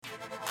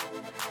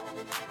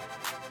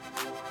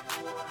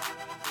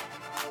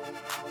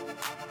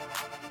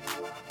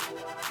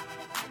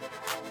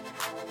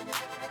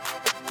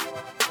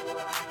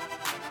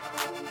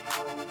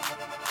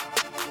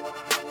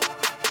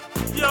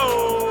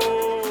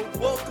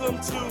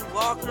to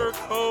Lolcker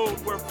Code,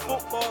 where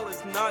football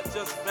is not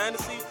just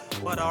fantasy,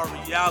 but our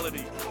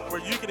reality,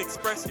 where you can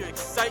express your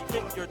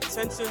excitement, your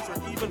tensions,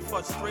 or even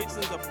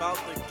frustrations about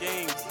the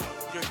games,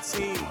 your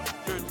team,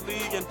 your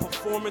league, and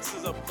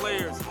performances of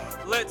players.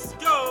 Let's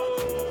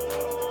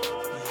go!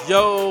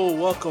 Yo,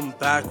 welcome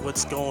back.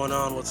 What's going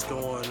on? What's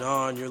going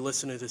on? You're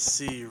listening to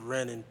C,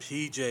 Ren, and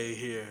PJ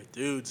here.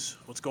 Dudes,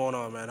 what's going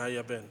on, man? How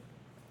you been?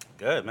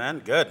 Good, man.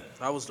 Good.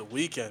 How was the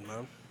weekend,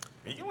 man?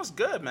 It was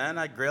good, man.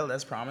 I grilled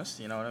as promised.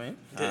 You know what I mean?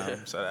 Yeah.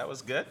 So that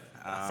was good.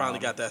 I finally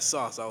got that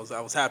sauce. I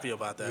was happy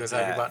about that. You was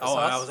happy about the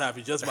sauce? I was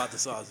happy just about the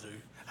sauce,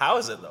 dude. How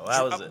is it though?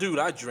 How is it? Dude,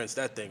 I drenched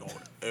that thing on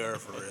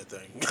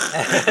everything.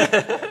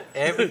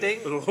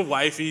 Everything?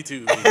 Wifey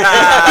too.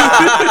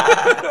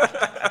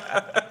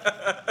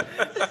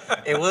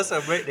 It was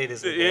her birthday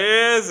this week.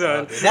 Yeah,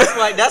 son.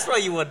 That's why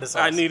you wanted the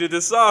sauce. I needed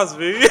the sauce,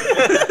 baby.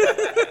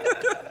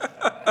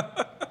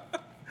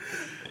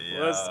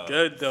 What's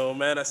good though,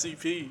 man? I see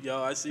P,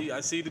 yo. I see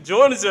the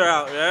Jordans are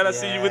out, man. I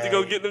see you went to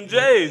go get them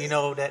J's. You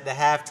know that the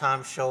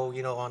halftime show,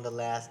 on the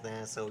Last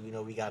Dance. So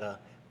we gotta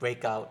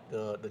break out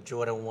the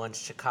Jordan 1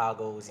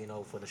 Chicago's,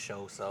 for the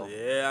show. So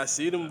yeah, I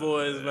see them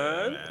boys,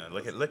 man.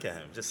 Look at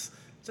him,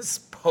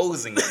 just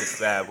posing with this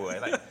bad boy.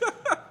 Like,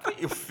 put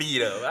your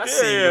feet up. I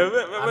see you.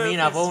 Man,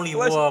 I've only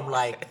worn them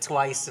like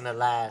twice in the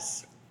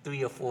last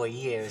 3 or 4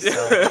 years,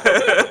 so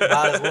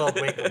might as well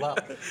break them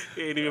up.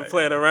 He ain't even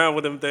playing around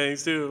with them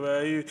things too,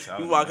 man. You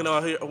walking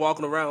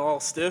around all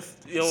stiff.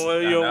 You don't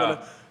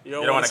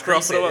want to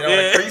crease it. You don't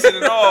want to crease it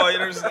at all.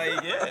 You're just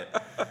like,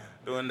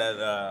 doing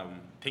that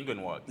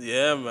penguin walk.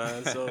 Yeah,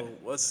 man. So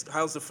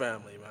how's the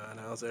family, man?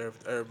 How's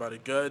everybody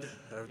good?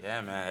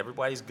 Yeah, man.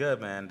 Everybody's good,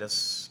 man.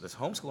 This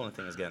homeschooling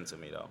thing is getting to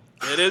me though.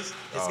 It is.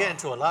 It's getting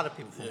to a lot of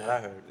people from what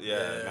I heard.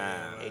 Yeah,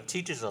 man. Hey,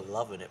 teachers are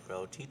loving it,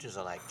 bro. Teachers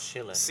are like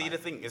chilling. See, like, the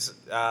thing is,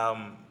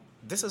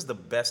 this is the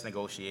best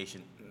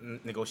negotiation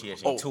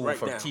tool right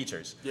for now.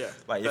 teachers. Yeah,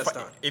 like best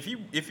time. if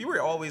you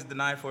were always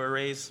denied for a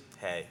raise,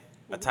 hey,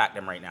 attack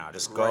them right now.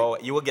 Just go.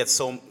 Right. You will get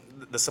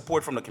the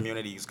support from the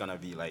community is gonna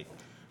be like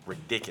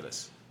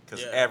ridiculous.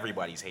 Because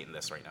everybody's hating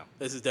this right now.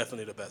 This is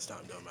definitely the best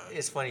time, though, man.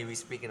 It's funny we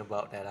speaking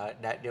about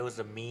that there was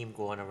a meme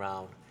going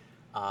around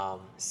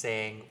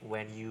saying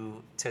when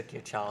you took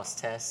your child's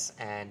test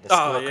and the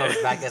score comes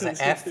back as an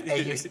F and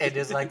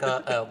there's like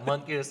a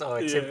monkey or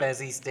a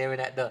chimpanzee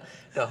staring at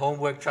the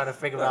homework trying to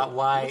figure out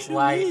why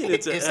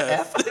it's an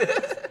F.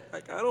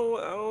 Like I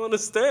don't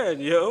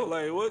understand, yo.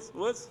 Like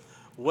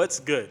what's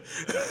good?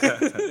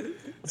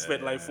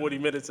 Spent like 40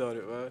 minutes on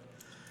it, man.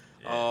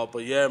 Yeah.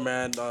 But yeah,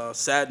 man.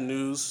 Sad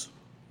news.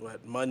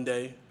 At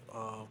Monday,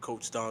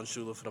 Coach Don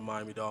Shula for the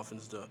Miami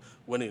Dolphins, the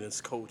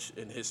winningest coach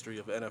in history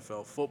of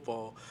NFL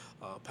football,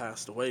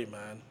 passed away,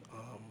 man.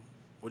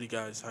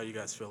 How you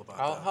guys feel about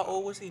that? How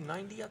old was he?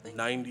 90, I think?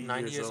 90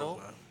 years old,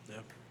 man. Yeah.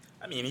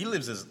 I mean, he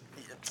lived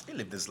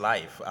his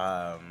life.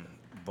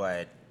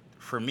 But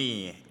for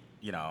me,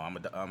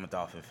 I'm a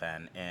Dolphin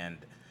fan, and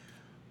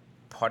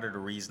part of the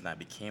reason I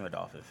became a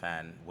Dolphin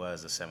fan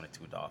was the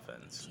 72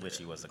 Dolphins, which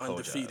he was the coach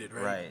Undefeated,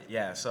 of. right?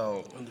 Yeah,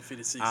 so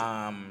undefeated season.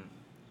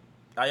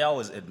 I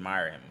always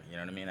admire him, you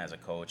know what I mean, as a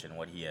coach and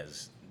what he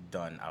has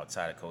done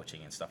outside of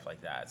coaching and stuff like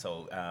that.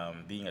 So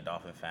being a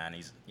Dolphin fan,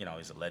 he's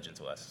a legend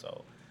to us.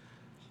 So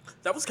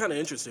that was kind of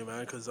interesting,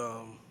 man, because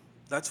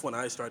that's when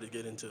I started to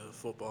get into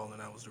football, and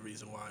that was the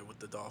reason why with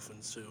the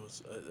Dolphins too,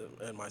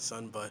 and my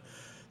son. But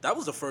that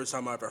was the first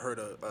time I ever heard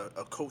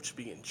a coach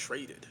being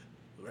traded.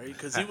 Right,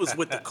 because he was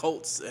with the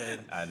Colts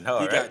and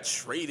he got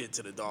traded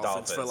to the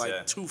Dolphins for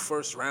like 2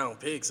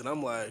 first-round picks, and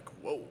I'm like,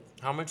 whoa.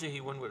 How much did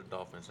he win with the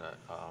Dolphins at?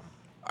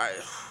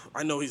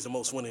 I know he's the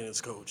most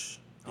winningest coach,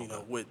 in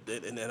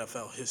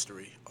NFL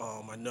history.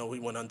 I know he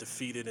went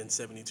undefeated in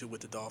 72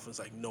 with the Dolphins,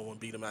 like no one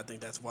beat him. I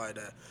think that's why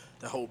that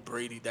whole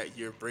that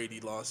year Brady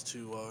lost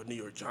to New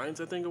York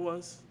Giants, I think it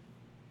was.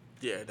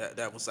 Yeah,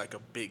 that was like a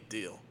big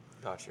deal.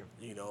 Gotcha.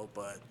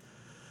 But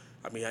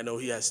I mean, I know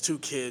he has 2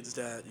 kids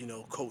that,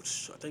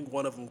 coach. I think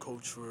one of them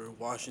coached for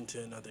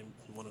Washington. I think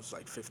one was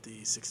like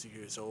 50, 60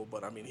 years old.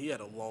 But I mean, he had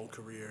a long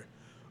career.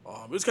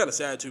 It was kind of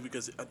sad, too,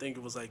 because I think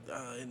it was like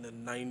in the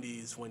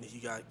 90s when he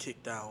got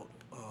kicked out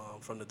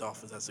from the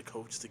Dolphins as a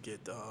coach to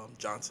get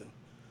Johnson.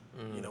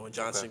 And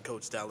Johnson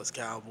coached Dallas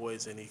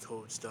Cowboys and he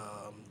coached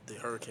the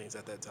Hurricanes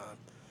at that time.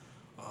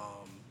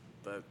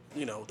 But,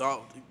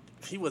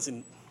 he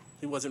wasn't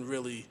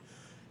really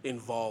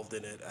involved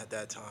in it at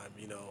that time,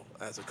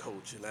 as a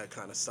coach. And that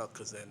kind of sucked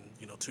because then,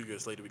 2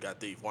 years later we got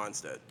Dave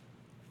Weinstead.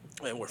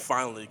 And we're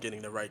finally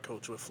getting the right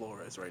coach with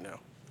Flores right now.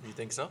 You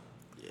think so?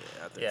 Yeah,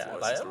 I think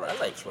Flores is the right I like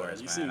coach,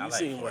 Flores, man. man. I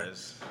like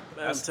Flores.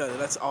 Man, I'm telling you,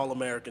 that's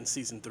All-American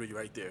season 3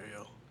 right there,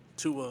 yo.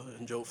 Tua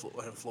and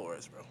and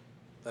Flores, bro.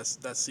 That's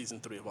season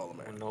 3 of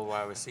All-American. No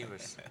wide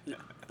receivers. Yeah.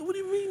 What do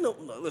you mean? No,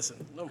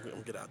 listen, I'm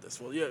gonna get out this.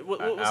 Well, yeah.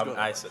 What's going on?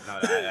 I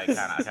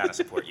kind of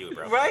support you,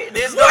 bro. Right?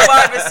 There's no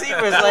wide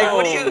receivers. Like,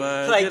 what do you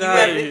man, like? get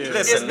outta here.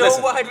 There's no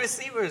wide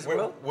receivers,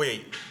 bro.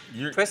 Wait,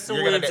 Preston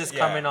Williams is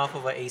coming off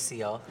of an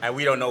ACL. and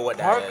we don't know what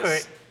that Parker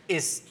is.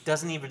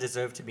 doesn't even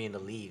deserve to be in the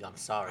league. I'm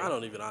sorry. I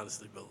don't even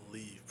honestly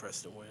believe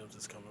Preston Williams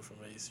is coming from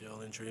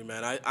ACL injury,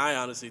 man. I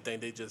honestly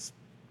think they just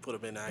put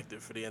him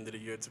inactive for the end of the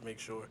year to make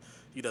sure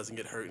he doesn't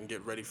get hurt and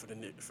get ready for the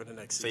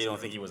next season. So you don't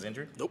think he was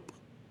injured? Nope.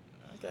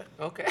 Okay.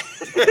 Okay.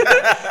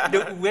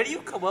 Where do you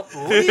come up?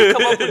 Where do you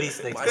come up with these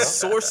things, My bro?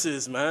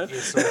 sources, man. Your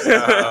sources.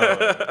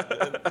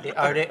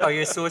 Are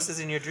your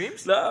sources in your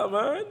dreams? Nah,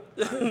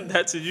 man.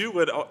 That's you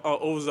with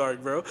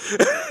Ozark, bro.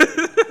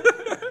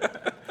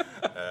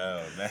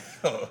 Oh man.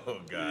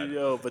 Oh god.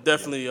 Yo, but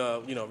definitely,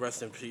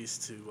 rest in peace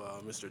to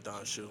Mr.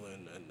 Don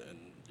Shulin, and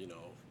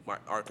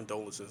our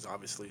condolences,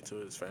 obviously, to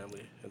his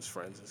family, his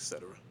friends,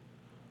 etc.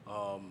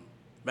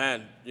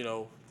 Man,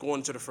 going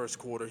into the first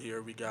quarter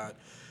here, we got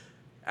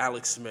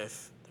Alex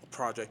Smith,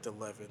 Project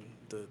 11,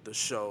 the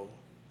show.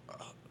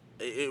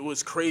 It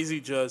was crazy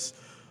just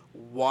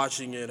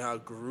watching it, how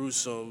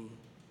gruesome,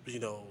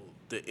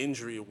 the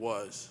injury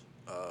was.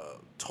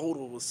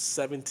 Total was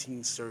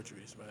 17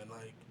 surgeries, man.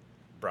 Like,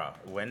 Bro,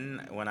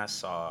 when I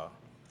saw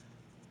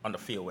on the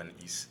field when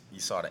you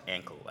saw the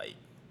ankle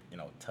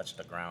touch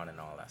the ground and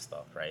all that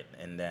stuff, right?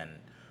 And then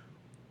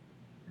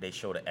they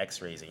show the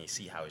X-rays and you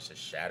see how it's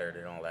just shattered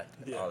and all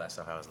that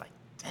stuff. I was like,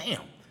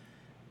 damn.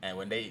 And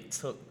when they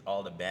took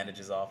all the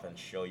bandages off and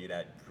show you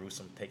that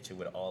gruesome picture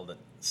with all the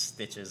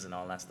stitches and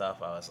all that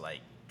stuff, I was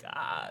like,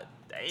 God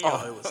damn.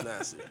 oh, it was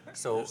nasty.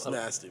 So It was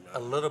nasty, man. A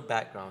little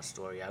background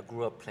story. I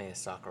grew up playing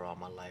soccer all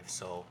my life,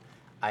 so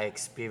I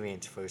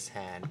experienced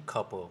firsthand a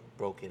couple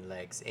broken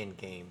legs in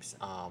games.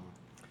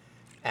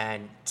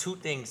 And two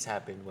things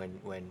happen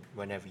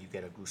whenever you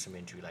get a gruesome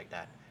injury like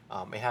that.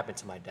 It happened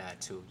to my dad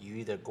too. You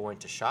either go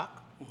into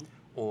shock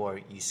or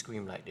you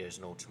scream like there's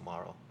no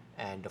tomorrow.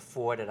 And the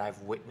four that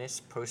I've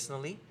witnessed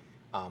personally,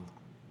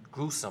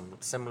 gruesome,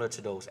 similar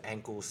to those,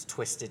 ankles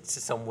twisted to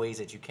some ways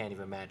that you can't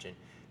even imagine.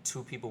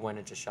 2 people went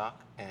into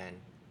shock, and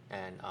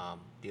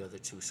the other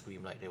 2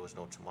 screamed like there was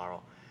no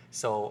tomorrow.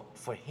 So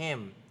for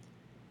him,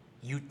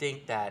 you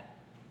think that,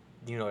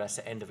 that's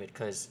the end of it,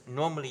 because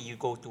normally you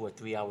go through a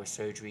 3-hour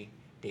surgery,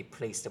 they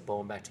place the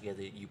bone back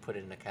together, you put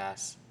it in a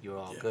cast, you're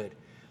all good.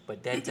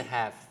 But then to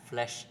have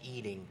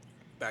flesh-eating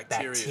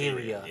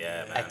bacteria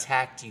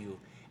attacked you,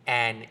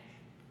 and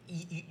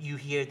you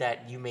hear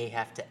that you may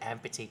have to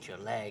amputate your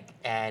leg,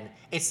 and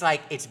it's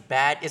like, it's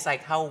bad. It's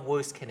like, how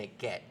worse can it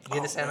get? You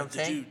understand what I'm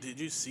saying? Did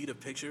you see the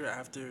picture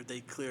after they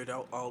cleared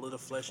out all of the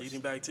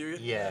flesh-eating bacteria?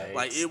 Yeah,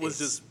 like it was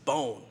just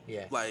bone.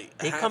 Yeah, like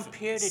they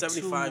compared it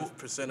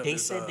 75% to. of They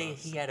his, said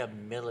he had a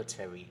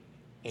military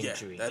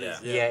injury. that is-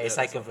 it's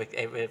like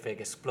that's an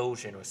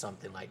explosion or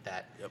something like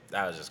that. Yep.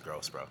 That was just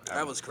gross, bro.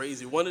 That was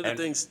crazy. One of the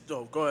things.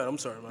 Oh, go ahead. I'm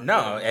sorry, man.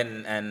 No,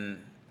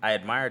 and I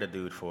admire the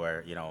dude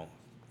for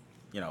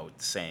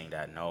saying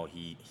that no,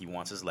 he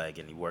wants his leg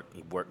and he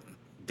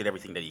did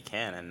everything that he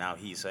can, and now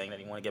he's saying that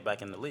he want to get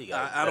back in the league.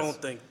 I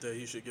don't think that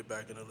he should get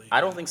back in the league.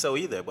 I don't think so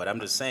either, but I'm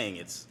just saying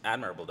it's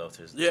admirable though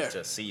to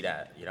just see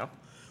that.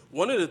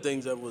 One of the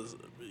things that was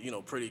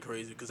pretty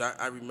crazy, because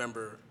I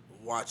remember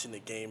watching the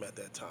game at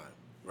that time,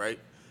 right?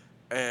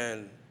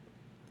 And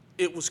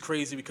it was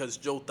crazy because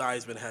Joe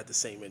Theismann had the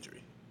same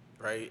injury,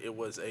 right? It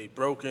was a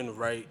broken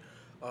right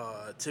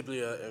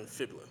tibia and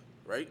fibula,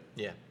 right?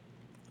 Yeah.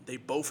 They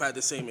both had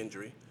the same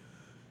injury.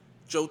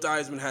 Joe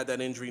Theismann had that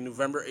injury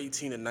November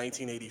 18 in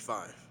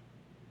 1985,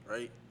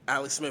 right?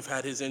 Alex Smith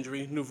had his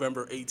injury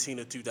November 18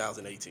 of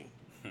 2018,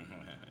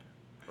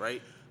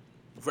 right?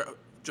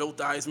 Joe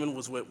Theismann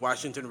was with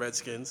Washington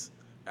Redskins.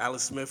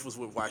 Alex Smith was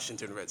with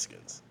Washington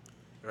Redskins,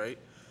 right?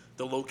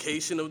 The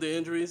location of the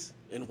injuries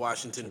in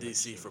Washington,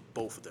 D.C. for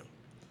both of them.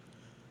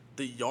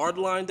 The yard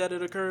line that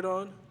it occurred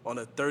on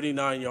a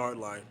 39-yard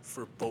line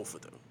for both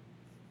of them,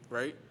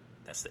 right?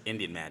 That's the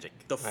Indian magic.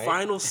 The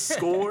final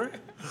score,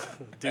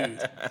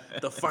 dude,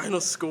 the final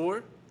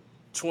score,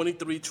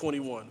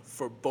 23-21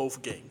 for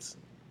both games.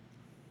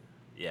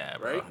 Yeah,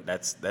 bro. Right?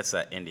 That's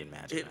that Indian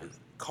magic, man.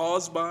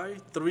 Caused by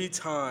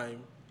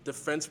 3-time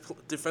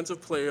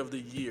Defensive Player of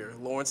the Year,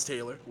 Lawrence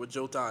Taylor with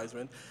Joe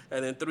Theismann,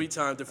 and then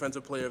 3-time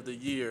Defensive Player of the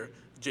Year,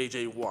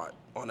 J.J. Watt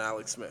on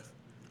Alex Smith.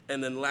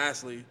 And then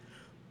lastly,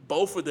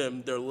 both of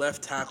them, their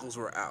left tackles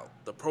were out.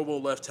 The Pro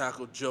Bowl left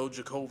tackle, Joe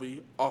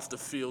Jacoby, off the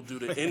field due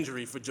to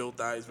injury for Joe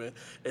Theismann.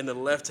 And the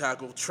left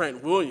tackle,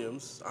 Trent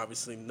Williams,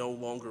 obviously no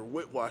longer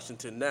with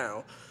Washington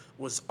now,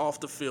 was off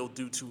the field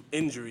due to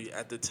injury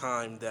at the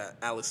time that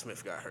Alex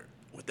Smith got hurt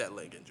with that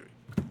leg injury.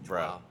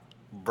 Bro.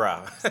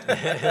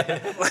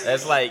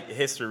 That's like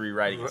history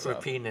rewriting itself.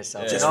 Repeating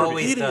itself. Just It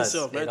always repeating does.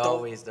 itself, man. It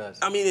always does.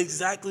 I mean,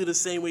 exactly the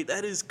same way.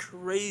 That is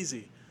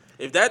crazy.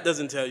 If that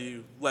doesn't tell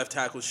you left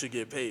tackles should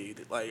get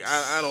paid, like,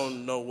 I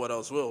don't know what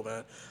else will,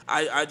 man.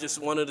 I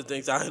just, one of the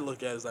things I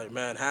look at is like,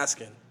 man,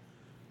 Haskin,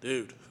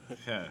 dude,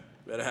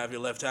 better have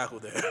your left tackle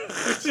there.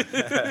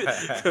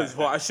 Because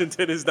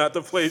Washington is not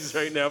the place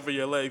right now for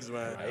your legs,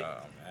 man. Right?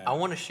 I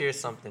want to share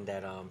something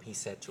that he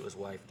said to his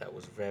wife that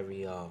was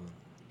very,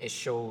 it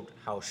showed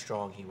how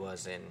strong he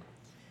was, and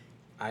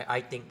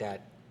I think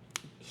that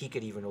he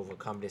could even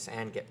overcome this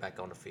and get back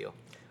on the field.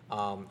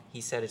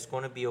 He said, it's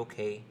going to be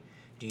okay.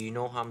 Do you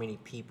know how many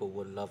people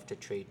would love to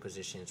trade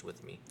positions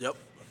with me? Yep.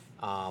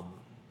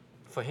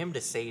 For him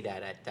to say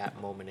that at that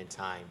moment in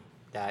time,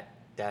 that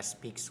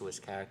speaks to his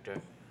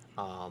character,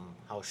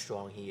 how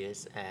strong he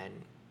is, and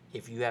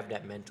if you have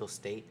that mental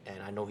state,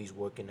 and I know he's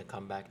working to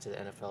come back to the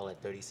NFL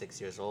at 36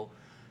 years old,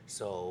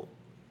 so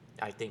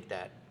I think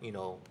that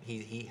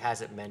he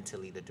has it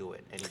mentally to do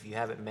it, and if you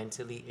have it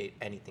mentally,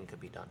 anything could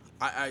be done.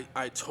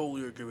 I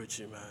totally agree with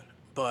you, man.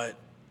 But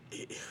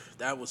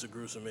that was a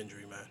gruesome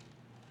injury, man.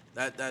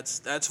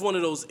 That's one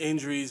of those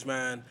injuries,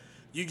 man.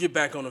 You get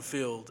back on the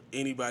field,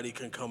 anybody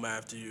can come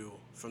after you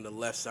from the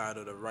left side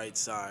or the right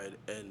side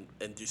and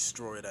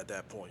destroy it at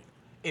that point.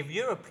 If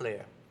you're a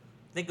player,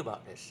 think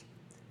about this.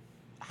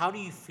 How do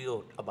you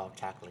feel about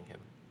tackling him?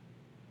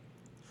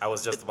 I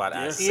was just about to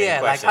ask the Yeah,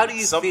 same like question. how do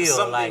you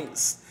feel? Like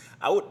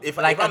I would if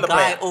like if I'm a the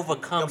guy player,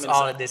 overcomes come in,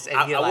 all of this, and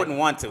I, you're I like, wouldn't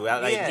want to.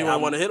 Yeah. You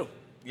don't want to hit him.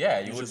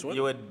 Yeah, just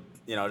you would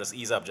just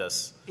ease up,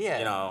 just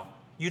Yeah.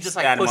 You just,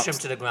 like, stand push up, him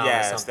to the ground or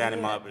Yeah, something. stand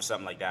him Yeah. up or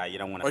something like that. You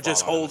don't want to Or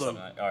just hold him.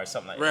 or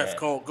something like Ref, that.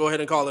 go ahead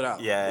and call it out.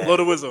 Yeah. Blow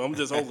the whistle. I'm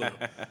just holding him.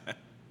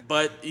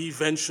 But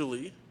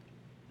eventually,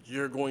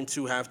 you're going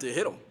to have to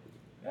hit him,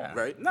 Yeah.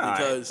 right? No,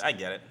 Because I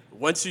get it.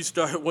 once you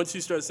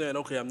start saying,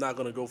 okay, I'm not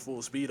going to go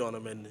full speed on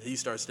him, and he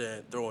starts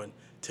throwing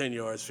 10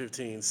 yards,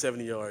 15,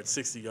 70 yards,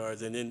 60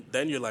 yards, and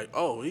then you're like,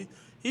 oh,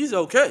 he's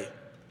okay.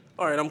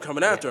 All right, I'm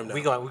coming after him now.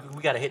 We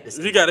got to hit this.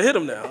 We got to hit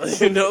him now,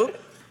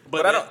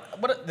 But I don't.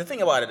 But the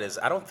thing about it is,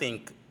 I don't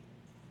think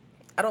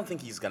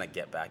he's gonna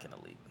get back in the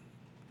league.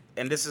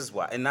 And this is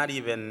why. And not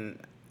even.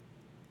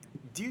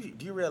 Do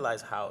you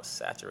realize how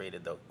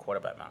saturated the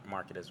quarterback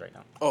market is right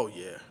now? Oh,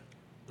 yeah.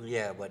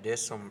 Yeah, but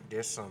there's some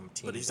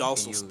teams. But he's that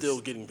also could use, still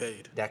getting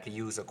paid. that could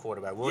use a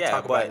quarterback. We'll Yeah,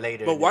 talk about but- it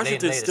later. But in the-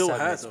 Washington later still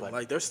segments, has him. but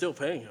Like, they're still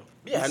paying him.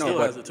 Yeah, He I know. still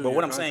has a But 2-year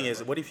what I'm saying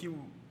contract. is, what if you?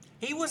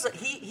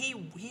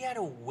 he had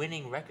a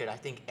winning record. I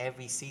think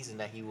every season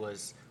that he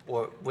was,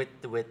 or with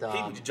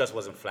He just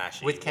wasn't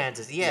flashy. with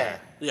Kansas. Yeah.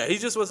 Yeah, he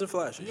just wasn't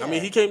flashy. I mean, Yeah.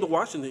 he came to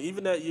Washington.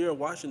 Even that year at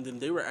Washington,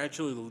 they were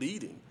actually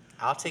leading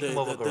I'll take him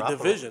over the Garoppolo.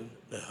 division.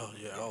 Oh,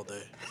 yeah, all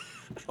day.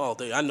 All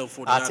day. I know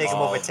 49ers. I'll take him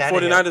over Tannehill.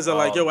 49ers are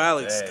like, yo, All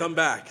Alex, day. come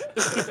back.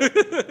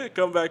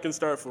 Come back and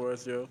start for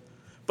us, yo.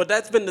 But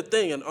that's been the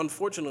thing. And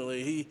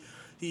unfortunately,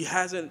 he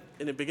hasn't,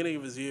 in the beginning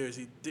of his years,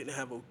 he didn't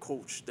have a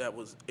coach that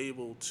was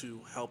able to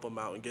help him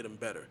out and get him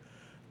better.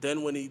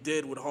 Then when he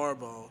did with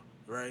Harbaugh,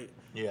 right,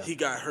 Yeah. he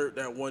got hurt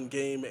that one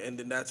game, and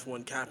then that's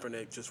when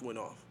Kaepernick just went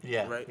off.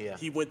 Yeah, Right? yeah.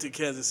 He went to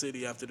Kansas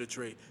City after the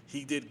trade.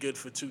 He did good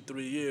for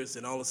 2-3 years,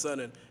 and all of a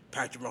sudden,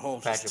 Patrick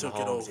Mahomes just took it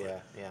Mahomes,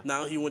 over. yeah.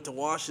 Now he went to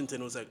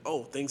Washington. It was like,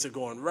 oh, things are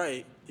going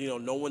right.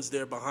 No one's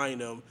there behind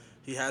him.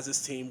 He has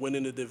his team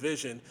winning the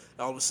division.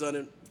 All of a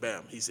sudden,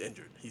 bam, he's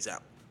injured. He's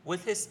out.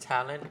 With his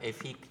talent,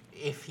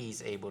 if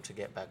he's able to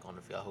get back on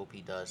the field, I hope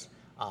he does.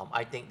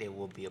 I think there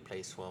will be a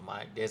place for him.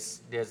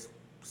 There's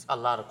a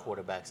lot of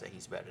quarterbacks that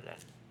he's better than.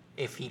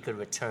 If he could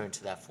return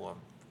to that form,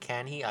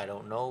 can he? I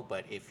don't know,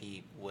 but if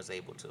he was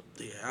able to,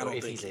 Yeah, or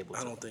if he's able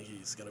to. I don't think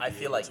he's gonna. I be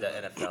feel able like to.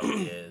 the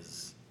NFL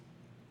is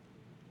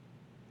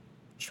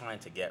trying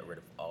to get rid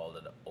of all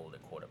of the older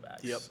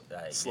quarterbacks. Yep,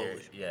 Like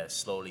slowly.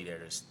 Slowly they're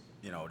just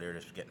they're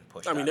just getting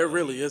pushed. I mean, out there of the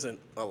really league. isn't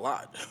a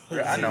lot. I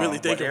If you know, really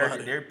but think about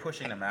it. they're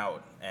pushing them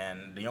out,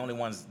 and the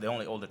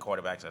only older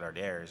quarterbacks that are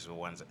there is the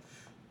ones that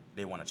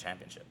they won a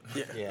championship.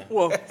 Yeah.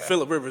 Well,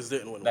 Phillip Rivers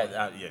didn't win.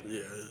 That- one. yeah.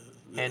 Yeah.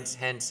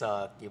 Hence,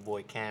 your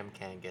boy Cam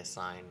can't get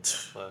signed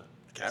for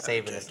Kaepernick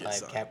saving can't his get life.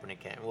 signed. Kaepernick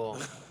can't. Well,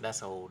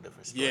 that's a whole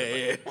different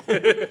story.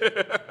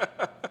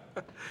 Yeah.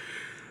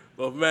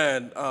 But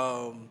man,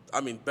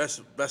 I mean, best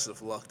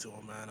of luck to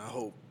him, man.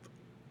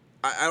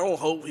 I don't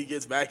hope he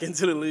gets back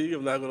into the league.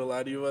 I'm not gonna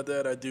lie to you about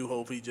that. I do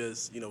hope he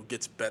just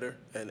gets better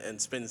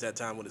and spends that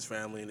time with his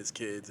family and his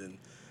kids and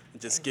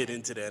just get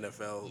into the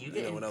NFL. You in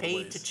getting other paid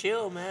ways. to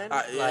chill, man.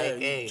 Yeah,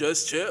 hey,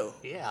 just chill.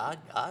 yeah,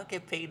 I'll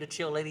get paid to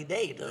chill any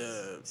day. To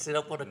Yeah. sit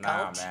up on the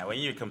Nah, couch. man. When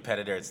you're a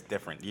competitor, it's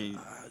different. You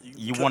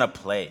you want to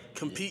play.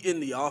 Compete in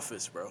the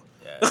office, bro.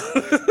 Yeah.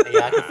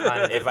 Yeah, I can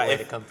find a way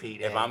to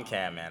compete. If yeah. I'm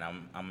Cam, man,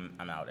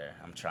 I'm out there.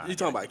 I'm trying. You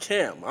talking about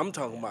Cam? I'm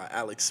talking about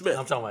Alex Smith.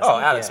 I'm talking about. Oh,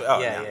 Smith, Alex. Yeah, Oh,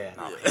 yeah, no,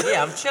 yeah. no.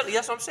 Yeah, I'm chilling.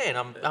 That's what I'm saying.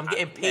 I'm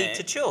getting paid Man,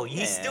 to chill.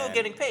 He's still man,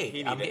 getting he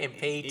paid. I'm need getting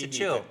paid he to need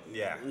chill.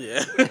 Yeah.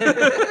 Yeah.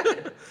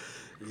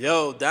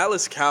 Yo,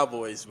 Dallas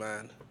Cowboys,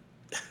 man.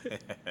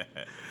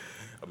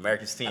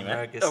 America's team, man.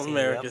 America's team,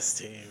 America's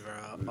team,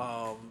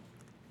 bro.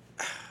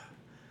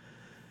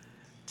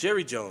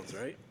 Jerry Jones,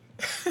 right?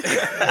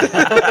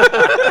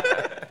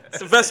 It's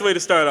the best way to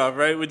start off,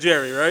 right? With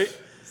Jerry, right?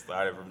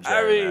 Started from I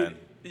Jerry, mean, man.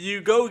 you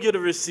go get a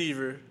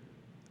receiver,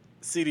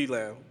 CeeDee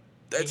Lamb,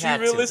 that He had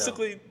you to,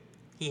 realistically.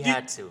 He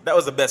had to. That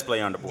was the best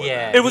player on the board. Yeah.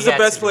 man. It was he the had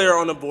best to do player it.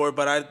 on the board,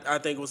 but I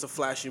think it was a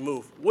flashy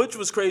move, which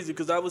was crazy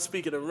because I was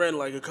speaking to Ren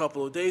like a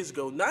couple of days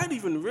ago, not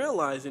even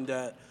realizing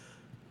that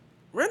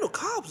Randall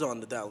Cobb's on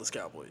the Dallas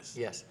Cowboys.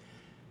 Yes.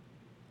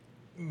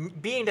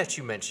 Being that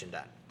you mentioned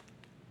that,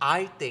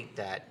 I think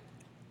that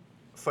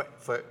for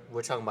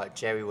we're talking about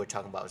Jerry, we're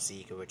talking about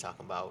Zeke, and we're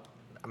talking about,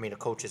 I mean, the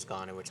coach is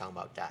gone, and we're talking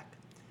about Dak.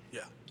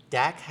 Yeah.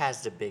 Dak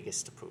has the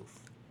biggest to prove.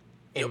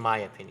 in Yep. my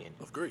opinion.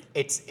 Agree.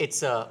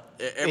 It's a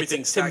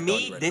Everything's it's to stacked on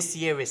me you right this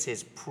year is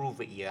his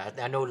prove it year.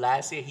 I know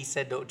last year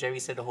Jerry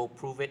said the whole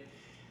prove it.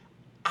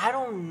 I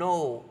don't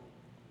know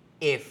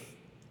if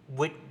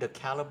with the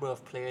caliber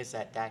of players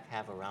that Dak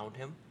have around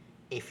him,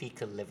 if he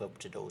could live up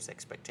to those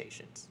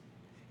expectations.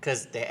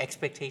 Because their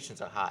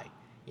expectations are high.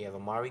 You have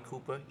Amari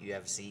Cooper, you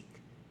have Zeke,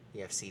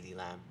 you have CeeDee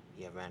Lamb,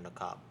 you have Randall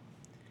Cobb.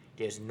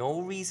 There's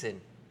no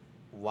reason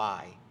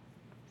why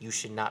you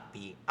should not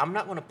be. I'm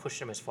not going to push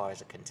them as far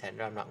as a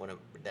contender. I'm not going to.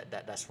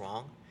 That's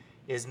wrong.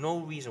 There's no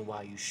reason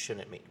why you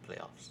shouldn't make the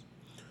playoffs.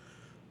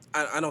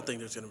 I don't think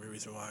there's going to be a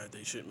reason why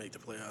they shouldn't make the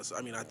playoffs.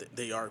 I mean, I think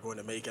they are going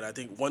to make it. I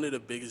think one of the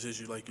biggest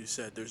issues, like you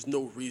said, there's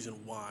no reason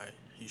why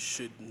he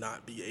should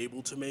not be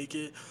able to make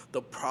it.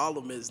 The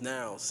problem is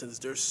now, since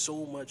there's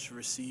so much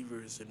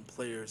receivers and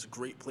players,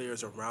 great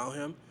players around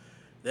him,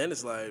 then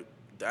it's like,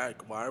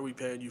 Dak, why are we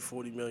paying you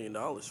 $40 million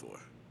for?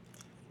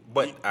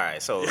 But all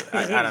right, so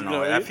I don't You know.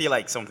 what I I mean? feel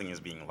like something is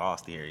being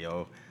lost here,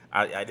 yo.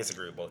 I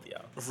disagree with both of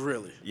y'all.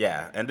 Really?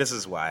 Yeah, and this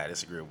is why I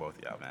disagree with both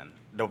of y'all, man.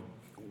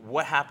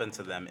 What happened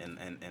to them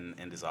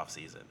in this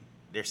offseason?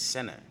 Their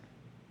center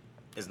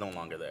is no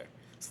longer there.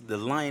 The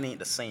line ain't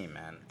the same,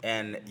 man.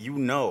 And you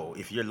know,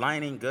 if your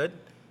line ain't good,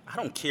 I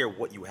don't care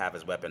what you have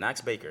as weapon.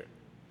 Ask Baker.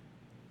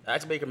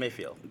 Ask Baker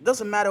Mayfield. It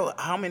doesn't matter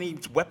how many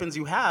weapons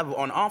you have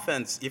on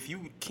offense. If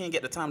you can't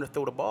get the time to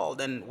throw the ball,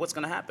 then what's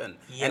gonna happen?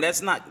 Yep. And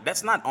that's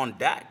not on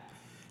Dak.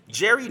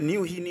 Jerry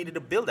knew he needed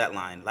to build that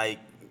line. Like,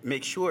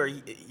 make sure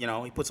he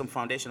put some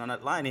foundation on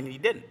that line, and he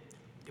didn't.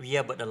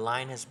 Yeah, but the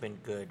line has been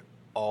good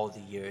all the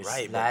years.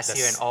 Right, but Last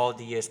year and that's- all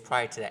the years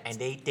prior to that. And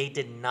they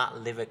did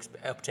not live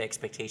up to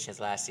expectations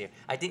last year.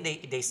 I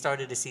think they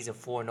started the season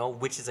 4-0,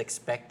 which is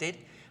expected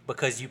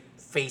because you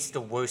face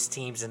the worst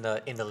teams in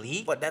the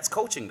league. But that's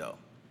coaching, though.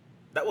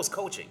 That was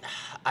coaching.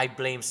 I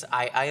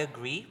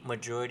agree,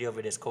 majority of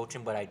it is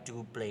coaching, but I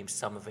do blame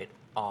some of it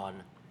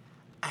on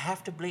I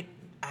have to blame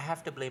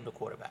the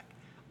quarterback.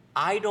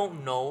 I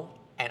don't know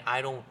and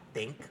I don't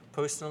think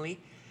personally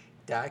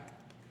Dak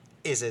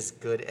is as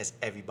good as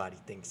everybody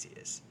thinks he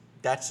is.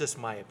 That's just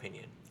my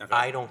opinion. Okay.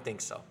 I don't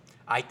think so.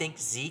 I think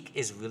Zeke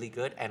is really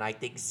good, and I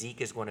think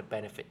Zeke is going to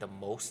benefit the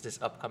most this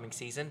upcoming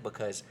season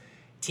because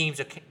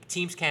teams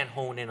can't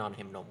hone in on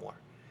him no more.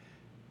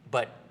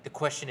 But the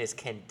question is,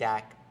 can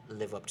Dak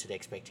live up to the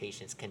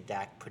expectations? Can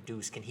Dak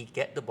produce? Can he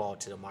get the ball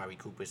to the Amari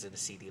Coopers and the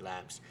CeeDee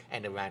Lambs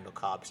and the Randall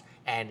Cobbs?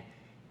 And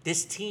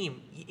this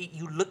team,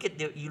 you look at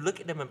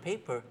them on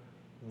paper.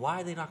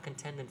 Why are they not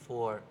contending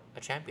for a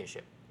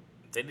championship?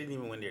 They didn't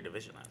even win their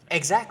division last year.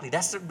 Exactly.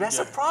 That's a they didn't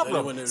win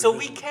problem. their So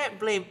we division. can't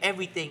blame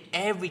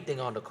everything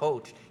on the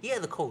coach. Yeah,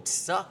 the coach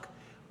suck,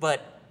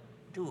 but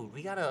dude,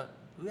 we gotta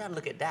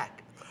look at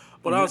Dak.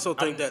 But I also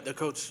think that the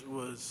coach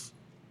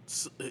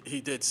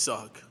he did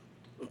suck,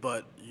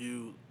 but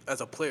you,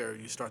 as a player,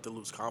 you start to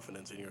lose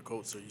confidence in your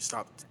coach, so you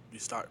start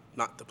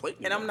not to play.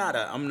 And I'm not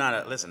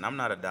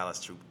a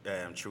Dallas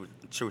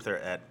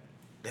truther at.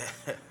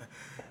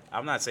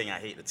 I'm not saying I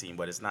hate the team,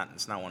 but it's not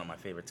one of my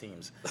favorite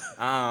teams.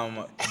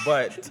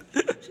 But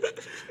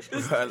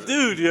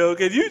Dude, yo,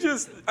 can you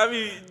just? I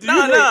mean,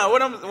 no.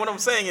 What I'm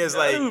saying is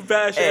like, you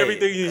bash hey,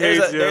 everything he there's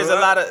hates. a, there's a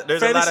lot of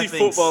fantasy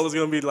things. football is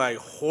gonna be like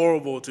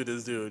horrible to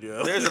this dude,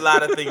 yo. There's a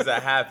lot of things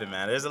that happen,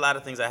 man. There's a lot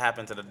of things that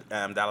happened to the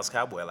Dallas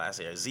Cowboy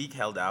last year. Zeke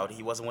held out.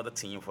 He wasn't with the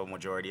team for a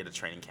majority of the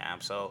training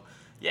camp. So,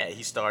 yeah,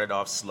 he started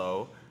off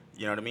slow.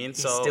 You know what I mean? He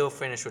still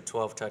finished with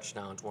 12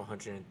 touchdowns,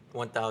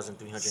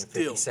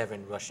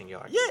 1,357 rushing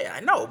yards. Yeah, I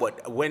know.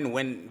 But when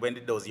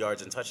did those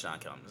yards and touchdown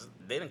come?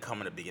 They didn't come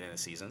in the beginning of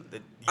the season.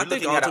 I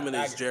think ultimately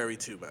it's Jerry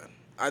too, man.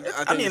 I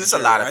think it's a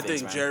lot of I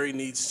things, think man. Jerry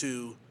needs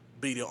to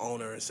be the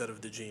owner instead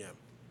of the GM.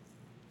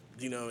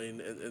 You know,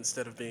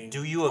 instead of being.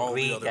 Do you all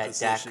the agree other that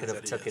Dak positions could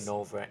have that he taken is.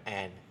 over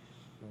and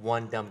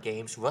won them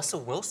games?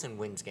 Russell Wilson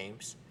wins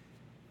games.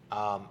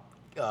 Pat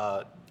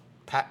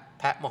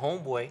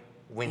Mahomeboy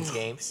wins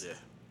games. Yeah.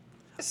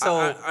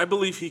 So I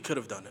believe he could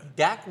have done it.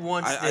 Dak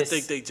wants I this.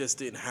 think they just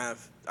didn't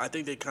have. I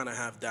think they kind of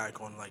have Dak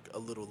on like a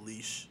little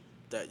leash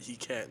that he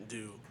can't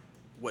do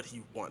what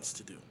he wants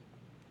to do.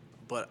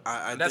 But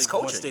I That's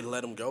think once coaching. they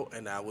let him go,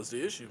 and that was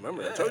the issue.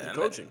 Remember, I Yeah, told you and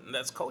coaching.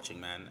 that's coaching,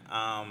 man.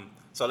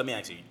 So let me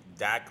ask you,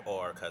 Dak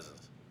or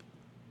Cousins?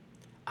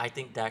 I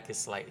think Dak is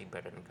slightly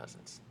better than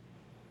Cousins.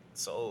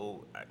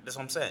 So that's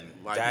what I'm saying.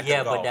 Like, Dak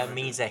Yeah, or but Goff? that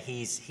means that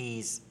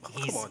he's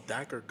Come on,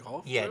 Dak or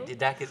golf? yeah. bro?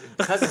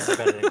 Cousins is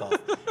better than Goff.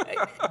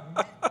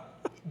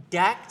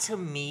 Dak to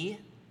me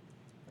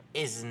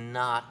is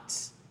not.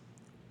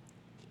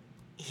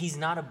 He's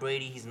not a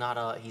Brady. He's not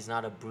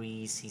a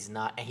Breeze. He's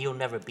not, and he'll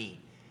never be.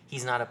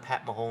 He's not a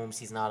Pat Mahomes.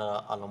 He's not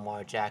a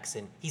Lamar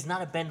Jackson. He's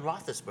not a Ben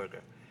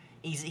Roethlisberger.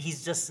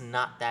 He's just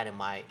not that in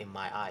my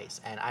eyes,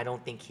 and I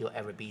don't think he'll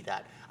ever be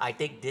that. I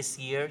think this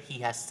year he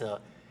has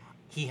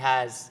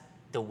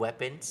the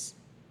weapons.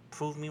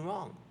 Prove me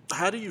wrong.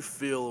 How do you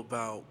feel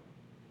about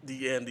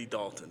the Andy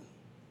Dalton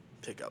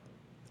pickup?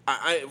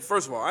 I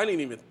first of all, I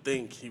didn't even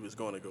think he was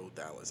going to go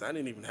Dallas. I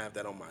didn't even have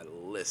that on my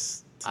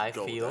list to I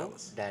go feel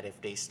Dallas. that if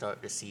they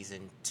start the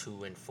season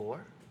 2-4,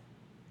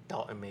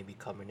 Dalton may be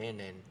coming in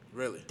and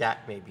Really?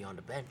 Dak may be on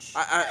the bench.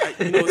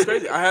 It's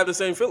crazy. I have the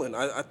same feeling.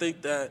 I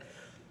think that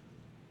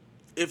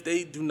if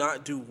they do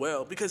not do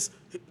well, because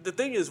the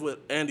thing is with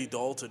Andy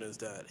Dalton is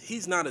that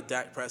he's not a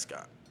Dak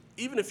Prescott.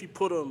 Even if you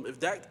put him, if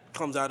Dak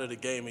comes out of the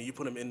game and you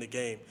put him in the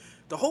game,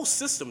 the whole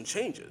system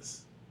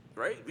changes,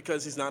 right?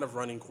 Because he's not a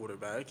running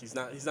quarterback. He's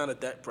not a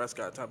Dak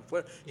Prescott type of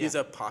player. He's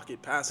a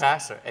pocket passer.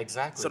 Passer,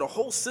 exactly. So the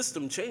whole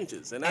system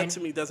changes, and that to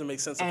me doesn't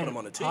make sense to put him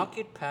on a team.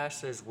 Pocket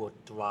passers will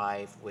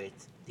thrive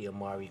with the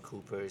Amari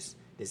Coopers,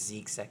 the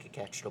Zeeks that could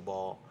catch the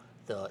ball,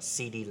 the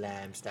CeeDee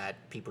Lambs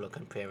that people are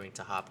comparing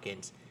to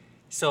Hopkins.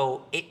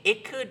 So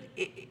it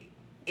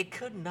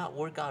could not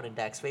work out in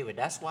Dak's favor.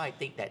 That's why I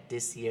think that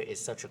this year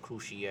is such a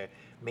crucial year.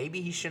 Maybe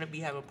he shouldn't be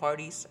having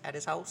parties at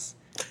his house,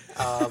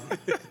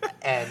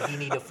 and he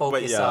need to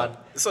focus on.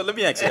 So let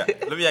me ask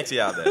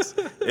you out this: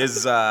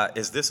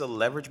 is this a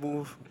leverage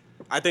move?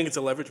 I think it's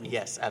a leverage move.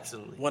 Yes,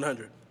 absolutely.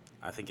 100.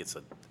 I think it's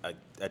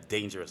a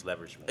dangerous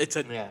leverage move. It's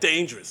a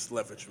dangerous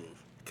leverage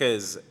move.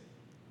 Because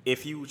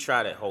if you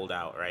try to hold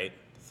out, right,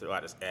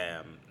 throughout this,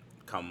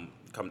 come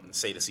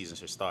say the season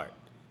should start,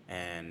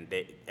 and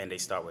they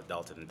start with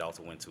Dalton, and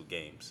Dalton win 2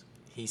 games.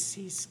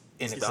 He's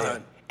in He's a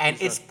done. And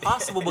He's it's done.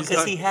 possible He's because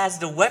done. he has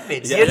the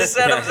weapons. Yeah. You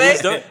understand what I'm saying?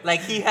 He's done.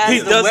 Like he has He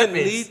the doesn't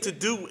weapons. need to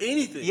do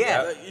anything.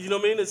 Yeah. Like, you know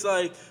what I mean? It's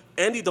like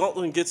Andy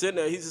Dalton gets in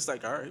there. He's just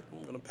like, all right,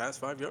 I'm going to pass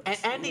 5 yards. And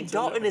Andy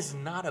Dalton is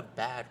not a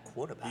bad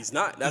quarterback. He's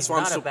not. That's He's why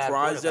I'm not a bad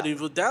surprised that quarterback.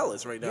 he's with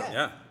Dallas right now.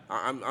 Yeah.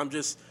 Yeah. I'm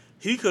just,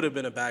 he could have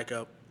been a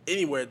backup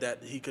anywhere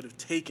that he could have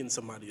taken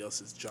somebody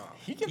else's job.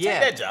 He can Yeah.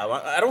 take that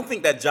job. I don't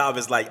think that job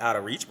is like out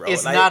of reach, bro.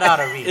 It's Like, not out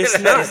of reach. It's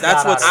not.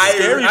 That's what's out of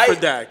reach. scary for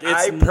Dak.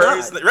 It's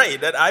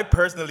not. I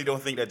personally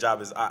don't think that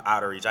job is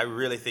out of reach. I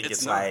really think It's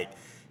it's not. like,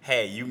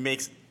 hey, you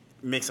make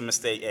a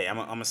mistake. Hey, I'm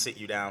gonna sit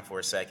you down for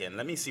a second.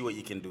 Let me see what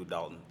you can do,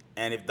 Dalton.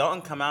 And if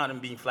Dalton come out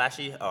and being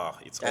flashy,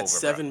 it's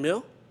That's over. $7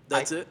 million?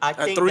 That's it? I At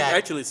think that-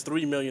 actually, it's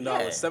 $3 million. bro.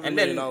 Yeah. $7 And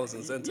million then, in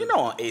incentives. You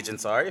know how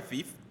agents are. If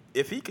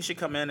he should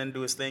come in and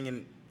do his thing,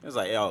 and it's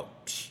like, yo,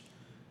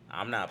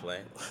 I'm not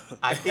playing.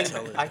 I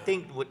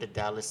think with the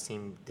Dallas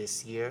team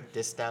this year,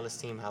 this Dallas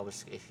team, how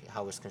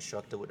it's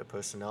constructed with the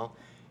personnel,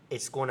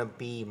 it's going to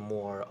be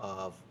more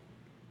of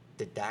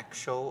the Dak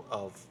show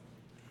of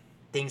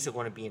things are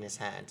going to be in his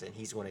hands, and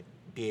he's going to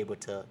be able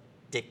to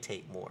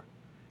dictate more.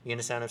 You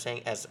understand what I'm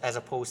saying? As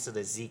opposed to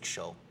the Zeke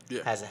show,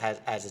 Yeah.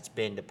 as it's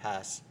been the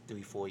past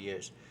 3-4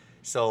 years.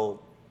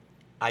 So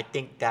I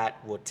think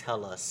that will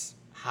tell us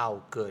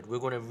how good we're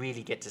going to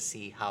really get to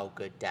see how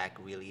good Dak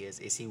really is.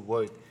 Is he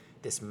worth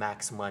this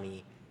max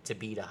money to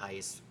be the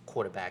highest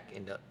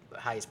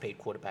paid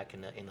quarterback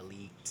in the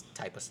league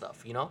type of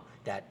stuff? You know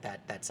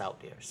that's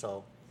out there.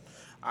 So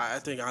I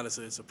think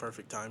honestly it's a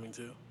perfect timing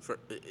too.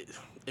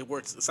 It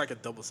works. It's like a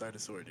double-sided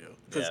sword, yo.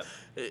 Because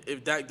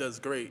if Dak does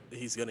great,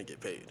 he's gonna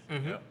get paid.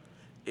 Yeah.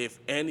 If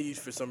Andy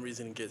for some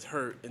reason gets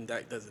hurt and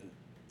Dak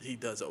he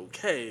does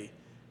okay,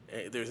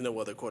 and there's no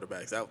other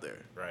quarterbacks out there.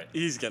 Right.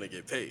 He's gonna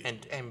get paid.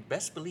 and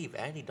best believe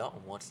Andy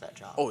Dalton wants that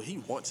job. Oh, he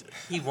wants it.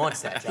 He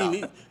wants that He job.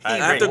 need, I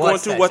agree. after going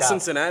wants through that what job.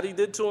 Cincinnati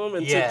did to him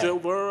and Yeah. to Joe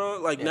Burrow,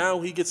 like Yeah.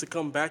 now he gets to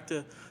come back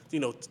to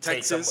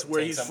Texas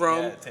where he's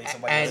from. Take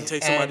somebody and else.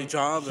 take somebody's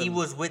job He and-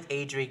 was with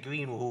AJ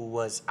Green, who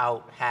was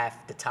out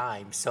half the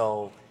time.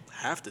 So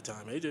Half the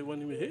time, AJ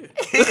wasn't even here.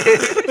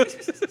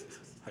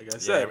 Like I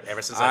said,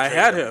 ever since I I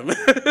had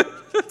traded him.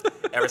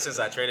 Ever since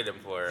I traded him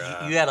for,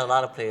 you had a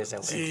lot of players that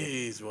went.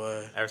 Jeez,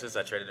 boy. ever since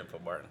I traded him for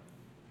Barton.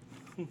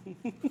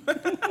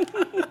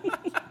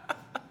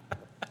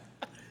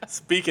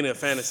 Speaking of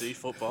fantasy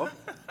football,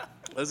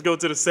 let's go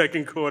to the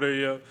second quarter,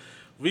 yo.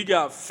 We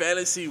got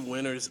fantasy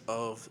winners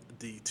of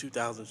the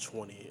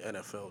 2020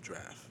 NFL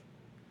draft,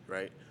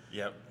 right?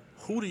 Yep.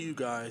 Who do you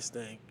guys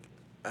think,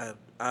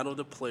 out of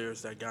the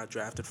players that got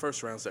drafted,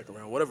 first round, second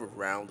round, whatever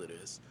round it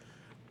is,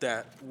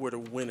 that were the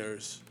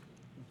winners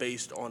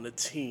based on the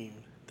team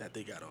that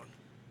they got on?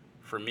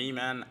 For me,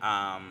 man,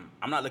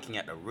 I'm not looking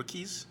at the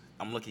rookies.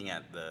 I'm looking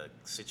at the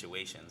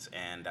situations.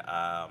 And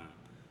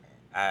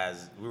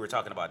as we were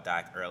talking about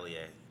Dak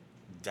earlier,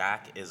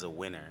 Dak is a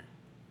winner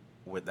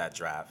with that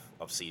draft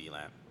of CeeDee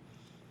Lamb.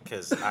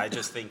 Because I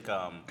just think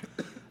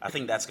I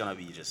think that's going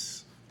to be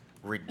just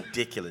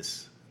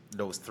ridiculous.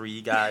 Those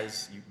 3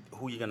 guys,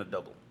 who you going to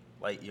double?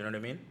 Like, you know what I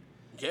mean?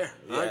 Yeah,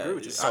 I Yeah, agree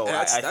with you. so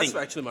That's I think-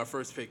 actually my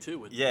first pick, too.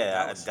 With Yeah,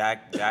 Dallas.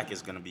 Dak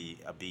is going to be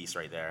a beast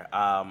right there.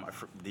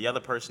 The other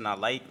person I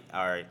like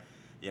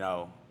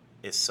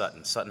is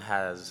Sutton. Sutton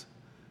has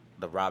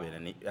the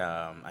Robin,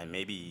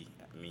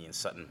 and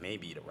Sutton may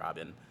be the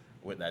Robin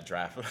with that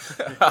draft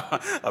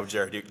of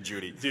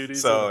Judy.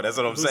 So that's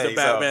what I'm who's saying. the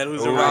Batman, so,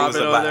 who's the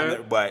Robin on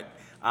there? But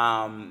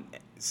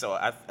so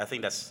I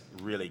think that's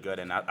really good,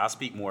 and I'll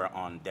speak more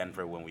on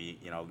Denver when we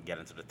get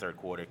into the third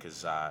quarter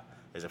because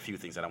there's a few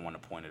things that I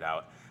want to point it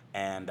out.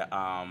 And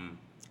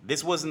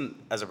this wasn't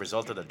as a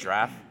result of the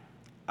draft,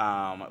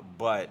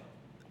 but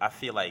I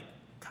feel like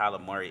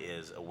Kyler Murray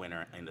is a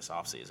winner in this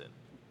offseason.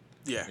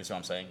 Yeah. You see what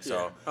I'm saying? Yeah,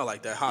 So I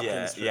like that.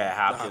 Hopkins. yeah, the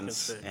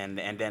Hopkins, pick. and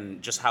then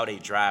just how they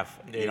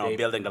draft, They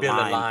building the build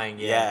the line. line,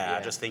 yeah.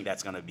 I just think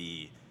that's gonna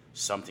be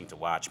something to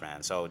watch,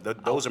 man. So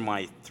those are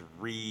my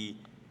three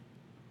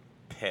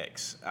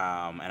picks,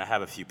 and I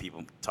have a few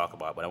people to talk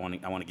about, but I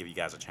want to give you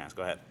guys a chance.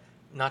 Go ahead.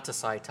 Not to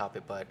side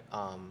topic, but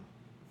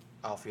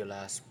off your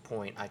last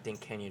point, I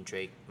think Kenyon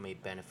Drake may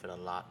benefit a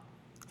lot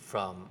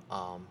from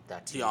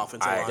that team. The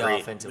offensive I line. The agree.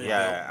 offensive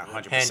Yeah,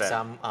 line. 100%. Hence,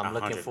 I'm looking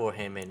 100. for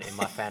him in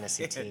my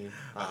fantasy team.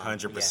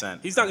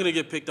 100%. He's not going to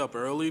get picked up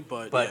early,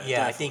 but But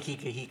yeah, I definitely.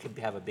 think he could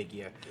have a big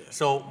year.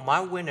 So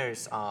my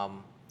winners,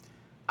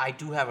 I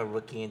do have a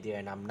rookie in there,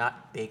 and I'm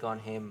not big on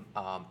him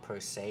per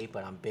se,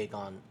 but I'm big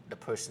on the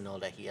personnel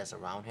that he has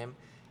around him,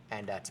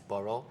 and that's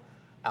Burrow.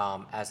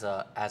 As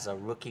a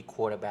rookie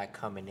quarterback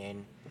coming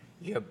in,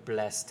 you're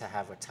blessed to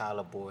have a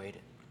Tyler Boyd,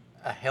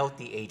 a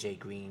healthy AJ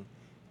Green,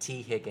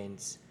 T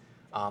Higgins.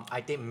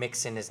 I think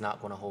Mixon is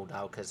not going to hold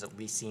out because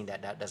we've seen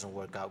that doesn't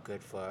work out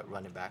good for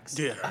running backs.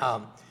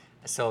 Yeah.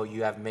 So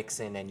you have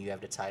Mixon and you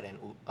have the tight end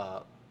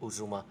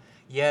Uzuma.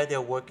 Yeah,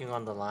 they're working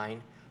on the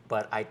line,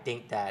 but I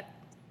think that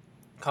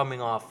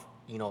coming off,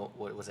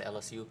 what was it,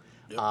 LSU?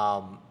 Yep.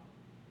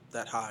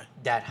 That high.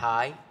 That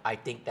high, I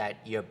think that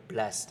you're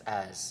blessed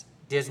as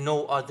there's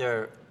no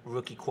other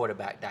rookie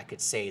quarterback that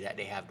could say that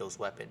they have those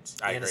weapons.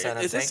 I You agree. understand what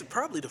I'm Is this saying?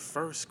 probably the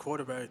first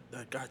quarterback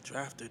that got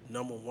drafted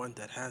 #1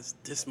 that has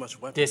this much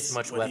weapons? This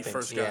much when weapons, he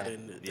first yeah. got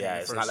in Yeah, the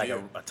it's first not like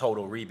year. a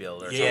total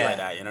rebuild or something like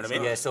that. You know what I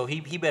mean? Yeah, so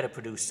he better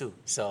produce too.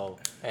 So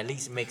at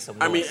least make some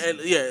I noise.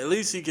 mean, at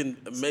least he can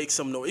make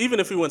some noise. Even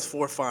if he wins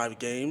 4 or 5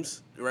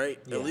 games, right?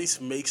 Yeah. At least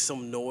make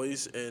some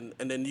noise, and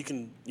then you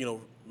can,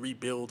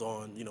 rebuild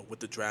on, with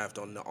the draft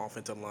on the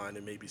offensive line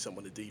and maybe some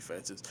of the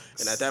defenses.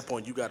 And at that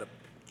point, you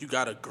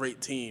got a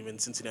great team in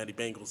Cincinnati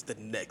Bengals the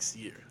next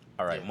year.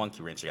 All right, Yeah.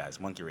 monkey wrench, guys.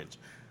 Monkey wrench.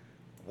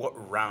 What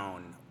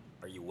round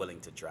are you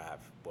willing to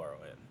draft Burrow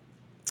in?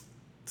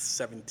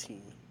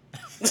 17.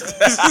 He's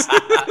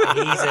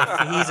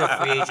a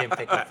free agent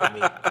pickup for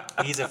me.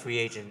 He's a free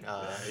agent.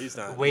 He's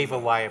not waiver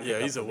wire. Yeah,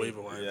 pickup he's a for me.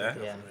 waiver wire. Yeah?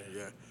 pickup Yeah. for me,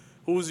 yeah.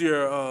 Who's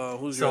your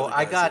So other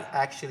I guys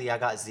got here? I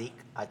got Zeke.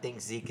 I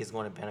think Zeke is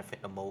going to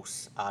benefit the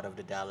most out of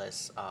the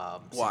Dallas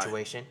Why?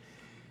 situation.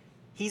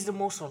 He's the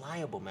most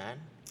reliable, man.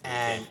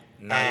 can't-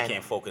 And now you and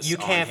can't focus You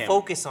on can't him.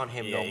 focus on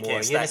him Yeah, no you more.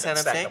 can't You understand what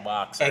I'm stack saying? the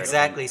box or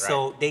Exactly. anything,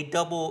 So they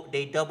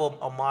double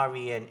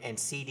Amari and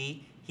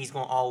CD. He's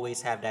gonna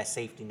always have that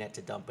safety net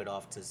to dump it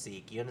off to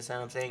Zeke. You understand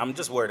what I'm saying? I'm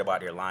just worried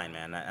about your line,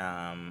 man.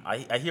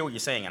 I hear what you're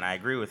saying, and I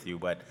agree with you,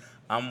 but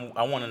I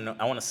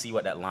want to see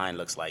what that line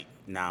looks like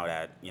now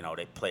that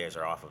the players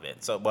are off of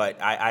it. So,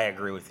 but I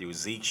agree with you.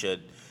 Zeke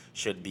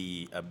should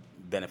be a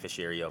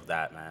beneficiary of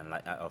that, man,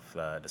 like of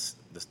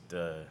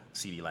the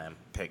CD Lamb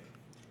pick.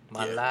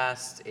 My Yeah.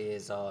 last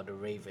is the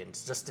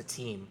Ravens, just the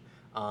team.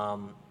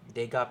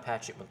 They got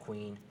Patrick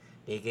McQueen.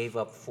 They gave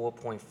up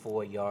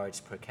 4.4 yards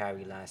per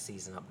carry last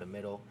season up the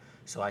middle.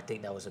 So I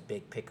think that was a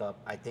big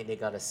pickup. I think they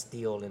got a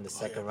steal in the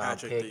second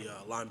round Patrick, pick. the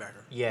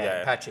linebacker.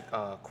 Yeah. Patrick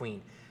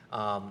Queen.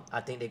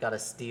 I think they got a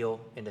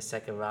steal in the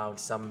second round.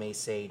 Some may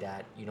say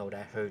that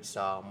that hurts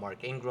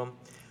Mark Ingram,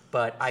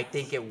 but I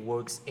think it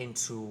works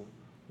into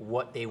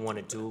what they want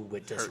to do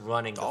with just Hurt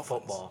running Dolphins.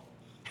 the football.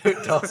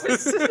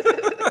 Dolphins.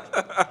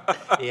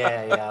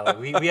 Yeah.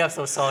 We have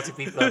some salty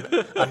people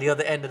on the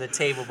other end of the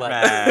table, but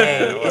Man,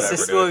 hey, it's whatever, the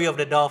story of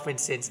the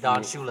Dolphins since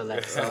Don Shula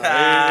left. So,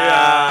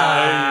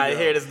 I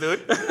hear this,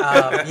 dude.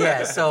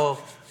 yeah, so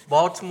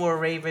Baltimore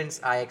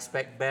Ravens, I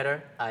expect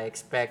better. I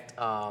expect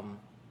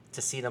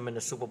to see them in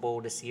the Super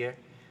Bowl this year.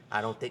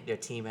 I don't think their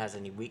team has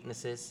any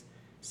weaknesses,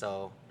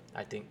 so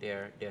I think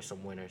they're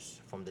some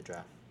winners from the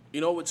draft.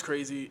 You know what's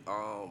crazy?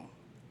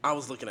 I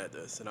was looking at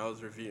this and I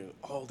was reviewing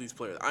all these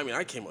players. I mean,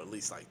 I came with at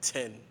least like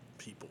 10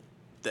 people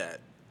that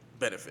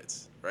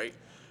benefits, right?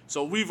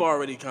 So we've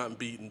already kind of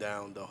beaten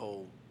down the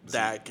whole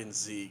Dak and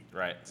Zeke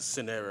Right.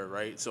 scenario,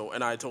 right? So,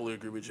 and I totally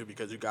agree with you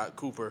because you got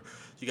Cooper,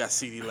 you got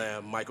CeeDee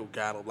Lamb, Michael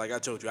Gallup. Like I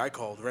told you, I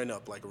called Ren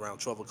up like around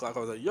 12 o'clock. I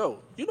was like, yo,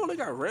 they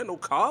got Randall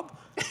Cobb?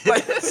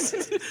 like,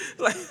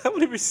 like how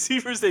many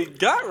receivers they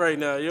got right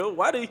now, yo?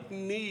 Why do they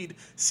need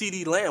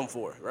CeeDee Lamb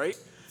for, right?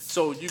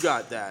 So you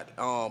got that.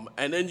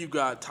 And then you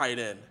got tight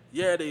end.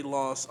 Yeah, they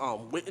lost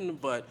Witten,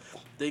 but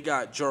they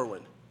got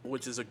Jerwin,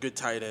 which is a good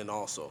tight end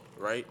also,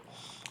 right?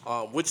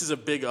 Which is a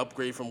big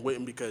upgrade from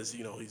Witten because,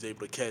 he's able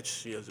to catch,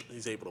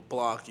 he's able to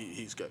block,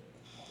 he's good.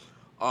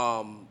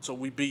 So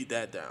we beat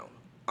that down.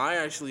 I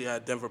actually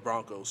had Denver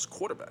Broncos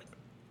quarterback.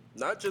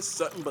 Not just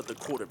Sutton, but the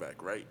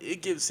quarterback, right?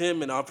 It gives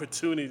him an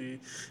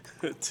opportunity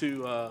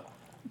to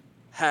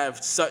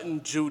have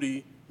Sutton,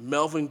 Judy,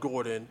 Melvin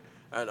Gordon,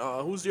 and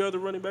who's the other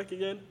running back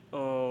again?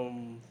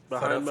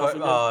 Behind Melvin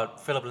Gordon?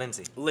 Philip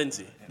Lindsay.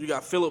 Lindsey. You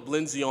got Philip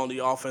Lindsay on the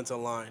offensive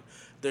line.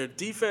 Their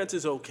defense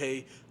is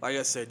okay. Like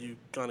I said, you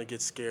kind of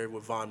get scared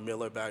with Von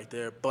Miller back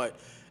there, but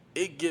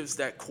it gives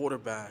that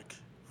quarterback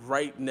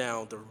right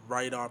now the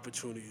right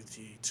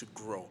opportunity to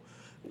grow.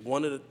 Go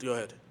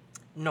ahead.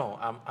 No,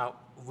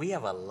 we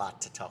have a lot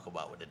to talk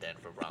about with the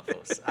Denver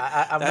Broncos.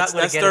 I'm not going to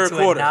That's get third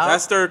into quarter. it now.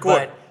 That's third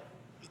quarter.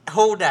 But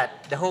hold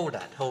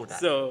that.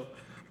 So,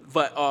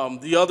 but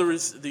the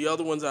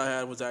other ones I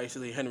had was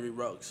actually Henry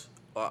Ruggs.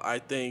 I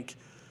think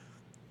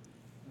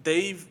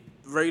they've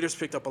Raiders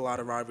picked up a lot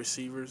of wide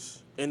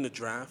receivers in the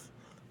draft,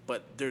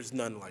 but there's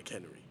none like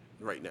Henry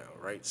right now,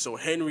 right? So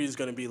Henry is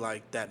going to be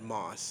like that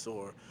Moss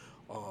or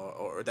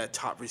that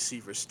top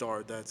receiver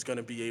star that's going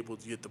to be able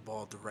to get the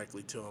ball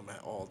directly to him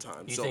at all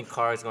times. You So think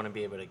Carr is going to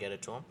be able to get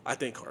it to him? I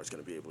think Carr's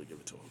going to be able to give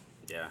it to him.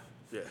 Yeah.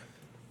 Yeah.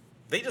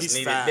 They just He's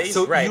needed. fast. They,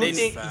 So right. you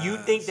They,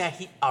 think that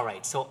he? All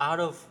right. So out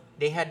of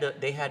they had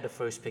the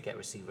first pick at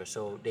receiver,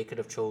 so they could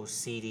have chose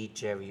CD,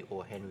 Jerry,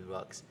 or Henry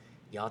Ruggs.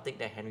 Y'all think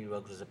that Henry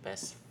Ruggs was the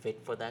best fit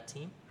for that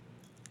team?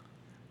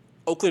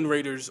 Oakland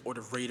Raiders or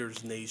the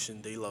Raiders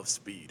Nation, they love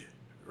speed,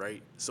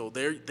 right? So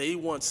they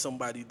want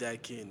somebody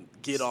that can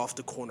get off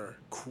the corner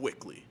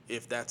quickly.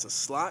 If that's a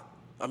slot,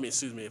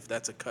 if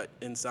that's a cut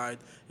inside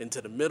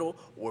into the middle,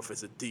 or if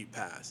it's a deep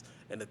pass.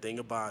 And the thing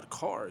about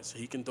Carr is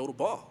he can throw the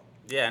ball.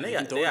 yeah, and He they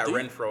can got, throw they it got deep.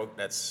 Renfro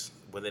that's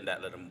within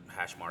that little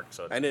hash mark.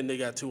 So And then they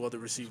got two other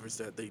receivers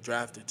that they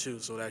drafted too,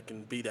 so that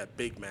can be that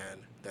big man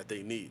that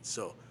they need.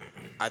 So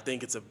I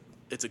think it's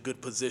a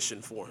good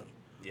position for him.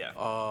 yeah.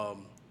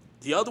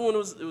 The other one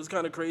was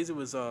kind of crazy.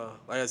 Was like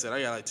I said,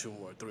 I got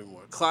like three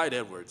more. Clyde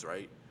Edwards,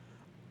 right?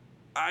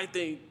 I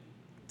think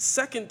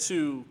second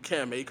to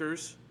Cam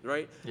Akers,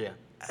 right? Yeah.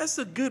 That's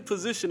a good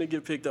position to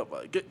get picked up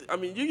by.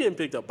 You're getting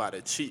picked up by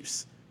the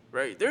Chiefs,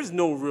 right? There's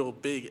no real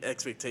big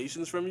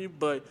expectations from you,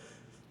 but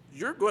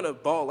you're going to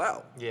ball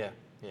out, Yeah.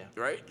 Yeah.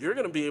 right? You're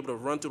going to be able to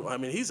run through.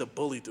 He's a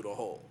bully through the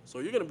hole, so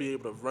you're going to be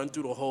able to run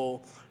through the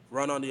hole,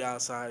 run on the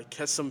outside,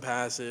 catch some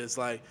passes,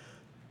 like.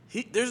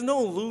 There's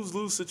no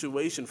lose-lose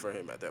situation for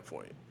him at that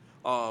point.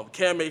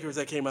 Cam Akers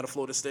that came out of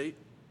Florida State,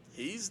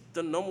 he's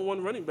the number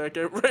one running back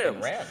at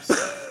Rams.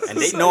 And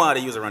they know how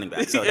to use a running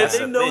back. So And that's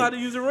they the know thing. how to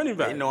use a running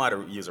back. They know how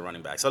to use a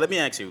running back. So let me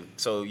ask you.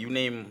 So you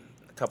name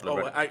a couple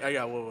of. I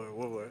got one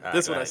more. right,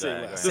 This go what I ahead, say go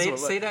ahead, last. go This Say, one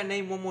say that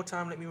name one more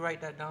time. Let me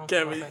write that down.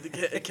 Cam,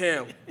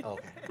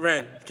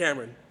 Okay.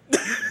 Cameron.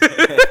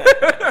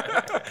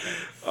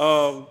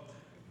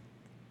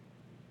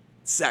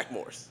 Zach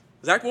Morris.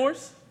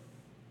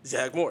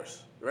 Zach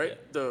Morris, right?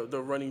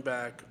 The running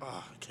back.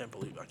 I can't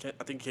believe it.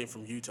 I think he came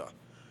from Utah.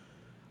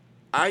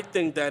 I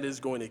think that is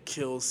going to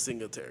kill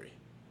Singletary.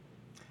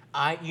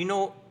 I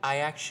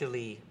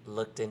actually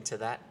looked into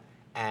that,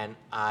 and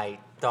I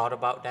thought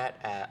about that.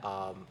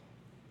 I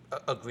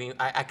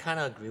kind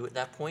of agree with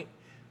that point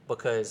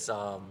because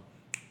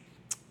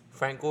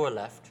Frank Gore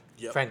left.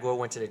 Yep. Frank Gore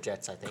went to the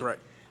Jets, I think.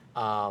 Correct.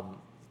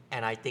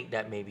 And I think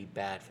that may be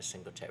bad for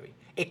Singletary.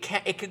 It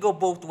could go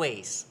both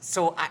ways.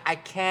 So I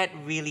can't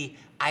really.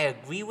 I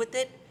agree with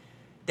it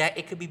that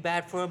it could be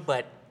bad for him,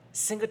 but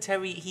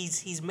Singletary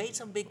he's made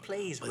some big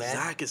plays, But man.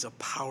 Zach is a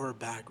power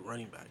back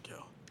running back, yo.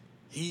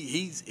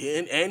 He's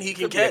in and he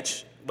can Could be a-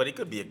 catch. but it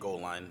could be a goal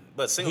line.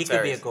 But He could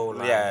Singletary. be a goal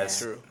line, Yeah, yeah. it's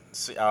True.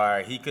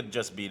 Or he could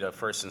just be the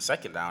first and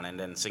second down, and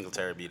then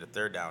Singletary be the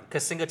third down.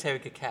 Because Singletary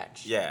could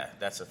catch. Yeah,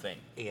 that's the thing.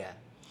 Yeah.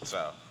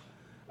 So,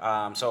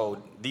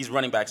 so these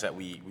running backs that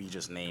we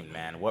just named,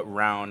 man, what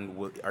round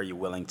are you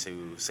willing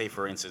to, say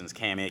for instance,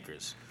 Cam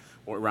Akers?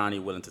 What round are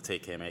you willing to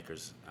take Cam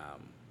Akers?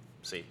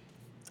 See,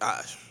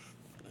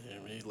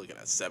 He's looking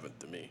at seventh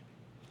to me.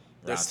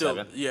 Round Still,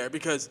 7? yeah,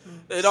 because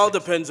it all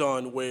depends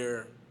on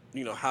where,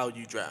 how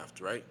you draft,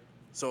 right?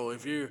 So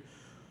if you're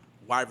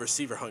wide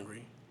receiver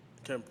hungry,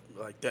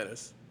 like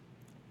Dennis,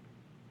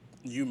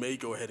 you may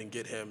go ahead and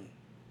get him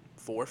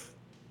fourth,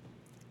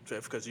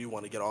 fifth, because you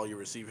want to get all your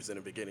receivers in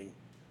the beginning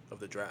of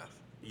the draft.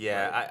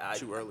 yeah, right? I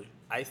Too early.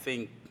 I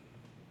think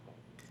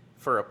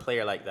for a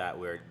player like that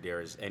where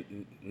there's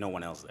no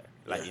one else there,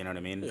 like Yeah. you know what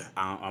I mean. Yeah.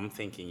 I'm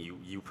thinking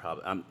you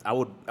probably I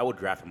would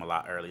draft him a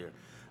lot earlier.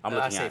 I'm I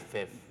looking say at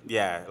fifth.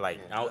 Yeah, like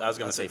I was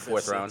gonna I'd say say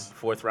fourth fifth, round. sixth.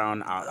 Fourth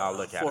round, I'll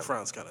look at Fourth him.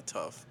 round's kind of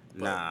tough.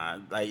 but- Nah,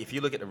 like if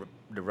you look at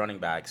the running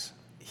backs,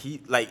 he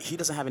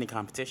doesn't have any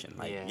competition.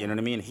 Like Yeah. you know what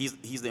I mean?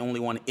 He's the only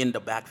one in the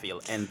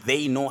backfield, and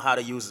they know how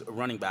to use a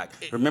running back.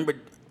 Remember,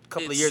 a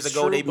couple of It's years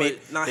ago true, they but made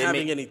not they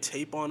having made, any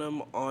tape on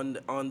him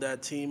on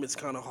that team. It's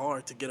kind of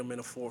hard to get him in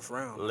the fourth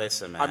round.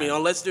 Listen, I mean, man.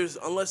 unless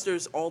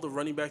there's all the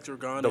running backs are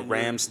gone. the and you're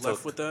Rams left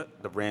took with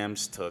that. the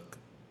Rams took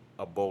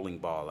a bowling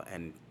ball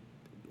and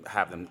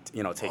have them take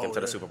him Oh, to the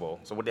yeah. Super Bowl.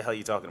 So what the hell are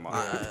you talking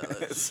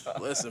about?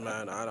 Listen,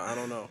 man, I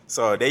don't know.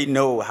 So they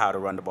know how to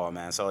run the ball,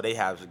 man. So they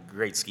have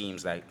great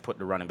schemes that put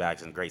the running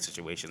backs in great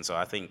situations. So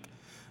I think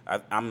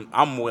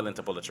I'm willing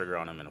to pull the trigger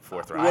on him in the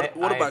fourth round.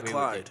 What I about agree with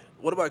Clyde?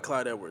 What about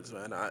Clyde Edwards,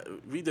 man?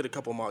 We did a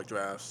couple mock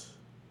drafts,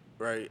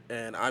 right?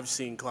 And I've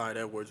seen Clyde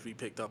Edwards be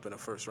picked up in the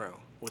first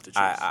round with the Chiefs.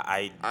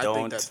 I don't.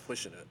 think that's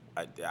pushing it.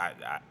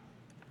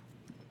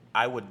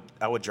 I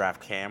would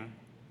draft Cam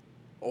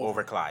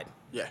over Clyde,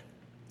 Yeah.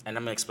 and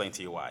I'm gonna explain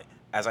to you why.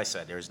 As I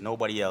said, there's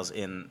nobody else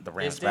in the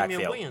Rams There's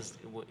Damian backfield.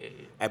 Williams.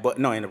 But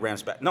no, in the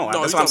Rams back. No, No,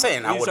 that's he's what I'm on-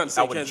 saying. I He's would. trying to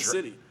say I would Kansas dra-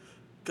 City,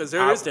 because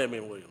there is I-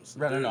 Damian Williams.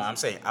 No. I'm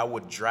saying I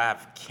would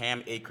draft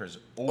Cam Akers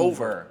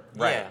over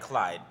right Yeah.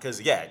 Clyde because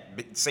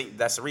say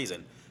that's the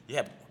reason.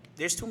 Yeah,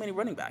 there's too many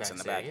running backs in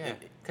the back. Yeah.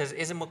 Because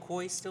isn't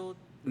McCoy still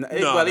No,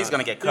 He's no, gonna no.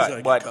 get He's cut, gonna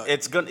get but cut.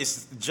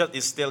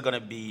 it's still gonna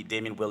be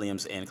Damian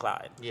Williams and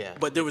Clyde. Yeah.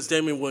 But there was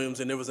Damian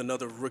Williams and there was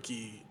another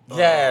rookie.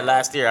 Yeah,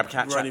 last year I'm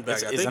can't running back.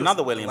 It's, I it's think another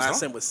the Williams.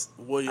 last No? name was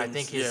Williams.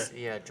 I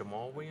think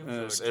Jamal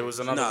Williams. It was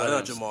Or another Nah, not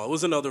Williams. Jamal. It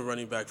was another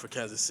running back for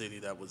Kansas City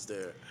that was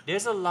there.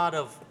 There's a lot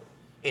of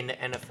in the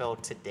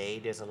NFL today.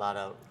 There's a lot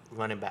of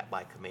running back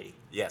by committee.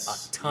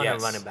 Yes. A ton Yes.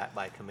 of running back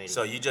by committee.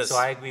 So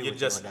I agree with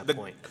you on that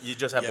point. You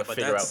just have Yeah, to but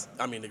figure that's,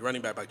 out. I mean, the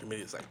running back by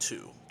committee is like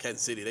 2.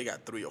 Kansas City, they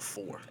got 3 or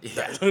 4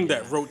 Yeah.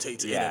 that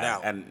rotates in and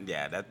out. and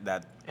yeah, that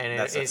And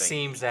that's it the thing.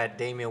 seems that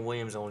Damian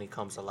Williams only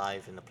comes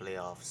alive in the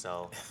playoffs.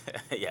 So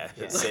yeah,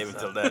 Yeah. save it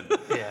till then.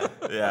 yeah,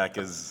 Yeah,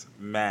 because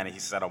man, he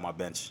sat on my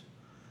bench.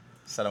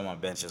 Sat on my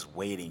bench just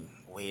waiting.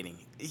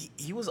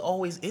 He was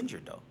always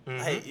injured though.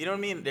 Mm-hmm. You know what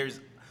I mean?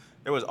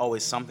 There was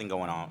always something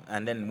going on.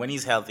 And then when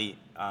he's healthy,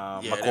 there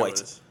McCoy,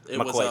 was.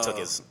 McCoy took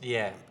his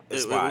yeah.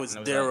 spot. It was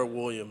and Darrell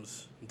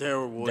Williams.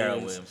 Darrell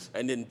Williams. Williams.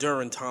 And then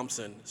Duran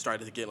Thompson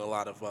started getting a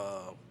lot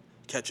of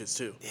catches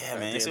too. Yeah, at man.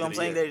 the You end see of what I'm the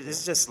saying? year.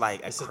 It's just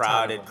like It's a a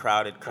ton of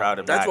crowded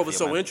them. That's what was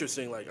so backfield, man.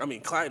 interesting. Like, I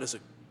mean, Clyde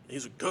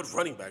he's a good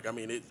running back. I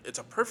mean, it's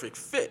a perfect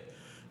fit.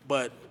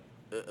 But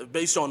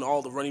based on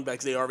all the running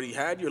backs they already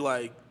had, you're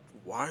like,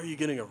 why are you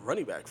getting a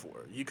running back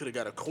for? You could have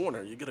got a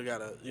corner. You could have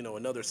got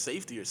another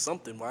safety or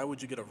something. Why would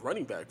you get a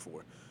running back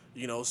for?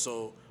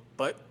 So,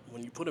 but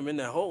when you put him in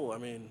that hole, I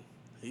mean,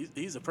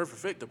 he's a perfect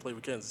fit to play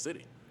with Kansas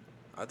City.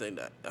 I think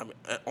that, I mean,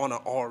 on an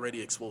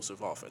already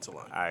explosive offensive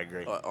line. I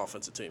agree.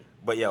 Offensive team.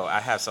 But yo, I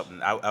have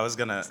something. I was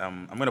gonna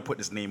I'm gonna put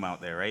this name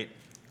out there, right?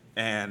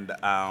 And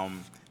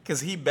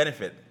because he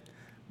benefit,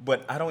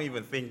 but I don't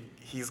even think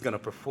he's gonna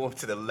perform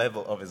to the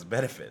level of his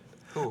benefit.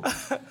 Who?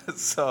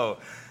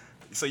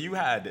 So you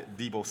had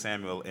Deebo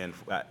Samuel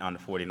on the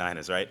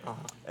 49ers, right? Uh-huh.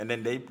 And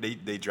then they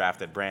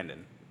drafted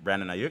Brandon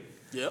Ayuk,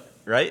 Yep.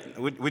 right?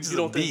 Which is You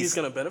don't a think beast. he's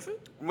going to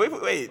benefit?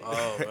 Wait.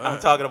 Oh, man. I'm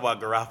talking about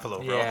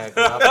Garoppolo, bro. Yeah.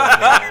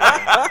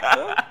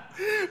 Garoppolo,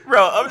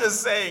 Bro, I'm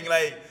just saying,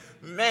 like,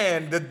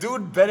 man, the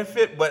dude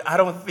benefit, but I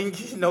don't think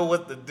he know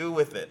what to do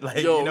with it. Like,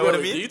 Yo, you know really, what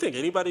I mean? do you think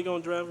anybody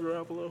going to draft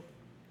Garoppolo?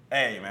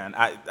 Hey, man,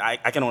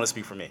 I can only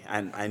speak for me.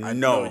 I know.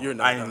 know you're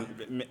not.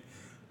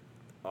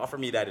 Offer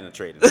me that in a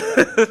trade.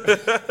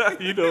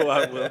 You know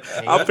I will.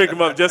 I'll pick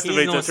him up just to He's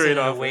make gonna the sit trade in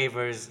the off.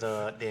 waivers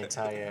the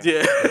entire.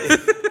 Yeah.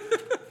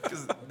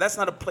 Because that's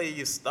not a play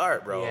you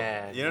start, bro.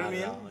 Yeah, You know what I not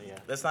mean? at all, yeah.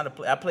 That's not a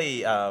play. I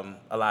play a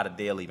lot of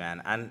daily,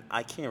 man, and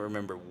I can't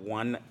remember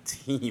one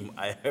team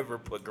I ever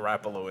put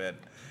Garoppolo in.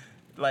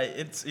 Like,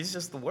 he's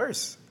just the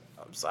worst.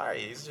 I'm sorry.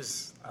 He's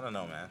just, I don't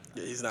know, man.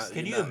 Yeah, he's not.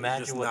 Can he's you not- he's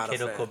imagine just what not a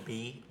Kittle fan. could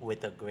be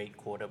with a great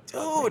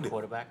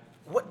quarterback?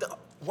 What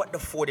the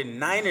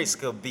 49ers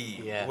could be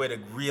Yeah. with a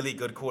really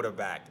good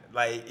quarterback.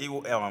 Like,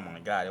 oh my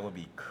God, it would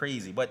be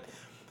crazy. But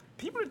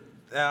people,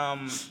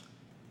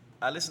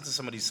 I listen to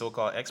some of these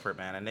so-called expert,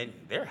 man, and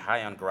they're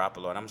high on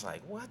Garoppolo, and I'm just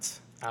like, what?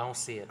 I don't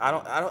see it.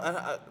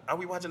 Are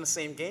we watching the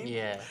same game?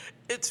 Yeah.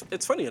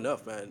 It's funny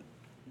enough, man.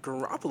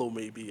 Garoppolo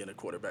may be in a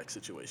quarterback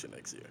situation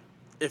next year.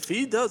 If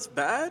he does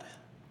bad,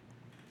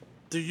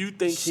 do you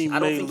think he I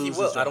don't may think he lose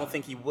will. his job? I don't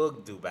think he will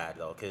do bad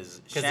though, because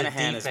the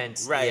Shanahan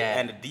defense, is right, yeah.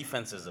 and the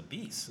defense is a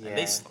beast. And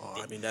Yeah.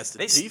 Oh, I mean, that's the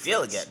they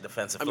still defense. get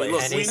defensive I mean, players.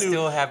 look, And they we knew,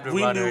 still have the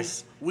we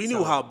runners, Knew, we knew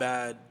so- how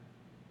bad,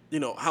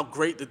 how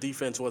great the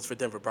defense was for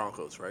Denver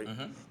Broncos, right?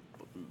 Mm-hmm.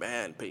 But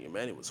man, Peyton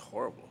Manning was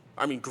horrible.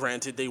 I mean,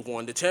 granted, they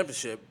won the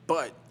championship,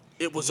 but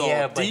it was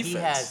Yeah, all but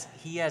defense.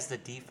 he has the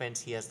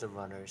defense, he has the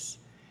runners,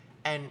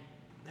 and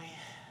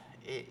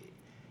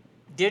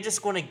they're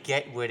just going to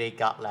get where they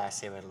got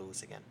last year and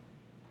lose again.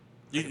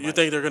 You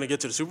think they're going to get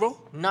to the Super Bowl?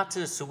 Not to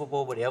the Super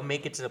Bowl, but they'll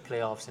make it to the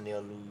playoffs and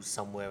they'll lose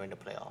somewhere in the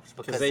playoffs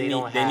because they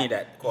don't need- they have, need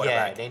that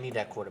quarterback. Yeah, they need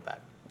that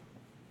quarterback.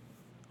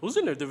 Who's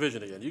in their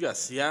division again? You got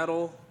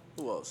Seattle.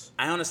 Who else?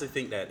 I honestly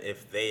think that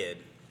if they had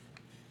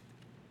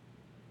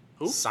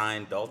Who?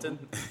 signed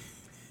Dalton,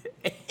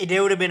 They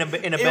would have been in a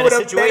it better would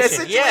have been a situation.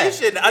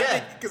 situation. Yeah, I yeah.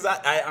 think because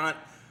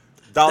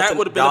Dalton That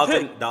would have been Dalton,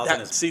 a pick.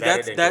 Dalton is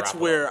better than That's Garoppolo.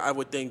 where I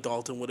would think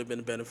Dalton would have been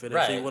a benefit if he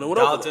Right. would have went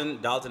over there.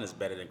 Dalton is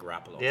better than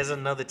Garoppolo. There's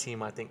another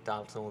team I think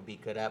Dalton would be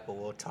good at, but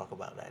we'll talk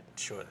about that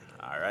shortly.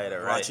 All right.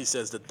 Rachi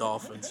says the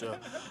Dolphins. Yeah.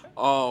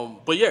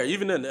 But yeah,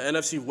 even then, the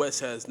NFC West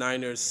has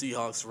Niners,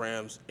 Seahawks,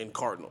 Rams, and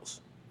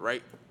Cardinals,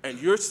 right? And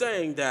you're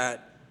saying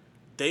that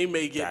they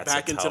may get That's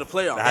back a into the tough-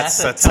 playoffs.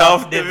 That's a a tough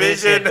tough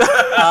division.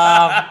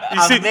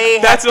 I see, may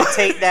have that's to what-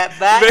 take that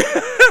back.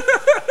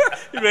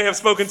 You may have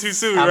spoken too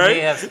soon, I may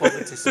right? have spoken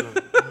too soon.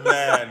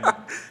 Man,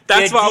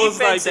 That's Their why I was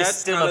like, defense is that's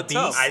still kind a of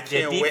tough. beast. I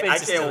Their can't wait. I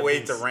defense is still can't a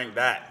wait to beast. rank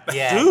that.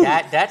 Yeah,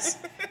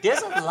 Dude.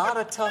 there's a lot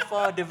of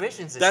tough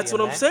divisions. This That's year,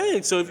 what I'm man.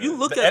 saying. So if you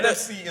look The at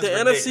NFC is the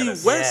NFC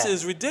ridiculous. West Yeah.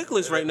 is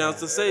ridiculous right now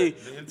to say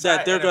The entire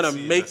that they're going to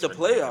NFC is make just the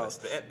ridiculous.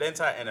 playoffs. The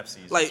entire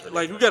NFC is Like just we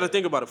ridiculous. got to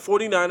think about it.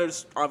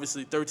 49ers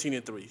obviously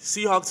 13-3.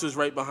 Seahawks is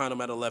right behind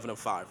them at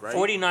 11-5, right?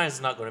 49 is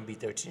not going to be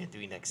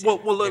 13-3 next year. Well,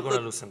 They're look, going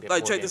to lose some like more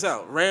check this games.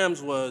 out.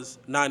 Rams was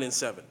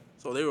 9-7,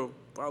 so they were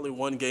probably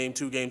 1 game,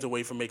 2 games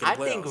away from making the I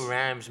playoffs. think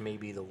Rams may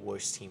be the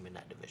worst team in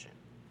that division.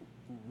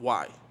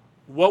 Why?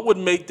 What would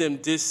make them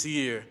this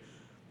year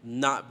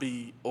not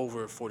be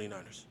over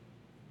 49ers?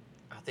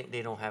 I think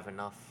they don't have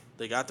enough.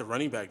 They got the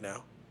running back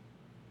now.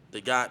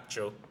 They got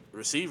True.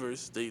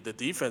 receivers. The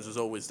defense was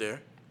always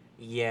there.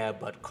 Yeah,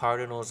 but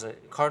Cardinals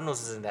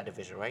is in that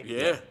division, right?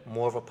 Yeah.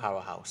 More of a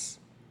powerhouse.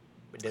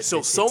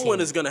 So someone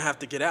team- is going to have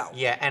to get out.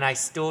 Yeah, and I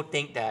still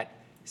think that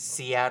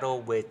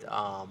Seattle with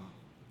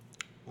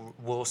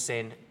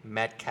Wilson,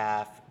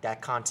 Metcalf,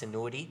 that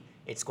continuity,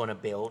 it's going to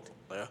build.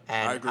 Yeah,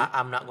 and I agree.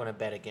 I'm not going to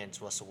bet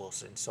against Russell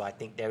Wilson, so I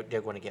think they're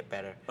going to get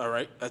better. All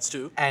right, that's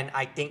two. And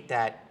I think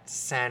that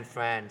San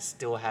Fran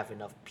still have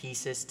enough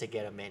pieces to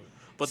get them in.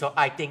 But- So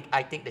I think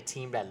the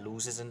team that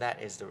loses in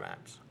that is the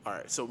Rams. All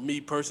right, so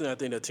me personally, I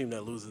think the team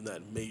that loses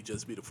that may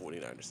just be the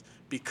 49ers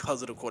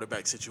because of the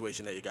quarterback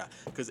situation that you got.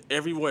 Because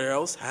everywhere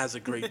else has a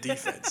great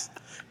defense.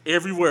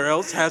 Everywhere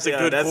else has a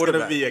good that's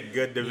quarterback. gonna be a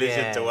good division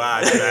Yeah. to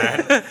watch,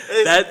 man.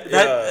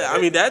 I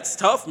mean, that's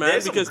tough, man.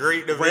 There's some Because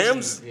great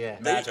Rams, division Yeah.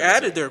 they matchups.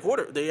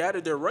 added they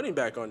added their running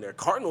back on there.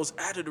 Cardinals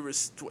added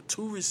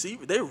two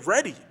receivers. They're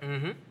ready.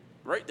 Mm-hmm.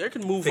 Right, they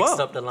can move Fixed up.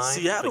 up the line.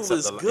 Seattle Fix up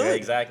is the- good. Yeah,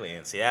 exactly.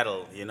 In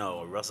Seattle,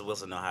 Russell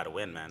Wilson know how to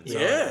win, man. So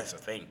Yeah. that's the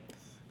thing.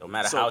 No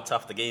matter So- how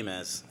tough the game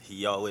is,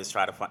 he always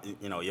try to find.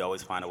 You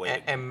always find a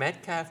way. And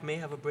Metcalf may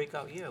have a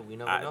breakout year. We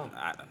never know.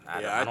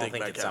 I don't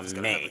think it's a Metcalf's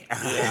gonna May.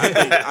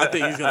 I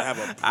think he's gonna have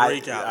a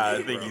breakout. I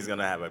year, think bro. he's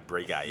gonna have a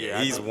breakout year. Yeah,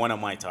 I he's think- one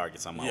of my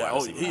targets on my Yeah,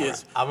 wide receiver. he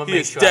is. I'ma He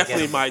make is sure I get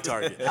definitely him. my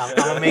target. I'm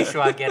gonna make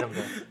sure I get him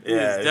there.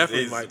 Yeah, He's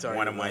definitely he's my target,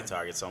 one of my man.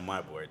 targets on my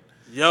board.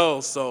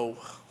 Yo, so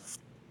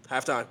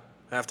halftime.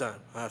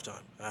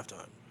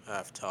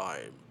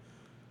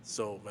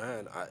 So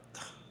man,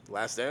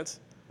 last dance.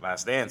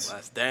 Last dance.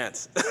 Last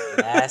dance.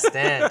 Last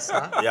dance,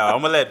 huh? Yo,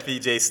 I'm gonna let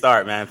PJ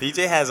start, man.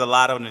 PJ has a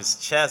lot on his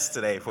chest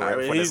today for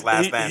this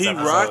last dance. He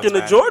episode, rocking the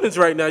man. Jordans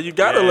right now. You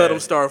gotta let Yeah. him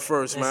start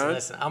first, man.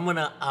 Listen, I'm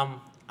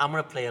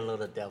gonna play a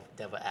little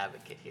devil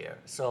advocate here.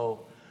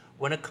 So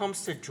when it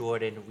comes to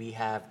Jordan, we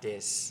have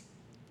this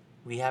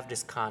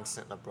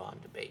constant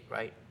LeBron debate,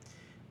 right?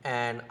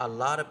 And a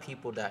lot of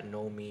people that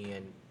know me,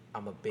 and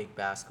I'm a big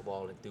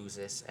basketball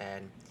enthusiast,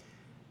 and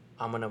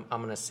I'm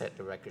gonna set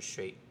the record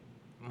straight.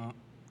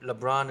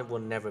 LeBron will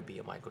never be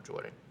a Michael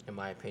Jordan, in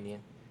my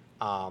opinion.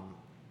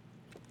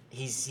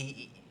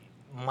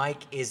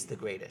 Mike is the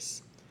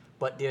greatest,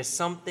 but there's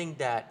something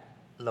that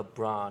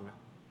LeBron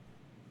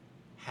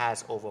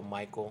has over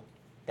Michael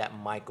that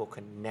Michael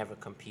can never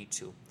compete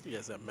to. He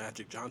has that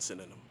Magic Johnson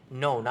in him.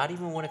 No, not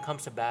even when it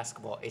comes to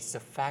basketball. It's the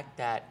fact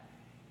that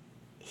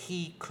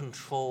he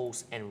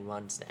controls and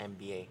runs the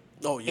NBA.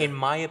 Oh, yeah. In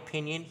my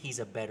opinion, he's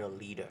a better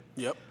leader.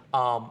 Yep.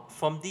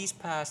 From these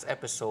past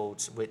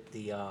episodes with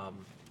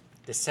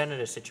the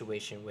senator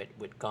situation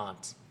with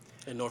Gaunt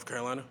In North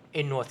Carolina.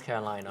 in North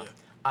Carolina,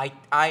 Yeah.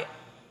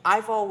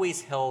 I've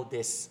always held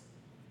this.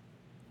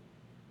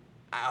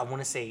 I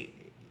want to say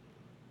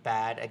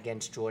bad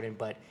against Jordan,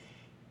 but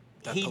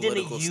That he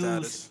didn't political use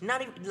status.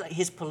 not even like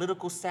his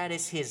political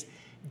status. His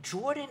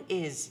Jordan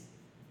is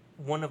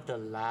one of the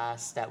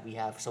last that we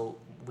have. So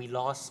we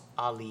lost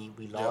Ali,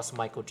 we lost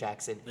Michael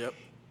Jackson. Yep.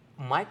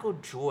 Michael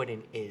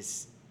Jordan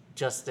is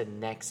just the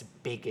next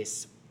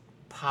biggest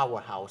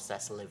powerhouse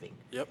that's living.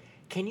 Yep.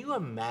 Can you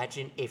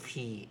imagine if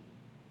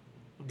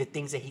the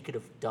things that he could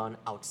have done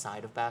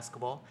outside of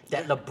basketball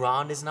that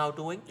LeBron is now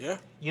doing? Yeah.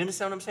 You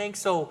understand what I'm saying?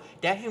 So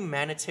that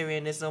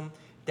humanitarianism,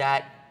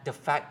 the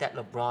fact that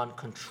LeBron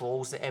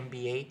controls the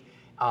NBA,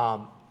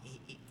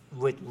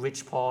 with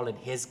Rich Paul and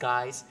his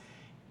guys,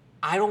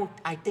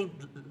 I think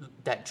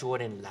that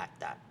Jordan lacked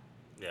that.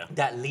 Yeah.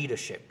 That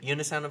leadership. You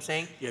understand what I'm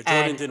saying? Yeah,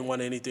 Jordan And didn't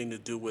want anything to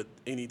do with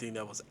anything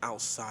that was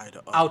outside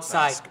of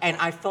outside, basketball. and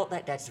I felt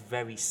that that's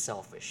very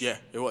selfish. Yeah,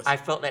 it was. I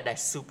felt that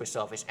that's super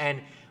selfish.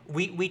 And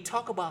we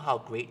talk about how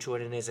great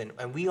Jordan is, and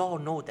we all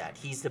know that.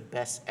 He's the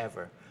best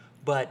ever.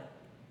 But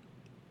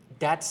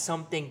that's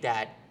something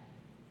that,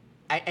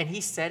 and he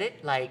said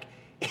it like,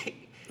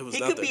 was he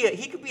nothing.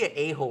 could be an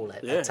a-hole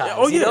at Yeah. times.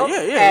 Oh, you yeah, know?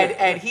 yeah.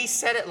 And he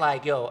said it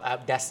like, yo,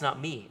 that's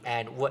not me.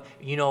 And what,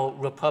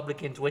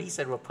 Republicans, what he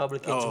said,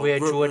 Republicans wear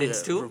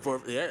Jordans too.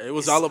 Yeah, it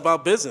was all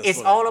about business. It's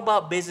for him. all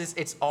about business.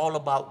 It's all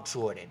about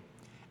Jordan.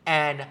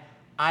 And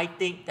I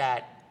think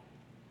that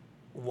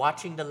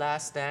watching The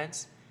Last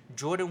Dance,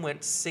 Jordan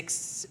went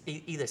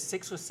either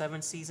 6 or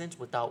 7 seasons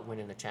without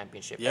winning a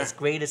championship. Yeah. As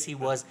great as he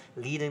was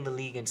leading the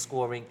league in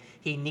scoring,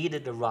 he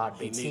needed the Rod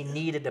Bates, he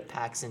needed the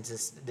Paxsons,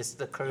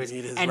 the Currys, He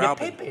needed his and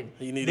Robin. the Pippen.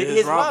 He needed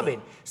his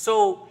Robin.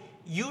 So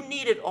you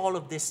needed all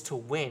of this to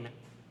win.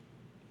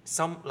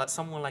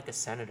 Someone like a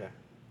senator.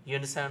 You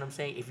understand what I'm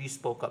saying? If you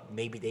spoke up,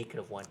 maybe they could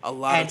have won. A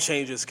lot And of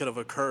changes could have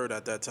occurred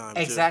at that time.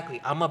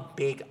 exactly. I'm a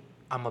big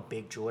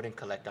Jordan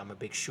collector. I'm a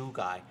big shoe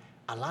guy.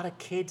 A lot of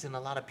kids and a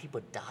lot of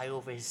people die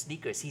over his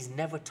sneakers. He's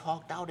never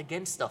talked out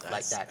against stuff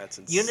like that. That's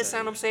You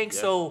understand what I'm saying?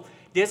 insane. So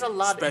there's a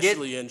lot.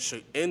 Especially in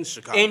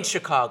Chicago. in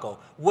Chicago.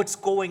 What's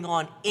going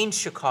on in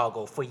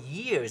Chicago for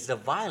years? The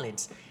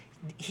violence.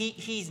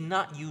 He's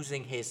not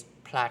using his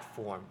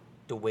platform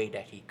the way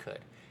that he could.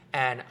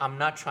 And I'm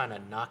not trying to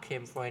knock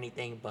him for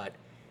anything, but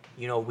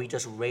we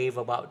just rave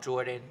about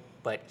Jordan.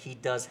 But he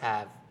does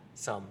have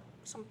some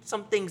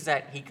things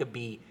that he could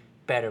be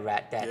better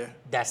at.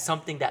 That's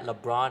something that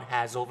LeBron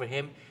has over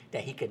him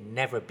that he could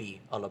never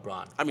be a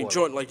LeBron. I mean, for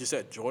Jordan, like you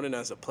said, Jordan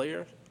as a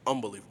player,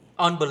 unbelievable.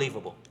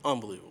 unbelievable.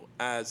 Unbelievable.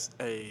 As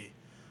a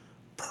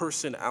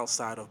person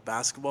outside of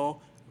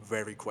basketball,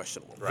 very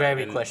questionable. Right.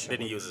 Very and questionable.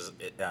 Then he uses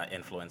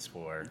influence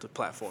for The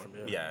platform,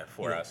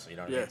 for us. You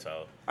know what I Yeah. mean?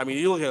 So I mean,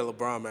 you look at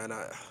LeBron,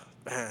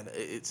 man,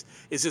 it's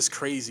just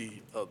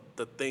crazy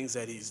the things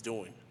that he's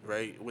doing,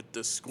 right? With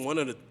this, one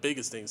of the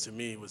biggest things to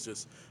me was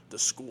just the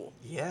school.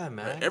 Yeah,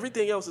 man. Right?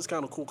 Everything else is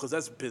kind of cool because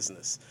that's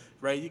business,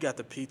 right? You got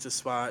the pizza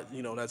spot,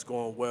 that's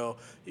going well.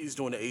 He's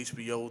doing the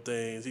HBO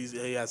things.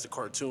 He has the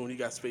cartoon. He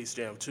got Space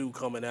Jam 2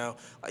 coming out.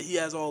 Like, he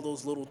has all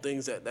those little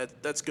things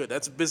that's good.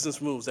 That's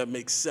business moves. That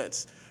makes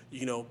sense,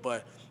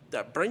 But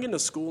that bringing the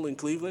school in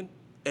Cleveland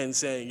and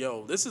saying,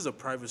 yo, this is a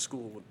private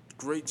school with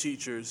great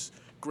teachers,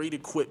 great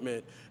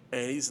equipment,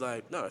 and he's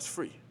like, no, it's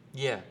free.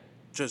 Yeah.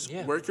 Just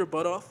Yeah. work your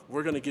butt off.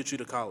 We're gonna get you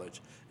to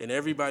college, and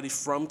everybody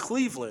from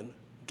Cleveland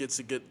gets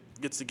to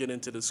get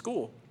into the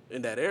school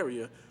in that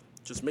area.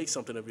 Just make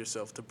something of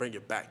yourself to bring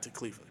it back to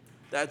Cleveland.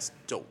 That's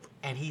dope.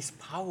 And he's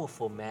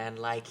powerful, man.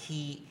 Like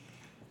he's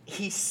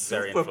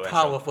Very super influential,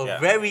 powerful, yeah.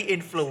 very Yeah,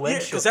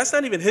 influential. because that's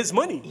not even his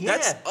money. Yeah.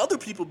 That's other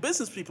people,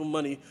 business people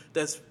money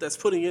that's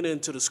putting it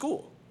into the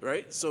school,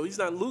 right? So he's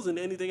not losing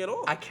anything at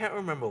all. I can't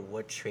remember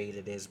what trade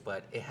it is,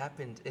 but it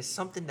happened. It's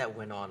something that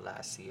went on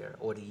last year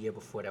or the year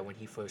before that when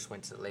he first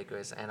went to the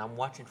Lakers. And I'm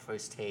watching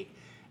First Take,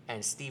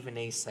 and Stephen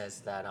A.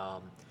 says that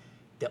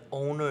the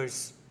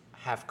owners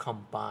have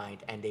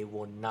combined and they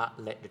will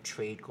not let the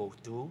trade go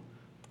through,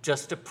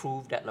 just to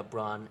prove that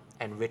LeBron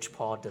and Rich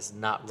Paul does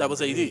not. That run was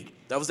the AD. league.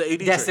 That was the AD.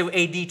 That's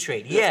trade. the AD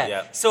trade. Yeah.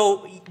 Yeah.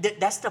 So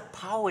that's the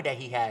power that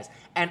he has.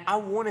 And I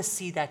want to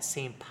see that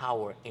same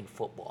power in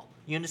football.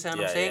 You understand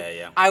what I'm Yeah, saying?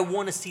 yeah, yeah. I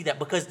want to see that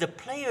because the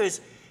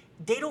players,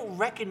 they don't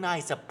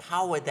recognize the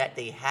power that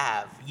they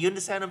have. You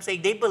understand what I'm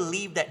saying? They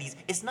believe that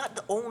it's not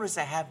the owners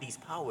that have these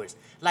powers.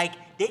 Like,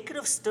 they could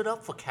have stood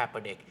up for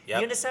Kaepernick. Yep. You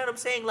understand what I'm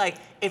saying? Like,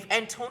 if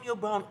Antonio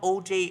Brown,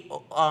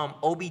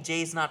 OBJ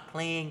is not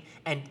playing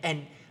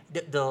and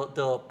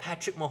the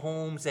Patrick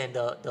Mahomes and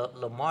the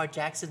Lamar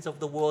Jacksons of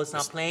the world is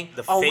not playing,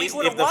 are we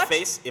going to watch?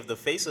 If the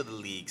face of the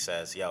league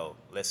says, "Yo,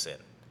 listen,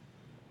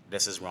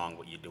 this is wrong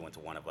what you're doing to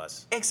one of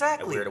us,"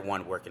 Exactly. and we're the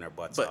one working our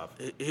butts But off.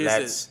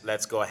 here's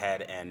Let's go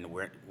ahead and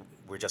we're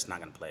just not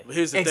gonna play. But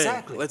here's the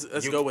Exactly. thing.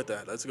 Let's go with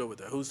that. Let's go with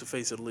that. Who's the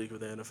face of the league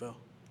of the NFL?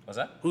 What's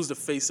that? Who's the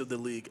face of the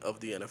league of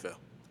the NFL?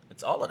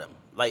 It's all of them.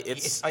 Like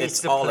it's It's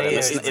the all of them.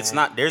 players, It's man.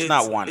 not. There's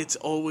not one. It's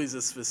always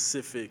a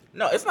specific.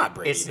 No, it's not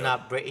Brady. It's though.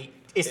 not Brady.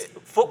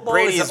 Football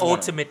Brady is is the one.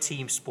 ultimate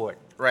team sport.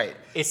 Right.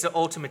 It's the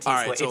ultimate team All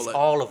right, sport. so It's like,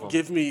 all of them.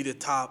 Give me the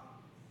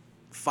top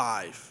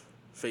 5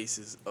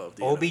 faces of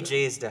the OBJ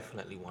NFL. is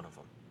definitely one of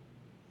them.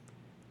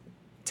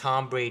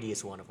 Tom Brady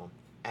is one of them.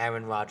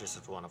 Aaron Rodgers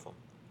is one of them.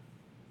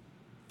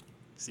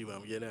 See what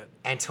I'm getting at?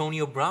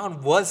 Antonio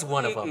Brown was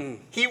one of them.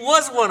 He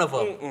was one of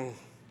them.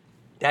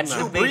 That's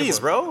Drew debatable. Brees,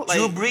 bro.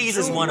 Drew Like, Brees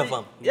is one of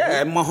them.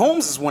 Yeah, and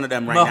Mahomes is one of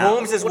them right now.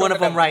 Mahomes is one of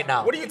them right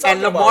now. What are you talking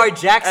And about? Lamar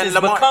Jackson is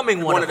Lamar-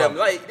 becoming one of them.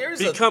 Like,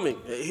 there's a Becoming.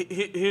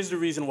 Here's the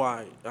reason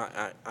why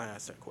I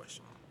asked that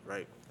question,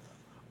 right?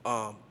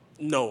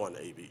 No on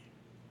AB.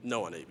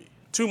 No on AB.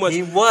 Too much.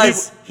 He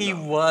was.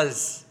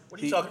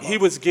 What are you talking about? He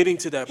was getting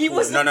to that He point.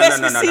 was no, the no,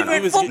 best no, no, no, receiver no,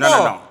 in no.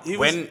 football. No, He no,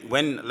 was- no.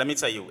 When let me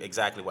tell you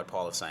exactly what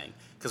Paul is saying.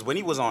 Because when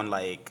he was on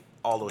like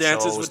all those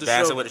Dances shows, with the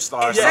Dancing Show. with the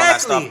Stars,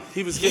 Exactly. all that stuff,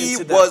 He was getting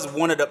to that. was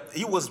one of the.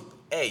 He was.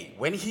 Hey,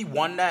 when he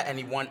won that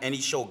and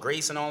he showed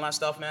grace and all that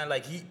stuff, man.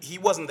 Like he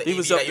wasn't the He AB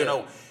was up that you there.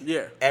 know.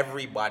 Yeah.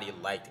 Everybody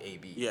liked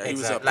AB. Yeah, he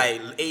was Exactly. up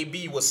there. Like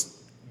AB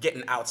was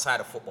getting outside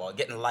of football,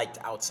 getting liked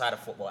outside of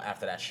football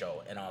after that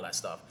show and all that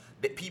stuff.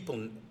 The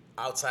people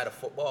outside of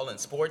football and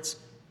sports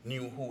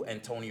knew who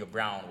Antonio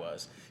Brown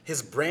was.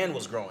 His brand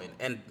was growing,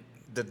 and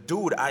the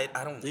dude, I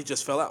don't. He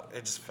just fell out.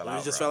 It just fell out,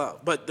 He just bro. fell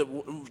out. But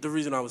the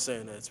reason I was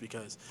saying that is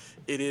because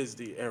it is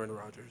the Aaron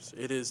Rodgers,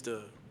 it is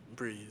the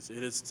Breeze,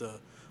 it is the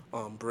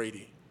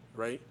Brady,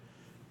 right?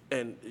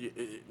 And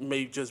it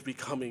may just be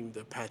becoming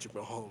the Patrick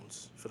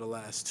Mahomes for the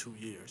last 2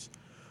 years.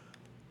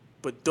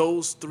 But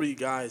those 3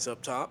 guys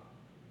up top,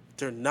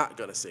 they're not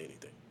gonna say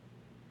anything,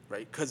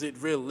 right? Because it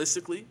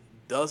realistically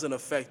doesn't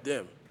affect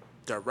them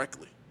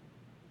directly,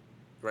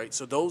 right?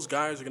 So those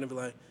guys are gonna be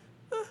like,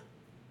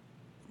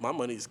 my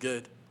money's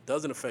good.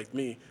 Doesn't affect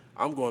me.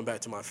 I'm going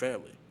back to my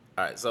family.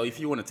 All right, so if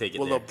you want to take it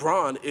Well, there,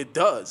 LeBron, it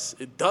does.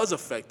 It does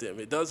affect him.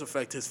 It does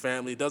affect his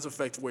family. It does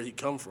affect where he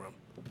come from.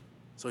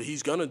 So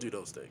he's gonna do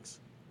those things.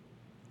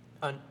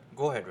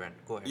 Go ahead, Ren.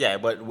 Go ahead. yeah,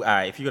 but all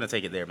right, if you're gonna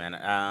take it there, man.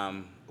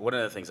 One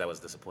of the things I was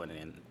disappointed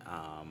in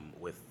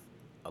with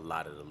a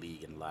lot of the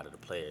league and a lot of the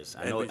players,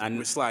 I And know,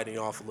 we're sliding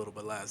off a little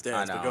bit last I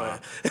dance, know. but go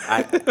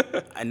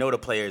ahead. I know the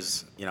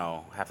players,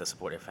 have to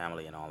support their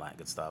family and all that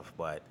good stuff,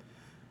 but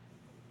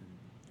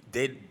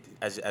they,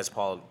 as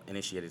Paul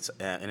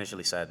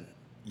initially said,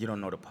 you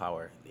don't know the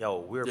power. Yo,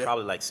 we're Yeah.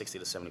 probably like 60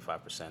 to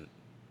 75%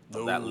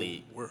 of that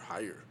league. We're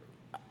higher.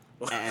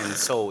 And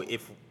so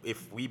if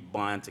we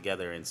bond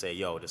together and say,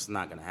 yo, this is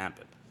not gonna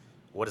happen,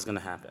 what is gonna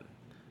happen?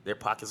 Their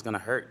pocket's gonna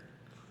hurt,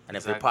 and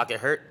if their Exactly. pocket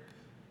hurt,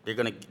 they're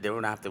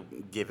gonna have to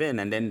give in,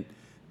 and then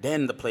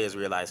then the players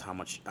realize how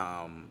much,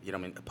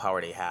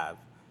 power they have,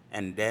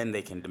 and then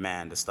they can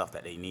demand the stuff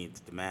that they need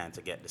to demand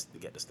to get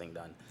this thing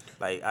done.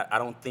 Like I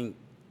don't think,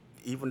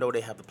 even though they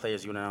have the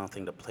players union, I don't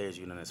think the players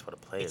union is for the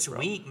players. It's bro.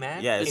 weak,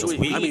 man. Yeah, it's It's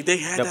weak. I mean, they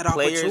had The that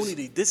players-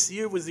 opportunity. This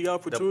year was the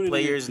opportunity. The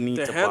players need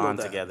to to handle bond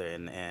that. together,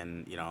 and They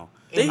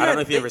I had- don't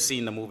know if you they- ever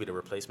seen the movie The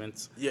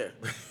Replacements. Yeah.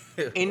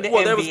 In the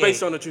Well, NBA, that was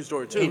based on a true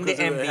story too. in the Because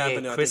it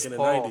happened, NBA, I Chris think, in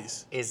the Paul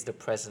 90s. is the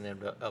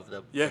president of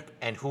the. Yeah.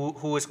 And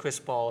who is Chris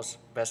Paul's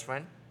best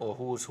friend, or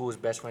who's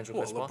best friends with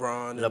Well, Chris Paul?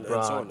 LeBron and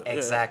so on. Yeah.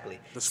 Exactly.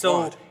 The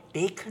So squad.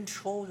 they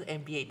control the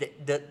NBA.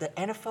 The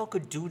NFL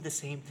could do the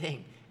same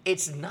thing.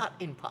 It's not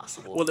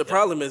impossible. Well, the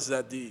problem is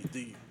that the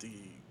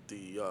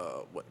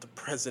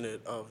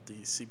president of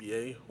the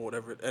CBA or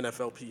whatever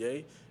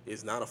NFLPA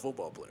is not a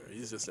football player.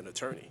 He's just an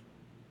attorney,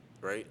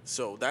 right?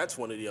 So that's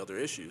one of the other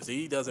issues.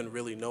 He doesn't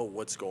really know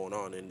what's going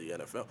on in the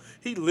NFL.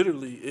 He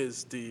literally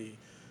is the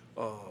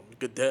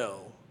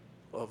Goodell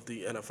of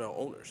the NFL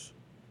owners,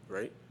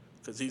 right?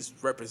 Because he's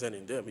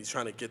representing them. He's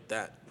trying to get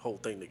that whole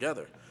thing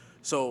together.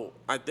 So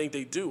I think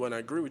they do, and I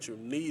agree with you,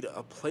 need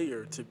a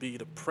player to be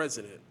the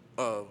president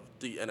of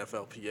the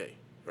NFLPA,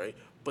 right?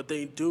 But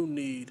they do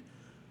need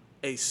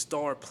a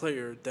star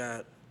player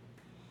that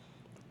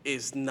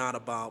is not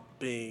about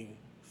being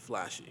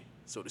flashy,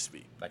 so to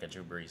speak. Like a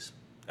Drew Brees.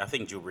 I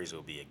think Drew Brees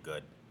will be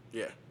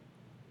Yeah,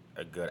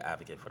 a good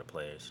advocate for the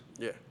players.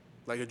 yeah,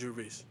 like a Drew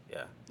Brees.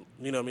 Yeah.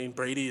 You know what I mean?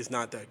 Brady is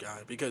not that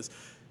guy because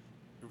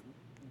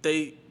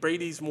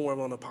Brady's more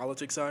on the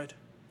politics side.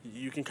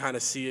 You can kind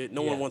of see it.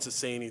 No one wants to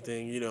say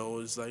anything. You know,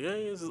 it's like,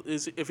 hey,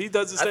 if he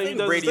does his I thing, he think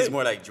does his Brady's thing.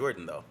 more like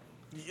Jordan, though.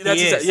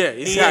 That's He is. yeah,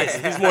 He exactly.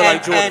 is. He's more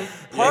like Jordan.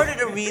 And part of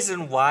the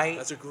reason why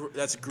That's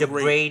a the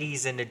great.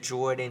 Bradys and the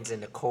Jordans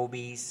and the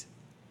Kobes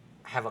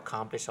have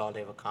accomplished all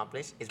they've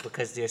accomplished is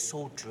because they're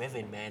so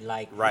driven, man.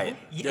 Like, Right.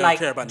 They don't like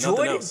care about nothing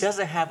Jordan else.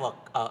 doesn't have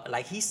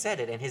like he said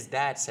it, and his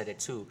dad said it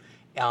too.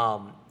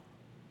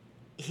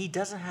 He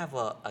doesn't have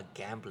a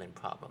gambling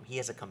problem. He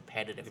has a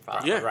competitive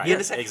problem. Yeah. Right. You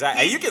understand?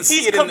 Exactly. And you can see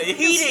he's it in the- you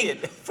can see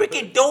competing, it.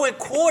 freaking throwing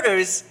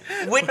quarters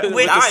with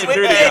Dimes,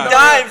 security yeah.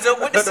 dimes or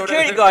with the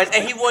security guards,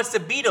 and he wants to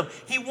beat them.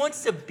 He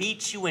wants to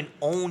beat you and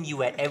own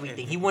you at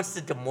everything. He wants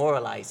to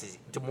demoralize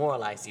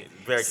you.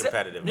 Very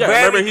competitive. Yeah,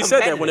 Very remember he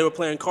said that when they competitive. were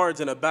playing cards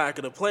in the back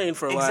of the plane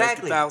for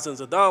Exactly. like thousands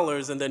of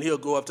dollars, and then he'll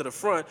go up to the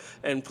front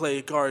and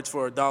play cards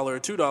for $1 or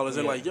 $2,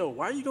 and like, yo,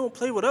 why are you gonna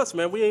play with us,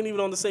 man? We ain't even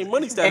on the same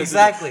money status. as you."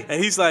 Exactly.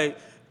 And he's like,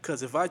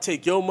 because if I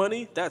take your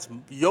money, that's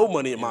your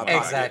money in my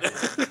pocket.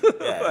 Exactly.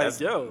 Yeah, Like,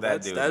 yo,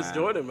 that dude, that's man.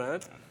 Jordan, man.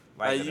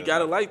 Like You the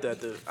gotta dude. like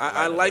that dude.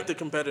 I like the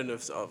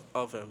competitiveness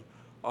of him.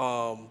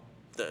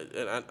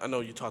 And I know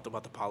you talked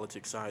about the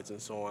politics sides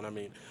and so on. I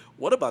mean,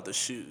 what about the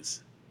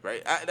shoes?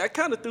 Right, that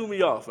kind of threw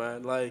me off,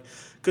 man. Like,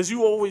 cause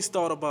you always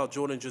thought about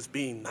Jordan just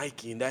being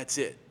Nike and that's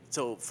it.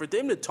 So for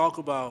them to talk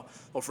about,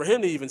 or for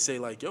him to even say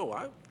like, yo,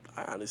 I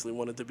honestly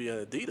wanted to be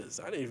an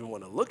Adidas. I didn't even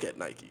want to look at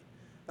Nike.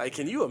 Like,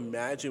 can you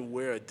imagine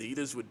where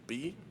Adidas would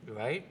be?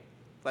 Right?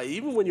 Like,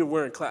 even when you're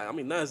wearing I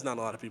mean, there's not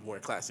a lot of people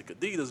wearing classic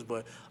Adidas,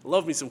 but I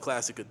love me some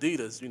classic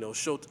Adidas. You know,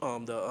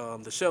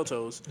 the shell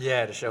toes.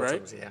 Yeah, the shell right?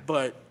 toes, yeah.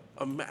 But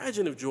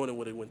imagine if Jordan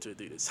would have went to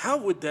Adidas. How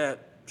would that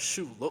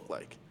shoe look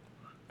like?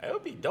 It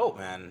would be dope,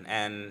 man.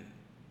 And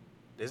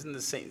isn't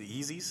the same the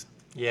Yeezys?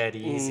 Yeah, the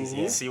Yeezys,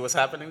 You yeah. see what's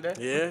happening there?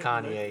 Yeah.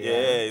 Kanye,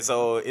 yeah. Yeah,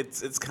 so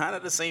it's kind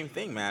of the same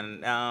thing,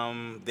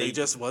 man. They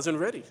just wasn't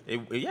ready.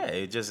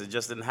 It just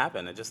didn't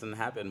happen. It just didn't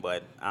happen.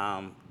 But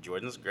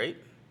Jordan's great.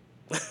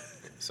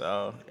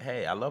 So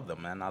hey, I love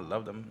them, man. I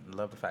love them.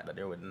 Love the fact that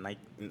they're with Nike.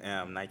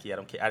 Nike. I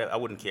don't care. I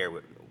wouldn't care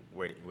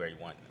where he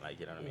went. Like,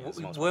 you know what I mean? It's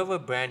the most- Whatever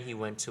brand he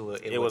went to,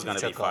 it was gonna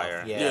be took off.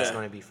 fire. Yeah, Yeah. it's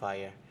gonna be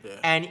fire. Yeah.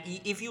 And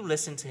if you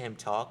listen to him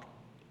talk,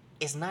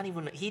 it's not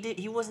even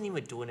he wasn't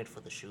even doing it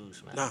for the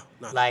shoes, man.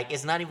 No. Like,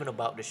 it's not even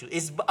about the shoes.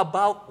 It's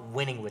about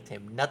winning with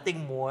him.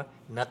 Nothing more,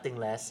 nothing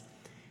less.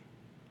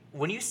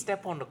 When you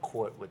step on the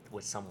court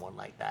with someone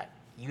like that,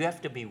 you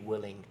have to be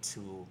willing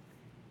to.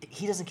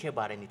 He doesn't care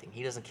about anything.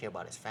 He doesn't care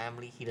about his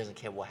family. He doesn't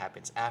care what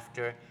happens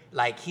after.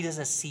 Like, he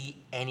doesn't see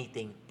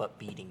anything but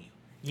beating you.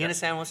 You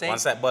understand what I'm saying?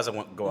 Once that buzzer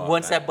won't go off.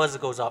 Once man. that buzzer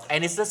goes off,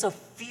 and it's just a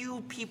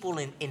few people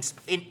in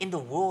the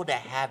world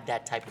that have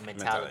that type of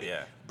mentality.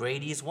 Yeah.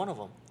 Brady is one of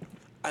them.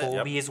 I- Kobe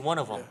Yep. is one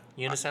of them. Yeah.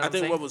 You understand I what I'm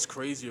think saying? what was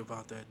crazy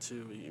about that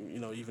too, you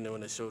know, even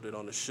when they showed it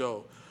on the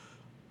show,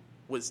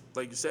 was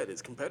like you said,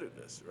 it's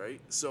competitiveness, right?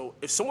 So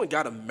if someone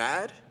got him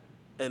mad,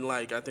 and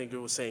like I think it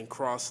was saying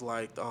cross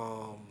like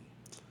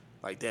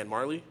Dan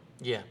Marley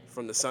Yeah.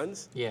 from the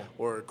Suns, Yeah.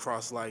 or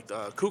cross like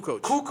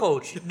Kukoc.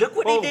 Kukoc. Look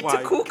what he Oh did to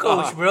my Kukoc,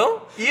 God.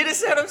 bro. You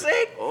understand what I'm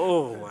saying?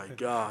 Oh my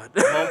God.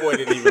 Homeboy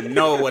didn't even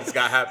know what's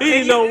got He happened.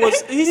 didn't know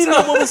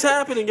what was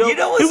happening, yo. You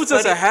know He what's was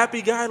just a funny?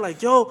 happy guy,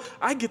 like, yo,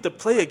 I get to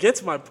play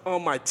against my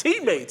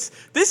teammates.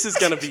 This is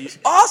gonna be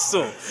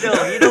awesome. Yo,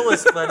 you know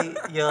what's funny?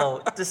 Yo,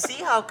 to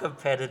see how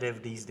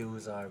competitive these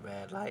dudes are,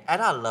 man. Like,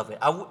 and I love it.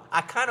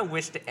 I kind of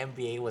wish the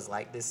NBA was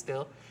like this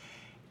still.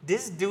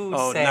 This dude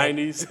Oh, said,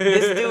 90s.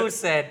 this dude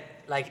said,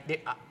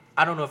 like,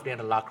 I don't know if they're in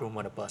the locker room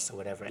on a bus or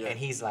whatever, Yeah. and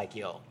he's like,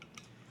 yo,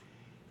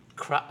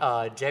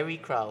 Jerry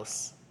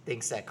Krause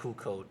thinks that cool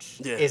coach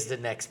Yeah. is the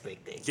next big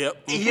thing.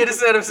 Yep. You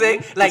understand what I'm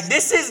saying? Like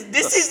this is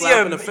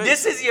slap in the face.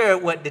 this is your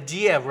what, the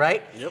GM,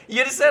 right? Yep. You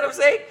understand what I'm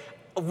saying?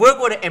 We're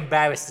going to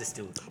embarrass this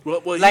dude.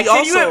 Well, Like, he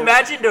can you also,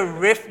 imagine the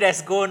rift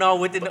that's going on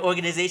within the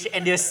organization,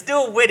 and they're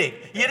still winning?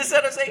 You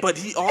understand what I'm saying? but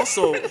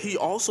he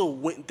also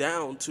went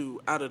down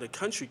to out of the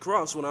country.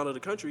 Cross went out of the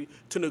country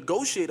to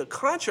negotiate a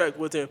contract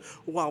with him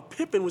while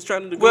Pippen was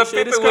trying to Well,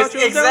 negotiate his Pippen was-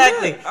 contract. down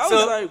exactly. there. I So-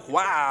 was like,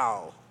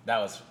 wow. That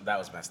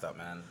was messed up,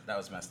 man. That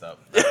was messed up.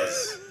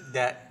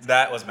 that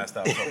That was messed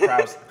up. So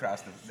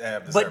Kraus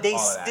deserved But they all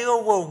of that.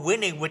 still were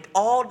winning with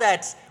all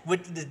that,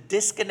 with the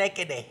disconnect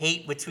and the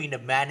hate between the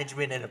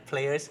management and the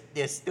players.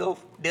 They're still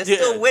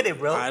winning,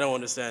 bro. I don't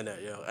understand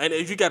that, yo. And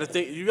if you got to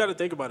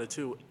think about it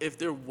too. If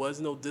there was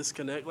no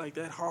disconnect like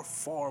that, how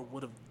far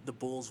would have the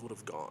Bulls would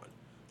have gone?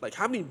 Like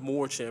how many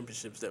more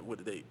championships that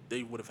would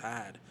they would have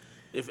had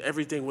if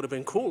everything would have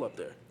been cool up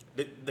there?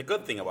 The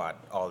good thing about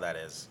all that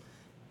is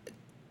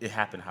it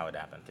happened how it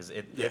happened. Because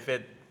if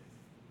it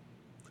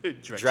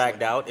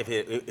dragged out, if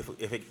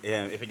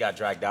it got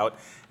dragged out,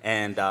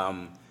 and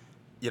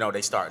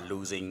they start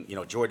losing.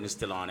 Jordan is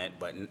still on it,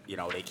 but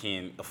they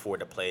can't afford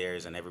the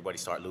players, and everybody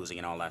start losing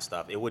and all that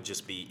stuff. It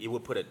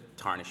would put a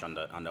tarnish on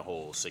the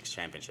whole six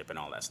championship and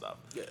all that stuff.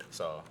 Yeah.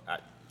 So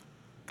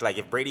like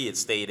if Brady had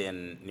stayed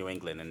in New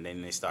England and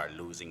then they start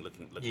looking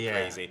Yeah.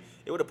 crazy,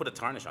 it would have put a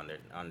tarnish on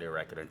their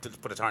record and to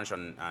put a tarnish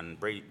on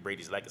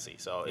Brady's legacy.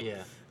 So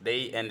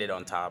they ended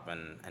on top,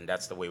 and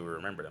that's the way we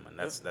remember them, and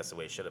that's the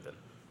way it should have been.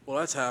 Well,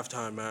 that's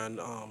halftime, man.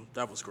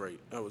 That was great.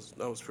 That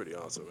was pretty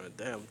awesome, man.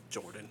 Damn,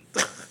 Jordan.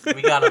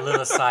 We got a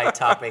little side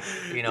topic,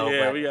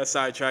 Yeah, but we got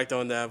sidetracked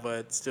on that,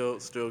 but still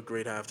a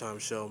great halftime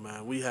show,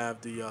 man. We have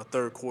the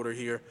third quarter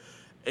here,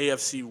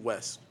 AFC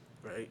West,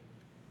 right?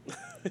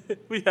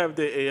 We have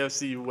the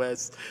AFC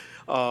West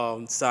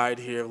side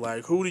here.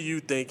 Like, who do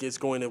you think is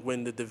going to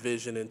win the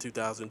division in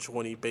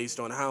 2020 based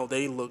on how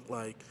they looked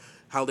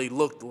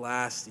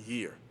last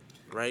year,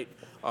 right?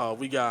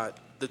 We got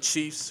the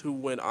Chiefs, who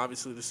went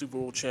obviously the Super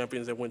Bowl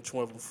champions, that went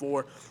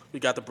 12-4.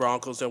 We got the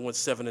Broncos that went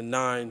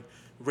 7-9,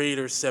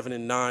 Raiders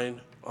 7-9,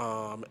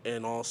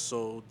 and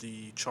also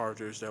the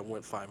Chargers that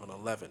went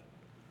 5-11.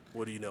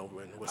 What do you know,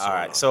 Win? What's All going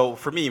right. on? So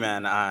for me,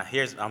 man, I'm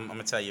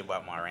gonna tell you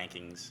about my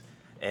rankings,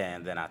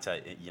 and then I'll tell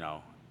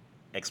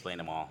explain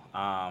them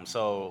all.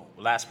 So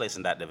last place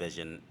in that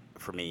division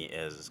for me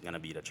is gonna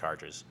be the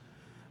Chargers.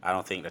 I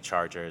don't think the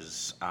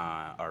Chargers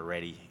are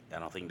ready. I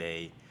don't think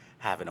they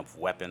have enough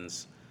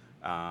weapons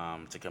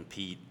to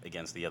compete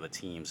against the other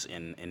teams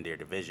in their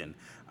division.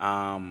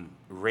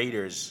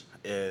 Raiders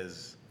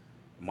is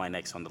my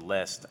next on the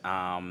list,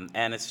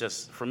 and it's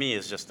just for me,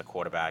 it's just the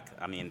quarterback.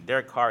 I mean,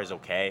 Derek Carr is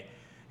okay.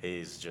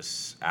 He's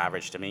just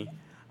average to me,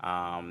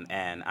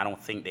 and I don't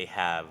think they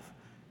have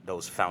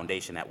those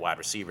foundation at wide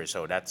receiver.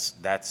 So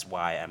that's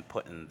why I'm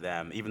putting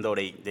them. Even though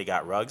they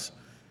got Ruggs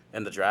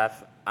in the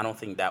draft, I don't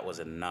think that was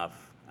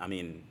enough. I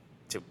mean,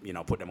 to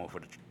put them over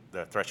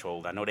the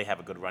threshold. I know they have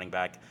a good running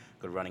back,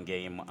 good running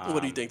game.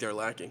 What do you think they're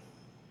lacking?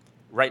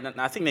 Right now,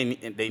 I think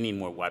they need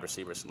more wide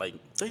receivers, like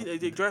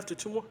They drafted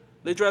two more.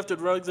 They drafted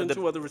Ruggs and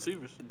two other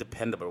receivers.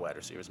 dependable wide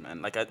receivers,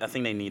 man. Like I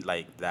think they need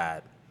like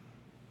that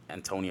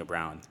Antonio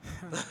Brown.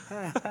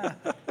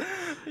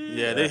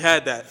 Yeah, they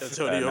had that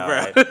Antonio I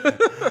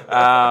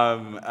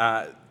Brown.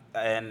 know,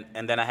 right?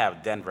 And then I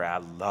have Denver. I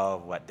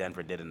love what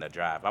Denver did in the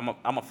draft.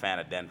 I'm a fan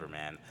of Denver,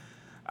 man.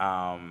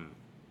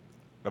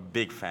 A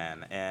big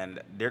fan, and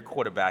their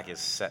quarterback is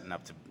setting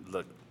up to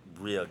look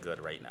real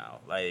good right now.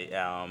 Like,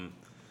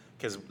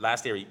 because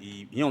last year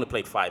he only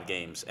played 5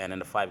 games, and in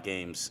the 5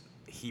 games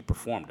he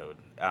performed, dude.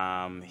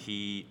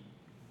 He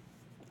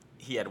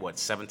had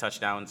 7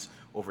 touchdowns,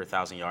 over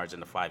 1,000 yards in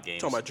the 5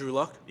 games. Talking about Drew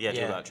Luck? Yeah,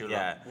 Drew Yeah, Luck. Drew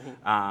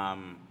Yeah.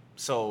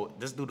 So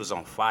this dude was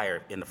on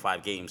fire in the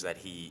 5 games that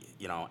he,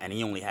 and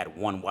he only had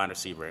one wide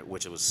receiver,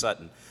 which was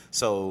Sutton.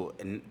 So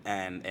and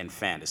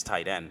Fant, his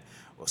tight end.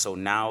 So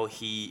now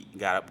he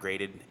got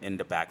upgraded in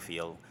the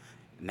backfield.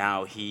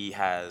 Now he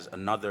has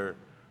another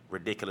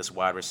ridiculous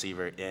wide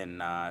receiver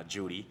in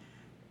Judy.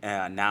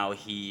 Now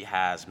he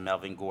has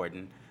Melvin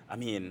Gordon. I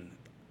mean,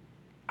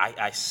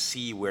 I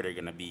see where they're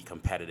going to be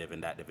competitive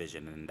in that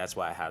division, and that's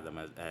why I have them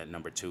at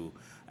number 2.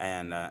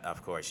 And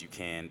of course, you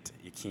can't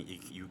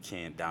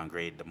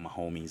downgrade the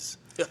Mahomes.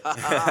 You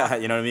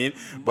know what I mean?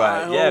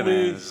 But yeah,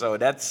 man. So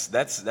that's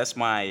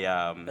my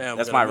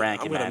that's my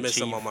ranking, I'm gonna man. miss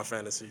Chief, him on my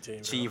fantasy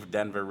team. Chief,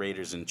 Denver,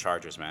 Raiders, and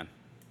Chargers, man.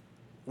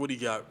 What do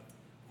you got?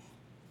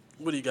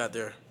 What do you got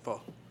there,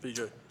 Paul?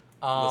 BJ.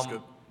 What's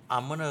good?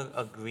 I'm gonna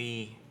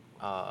agree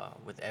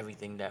with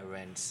everything that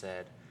Ren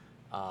said.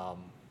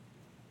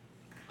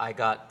 I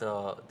got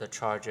the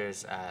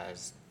Chargers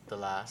as the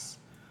last,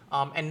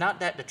 and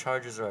not that the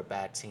Chargers are a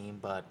bad team,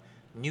 but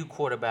new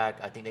quarterback.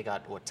 I think they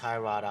got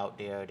Tyrod out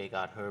there. They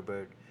got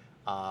Herbert.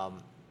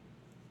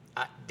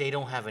 They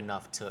don't have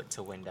enough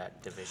to win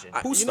that division.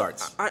 Who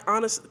starts? I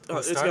honestly,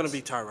 it's starts? gonna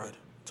be Tyrod.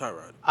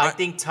 I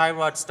think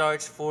Tyrod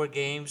starts 4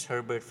 games.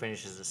 Herbert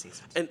finishes the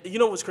season. And you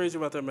know what's crazy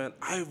about that, man?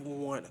 I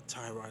want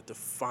Tyrod to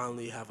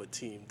finally have a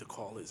team to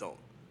call his own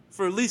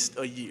for at least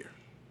a year.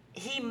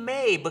 He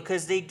may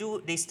because they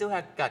still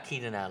have got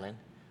Keenan Allen.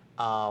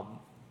 Um,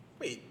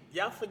 Wait,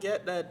 y'all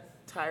forget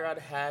that Tyrod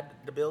had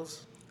the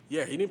Bills?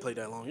 Yeah, he didn't play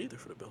that long either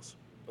for the Bills.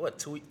 What,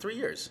 3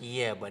 years?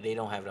 yeah, but they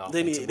don't have the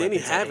They offensive didn't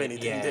weapons that have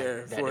anything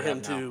there that for they him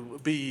have now. to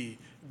be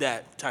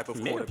that type of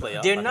Maybe quarterback.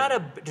 playoff. They're I not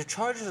think. the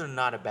Chargers are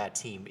not a bad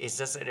team. It's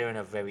just that they're in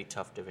a very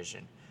tough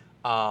division.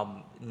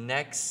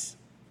 Next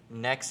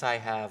I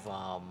have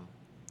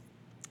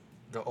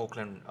the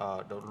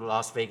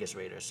Las Vegas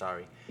Raiders.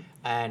 Sorry,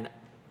 and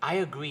I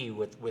agree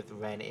with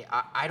Ren.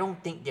 I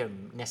don't think they're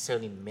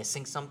necessarily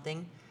missing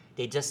something.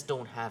 They just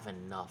don't have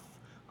enough.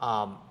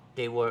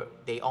 They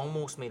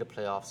almost made the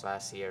playoffs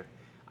last year.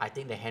 I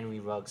think the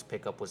Henry Ruggs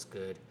pickup was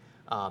good.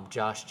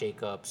 Josh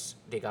Jacobs,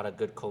 they got a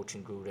good coach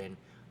in Gruden.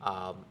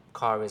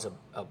 Carr is a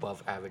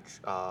above average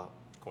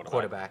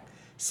quarterback.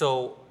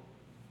 So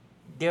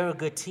they're a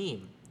good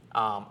team.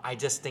 I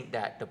just think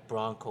that the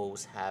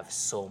Broncos have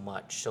so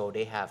much. So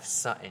they have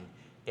Sutton,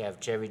 they have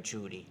Jerry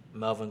Jeudy,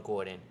 Melvin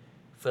Gordon,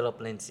 Philip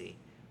Lindsay.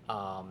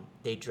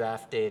 They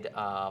drafted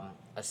a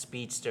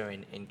speedster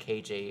in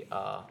KJ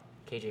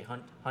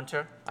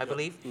Hunter, I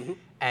believe.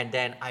 And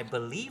then I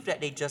believe that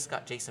they just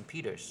got Jason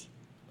Peters,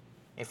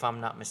 if I'm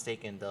not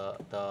mistaken,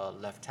 the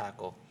left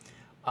tackle.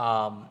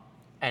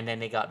 And then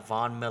they got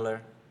Von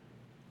Miller,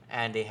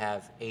 and they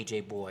have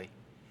AJ Boy.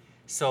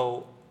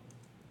 So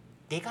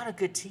they got a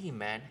good team,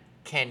 man.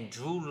 Can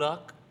Drew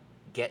Luck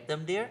get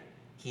them there?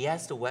 He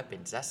has the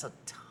weapons. That's a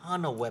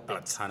ton of A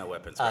weapons. ton of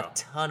weapons, A bro.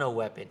 ton of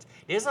weapons.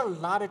 There's a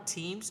lot of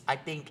teams, I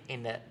think,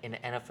 in the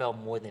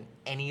NFL more than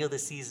any other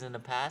season in the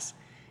past,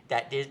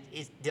 that the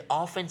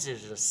offense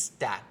is just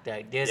stacked.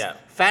 Like Yeah.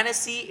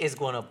 fantasy is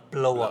going to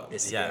blow up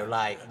this Yeah. year,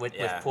 like with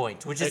Yeah.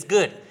 points, which is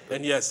good.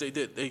 And yes, they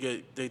did. They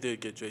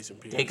did get Jason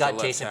Peters. They the got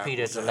left Jason tackle,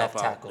 Peters, to the help left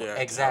out. tackle. Yeah, to help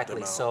them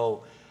Exactly. out.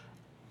 So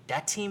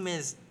that team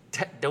is.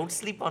 Don't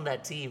sleep on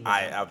that team.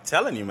 Man. I'm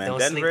telling you, man. Don't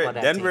sleep on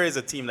that Denver team. is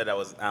a team that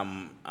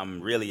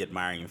I'm really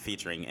admiring and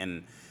featuring.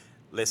 And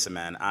listen,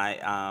 man,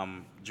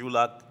 Drew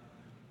Luck,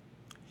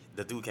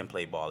 the dude can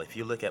play ball. If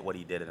you look at what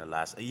he did in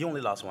the he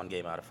only lost 1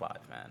 game out of 5,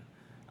 man.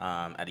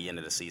 At the end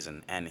of the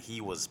season, and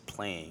he was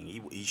playing.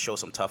 He showed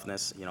some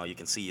toughness. You know, you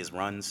can see his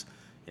runs.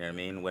 You know what I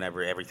mean?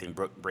 Whenever everything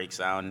breaks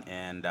down,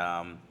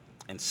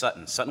 and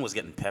Sutton was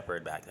getting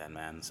peppered back then,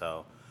 man.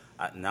 So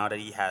now that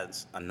he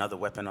has another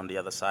weapon on the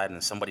other side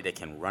and somebody that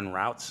can run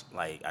routes,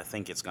 like I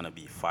think it's gonna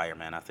be fire,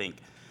 man.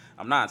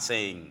 I'm not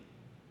saying,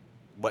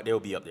 but they'll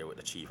be up there with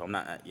the Chief. I'm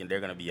not. They're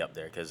gonna be up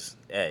there because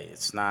hey,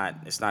 it's not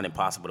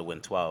impossible to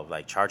win 12.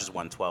 Like Chargers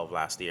won 12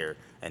 last year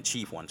and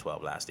Chief won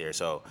 12 last year,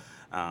 so.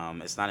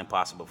 It's not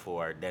impossible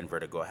for Denver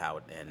to go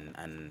out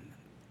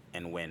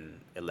and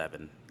win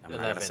 11. I'm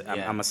 11, I'm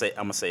yeah. gonna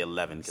say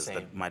 11 because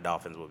Same. my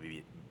Dolphins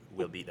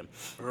will beat them.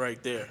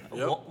 Right there.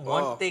 Yep.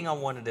 One thing I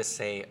wanted to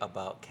say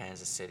about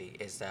Kansas City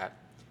is that,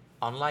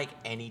 unlike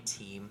any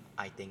team,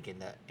 I think in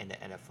the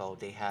NFL,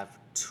 they have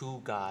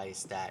 2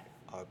 guys that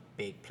are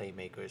big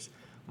playmakers.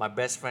 My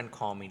best friend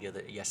called me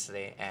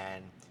yesterday,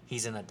 and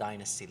he's in a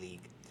dynasty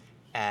league,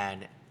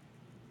 and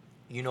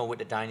with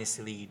the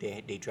dynasty league,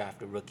 they draft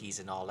the rookies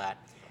and all that,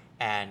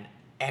 and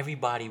he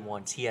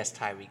has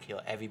Tyreek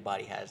Hill.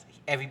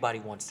 Everybody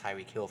wants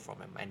Tyreek Hill from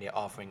him, and they're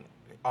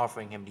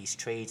offering him these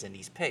trades and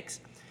these picks.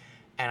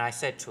 And I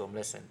said to him,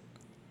 listen,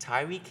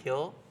 Tyreek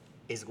Hill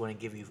is going to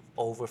give you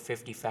over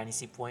 50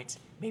 fantasy points,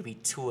 maybe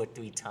 2 or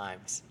 3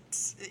 times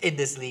in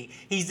this league.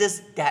 He's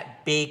just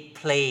that big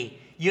play.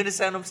 You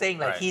understand what I'm saying?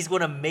 Like Right. he's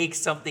going to make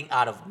something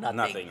out of nothing.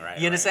 Nothing, right,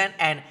 You understand?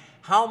 And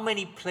how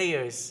many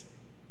players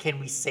can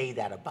we say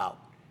that about?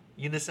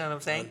 You understand what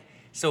I'm saying?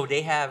 So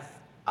they have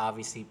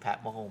obviously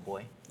Pat Mahomes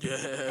boy, Yeah.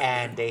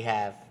 and they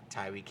have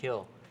Tyreek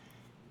Hill.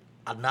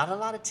 Not a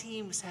lot of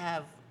teams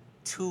have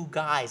 2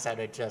 guys that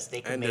are just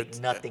they can make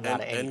nothing out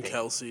of anything. And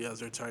Kelsey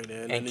as their tight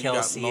end. And then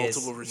Kelsey you got is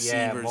multiple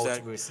receivers. multiple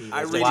that receivers. I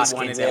they really just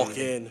Watkins, wanted walk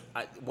everything.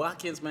 in.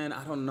 Watkins, man.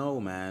 I don't know,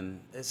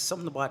 man. There's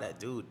something about that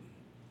dude.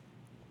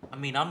 I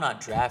mean, I'm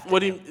not drafting. What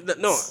do you? him.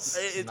 No.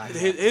 Not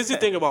Here's the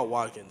thing about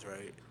Watkins,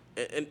 right?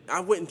 And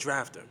I wouldn't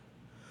draft him,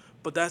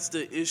 but that's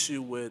the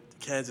issue with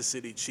Kansas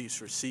City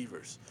Chiefs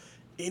receivers.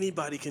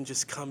 Anybody can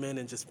just come in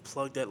and just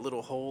plug that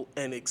little hole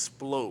and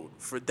explode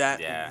for that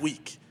Yeah.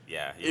 week.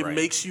 Yeah, It you're right.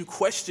 makes you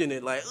question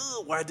it, like,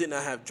 why didn't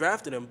I have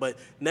drafted him? But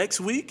next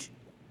week,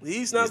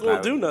 he's not He's going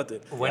not- to do nothing.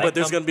 When But it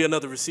there's come- going to be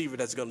another receiver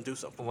that's going to do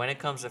something. When it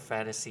comes to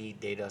fantasy,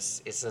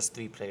 it's just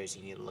 3 players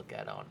you need to look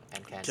at on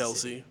Kansas Kelsey,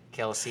 City.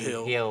 Kelsey,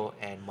 Hill. Hill,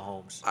 and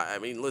Mahomes. I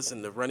mean,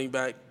 listen, the running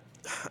back.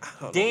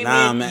 Damon,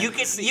 Nah, man. you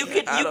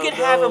could I don't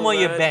have him know, on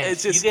your man. bench.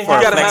 It's just- you you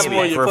can have gotta him have on him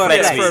on your your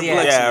bench. flex For week.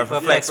 yeah, for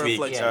for flex flex week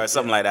week, or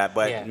something like that.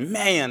 But Yeah.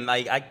 man,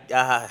 like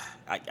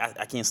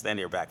I can't stand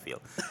their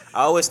backfield.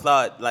 I always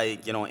thought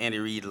Andy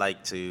Reid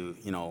liked to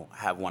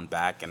have one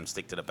back and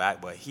stick to the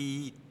back, but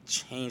he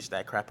changed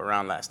that crap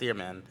around last year,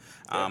 man.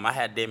 I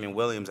had Damian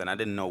Williams and I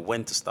didn't know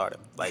when to start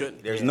him. Like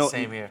Good. there's Yeah, no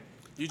same here.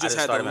 You I just didn't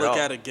had start to him at look all.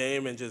 at a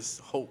game and just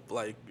hope.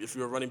 Like, if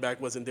your running back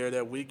wasn't there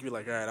that week, you're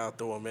like, all right, I'll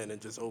throw him in and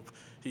just hope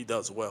he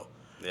does well.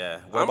 Yeah.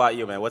 What about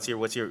you, man? What's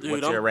your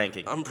Dude,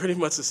 ranking? I'm pretty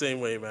much the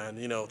same way, man.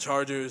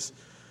 Chargers,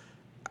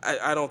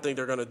 I don't think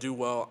they're gonna do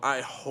well. I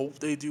hope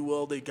they do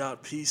well. They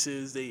got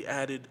pieces. They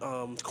added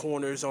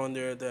corners on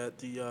there. That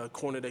the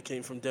corner that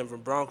came from Denver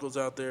Broncos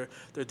out there.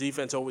 Their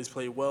defense always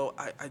played well.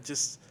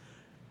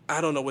 I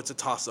don't know. It's a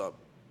toss up,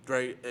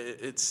 right?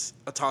 It's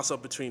a toss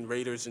up between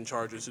Raiders and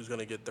Chargers. Who's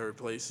gonna get third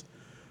place?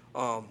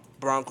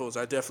 Broncos.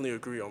 I definitely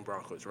agree on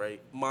Broncos. Right.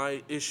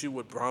 My issue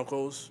with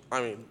Broncos.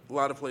 I mean, a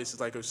lot of places,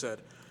 like I said,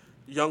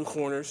 young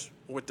corners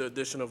with the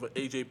addition of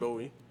AJ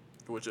Bowie,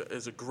 which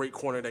is a great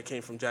corner that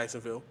came from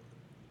Jacksonville.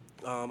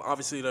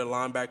 Obviously, the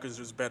linebackers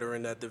was better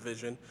in that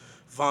division.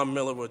 Von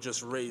Miller will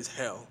just raise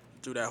hell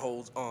through that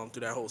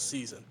whole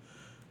season.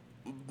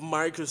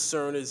 My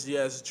concern is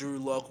yes, Drew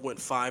Luck went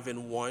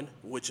 5-1,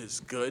 which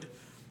is good.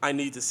 I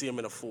need to see him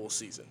in a full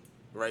season,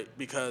 right?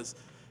 Because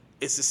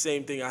it's the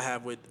same thing I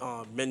have with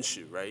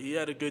Minshew, right? He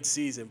had a good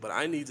season, but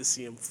I need to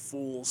see him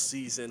full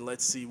season.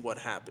 Let's see what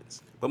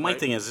happens. But my right?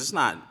 thing is, it's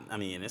not. I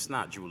mean, it's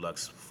not Drew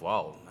Luck's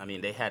fault. I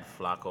mean, they had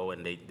Flacco,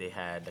 and they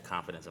had the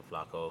confidence of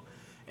Flacco,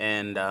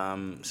 and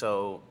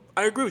so.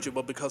 I agree with you,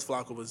 but because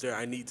Flacco was there,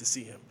 I need to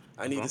see him.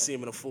 I need to see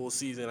him in a full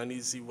season. I need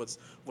to see what's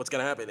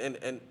going to happen.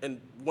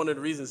 And one of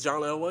the reasons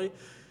John Elway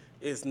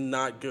is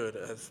not good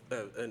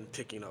in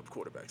picking up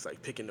quarterbacks,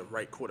 like picking the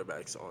right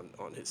quarterbacks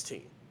on his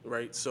team,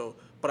 right? So,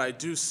 but I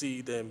do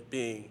see them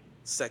being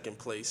second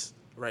place,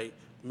 right?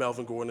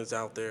 Melvin Gordon is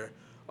out there,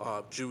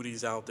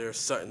 Judy's out there,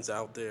 Sutton's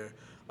out there,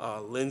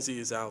 Lindsey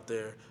is out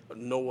there.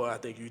 Noah, I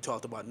think you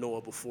talked about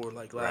Noah before,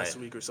 like last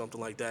week or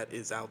something like that,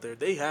 is out there.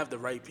 They have the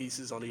right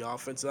pieces on the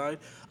offense side.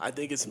 I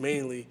think it's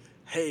mainly,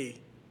 hey,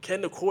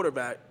 can the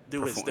quarterback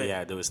do his thing?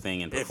 Yeah, do his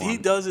thing and If perform. he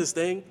does his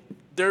thing,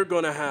 they're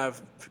gonna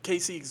have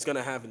KC is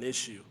gonna have an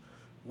issue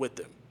with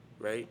them,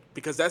 right?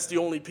 Because that's the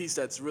only piece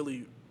that's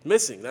really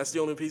missing. That's the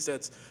only piece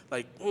that's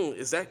like,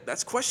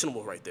 that's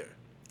questionable right there.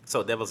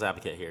 So, devil's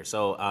advocate here.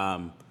 So,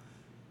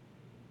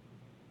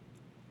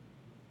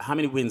 how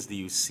many wins do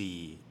you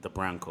see the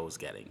Broncos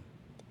getting?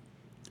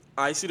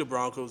 I see the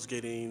Broncos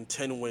getting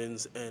 10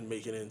 wins and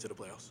making it into the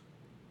playoffs.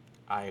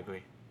 I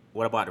agree.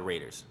 What about the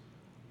Raiders?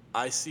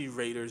 I see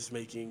Raiders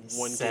making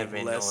one 7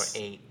 game less. or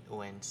 8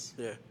 wins.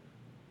 Yeah,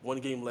 1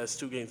 game less,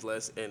 2 games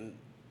less, and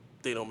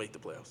they don't make the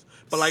playoffs.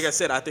 But like I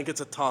said, I think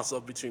it's a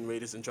toss-up between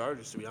Raiders and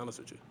Chargers, to be honest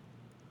with you.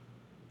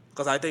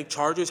 Because I think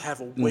Chargers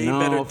have a way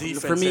better defense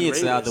for me, than it's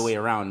Raiders. the other way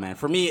around, man.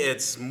 For me,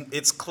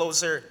 it's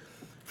closer.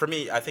 For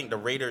me, I think the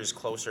Raiders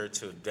closer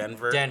to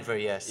Denver. Denver,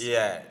 yes.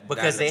 Yeah,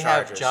 Because than they the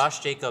have Chargers. Josh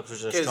Jacobs,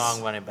 who's a 'Cause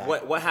strong running back.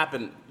 What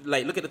happened?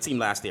 Like, look at the team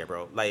last year,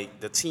 bro.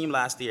 Like, the team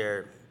last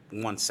year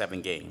won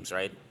 7 games,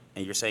 right?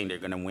 And you're saying they're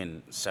gonna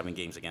win 7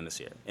 games again this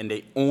year, and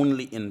they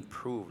only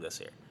improved this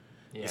year.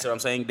 Yeah. You see what I'm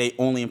saying? They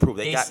only improved.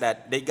 They They got s-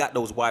 that. They got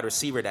those wide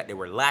receiver that they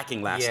were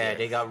lacking last year. Yeah,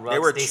 they got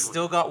Ruggs. They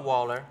still got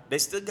Waller. They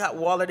still got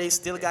Waller. They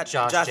still got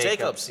Josh Josh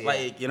Jacobs, Jacobs. yeah.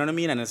 Like, you know what I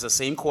mean? And it's the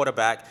same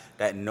quarterback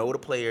that know the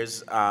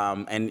players.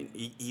 And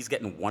he's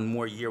getting 1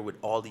 more year with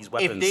all these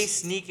weapons. If they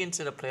sneak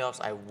into the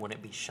playoffs, I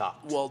wouldn't be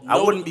shocked. Well, I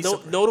wouldn't be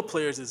surprised. no, the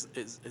players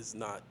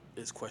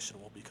is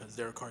questionable because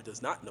Derek Carr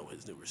does not know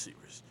his new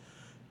receivers.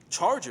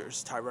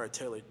 Chargers, Tyrod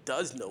Taylor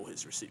does know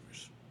his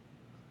receivers.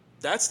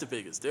 That's the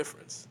biggest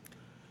difference.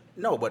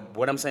 No, but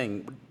what I'm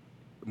saying,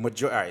 all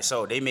right,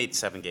 so they made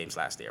 7 games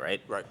last year,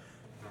 right? Right.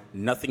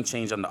 Nothing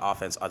changed on the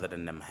offense other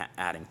than them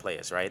adding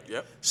players, right?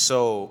 Yep.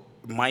 So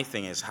my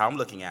thing is, how I'm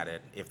looking at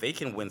it, if they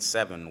can win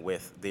 7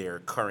 with their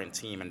current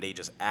team and they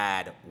just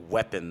add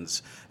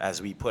weapons,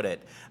 as we put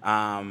it,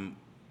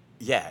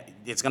 yeah,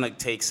 it's going to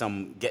take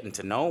some getting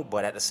to know,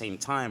 but at the same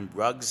time,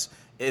 Ruggs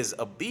is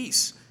a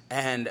beast,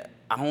 and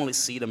I only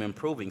see them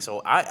improving.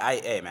 So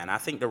hey, man, I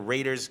think the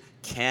Raiders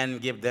can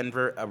give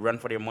Denver a run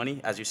for their money.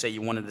 As you say,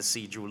 you wanted to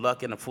see Drew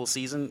Luck in a full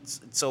season.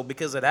 So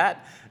because of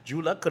that,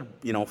 Drew Luck could,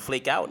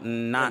 flake out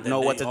and not And then know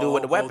what they to do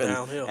with the all go weapon.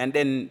 downhill. And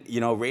then,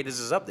 Raiders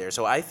is up there.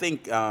 So I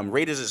think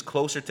Raiders is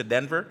closer to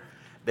Denver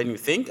than you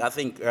think. I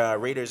think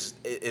Raiders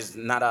is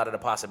not out of the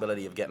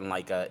possibility of getting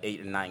like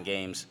 8 and 9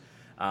 games.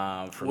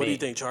 For What me, do you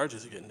think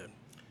Chargers are getting then?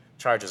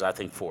 Chargers, I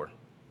think 4.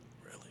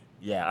 Really?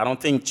 Yeah, I don't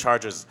think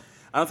Chargers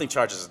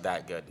is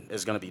that good.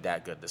 It's going to be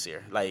that good this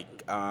year.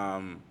 Like,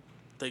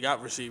 They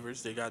got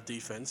receivers, they got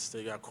defense,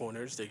 they got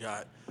corners, they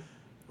got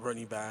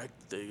running back,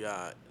 they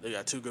got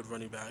 2 good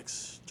running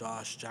backs,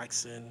 Josh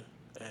Jackson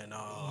and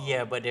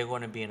Yeah, but they're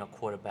going to be in a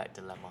quarterback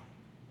dilemma.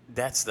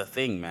 that's the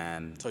thing,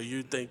 man. So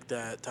you think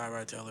that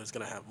Tyrod Taylor is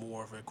going to have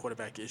more of a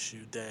quarterback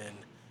issue than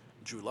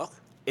Drew Luck?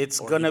 It's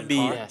Or going to even be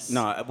Carr? Yes.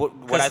 no.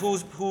 What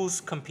Because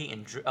who's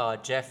competing?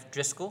 Jeff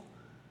Driscoll?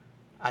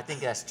 I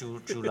think that's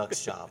Drew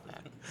Luck's job,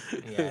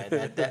 man.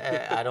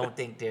 Yeah, I don't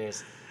think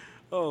there's.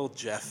 Oh,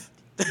 Jeff.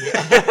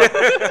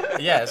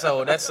 yeah.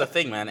 So that's the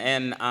thing, man.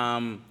 And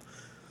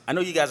I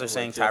know you guys are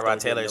saying Jeff Tyrod don't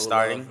get Taylor no is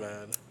starting. love,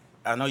 man.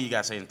 I know you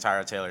guys saying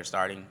Tyrod Taylor is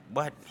starting,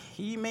 but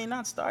he may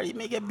not start. He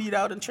may get beat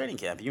out in training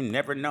camp. You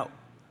never know.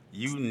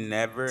 You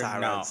never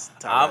know. Tyrod's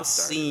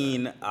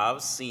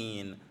I've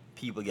seen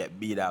people get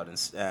beat out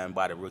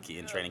by the rookie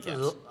in training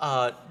camps.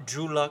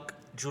 Drew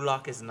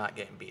Luck is not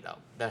getting beat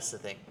out. That's the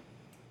thing.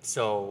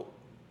 So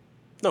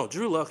No,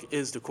 Drew Luck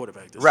is the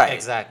quarterback this Right. year.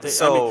 Exactly.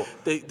 So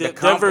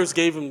Denver's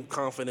gave him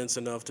confidence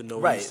enough to know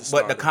right, he's the but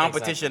starter.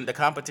 the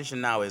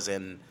competition now is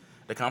in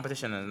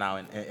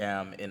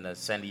in the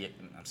San Diego.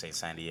 I'm saying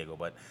San Diego,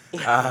 but the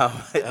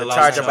Los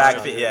Charger Angeles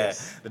backfield.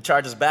 Chargers. Yeah, the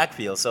Chargers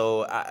backfield.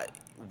 So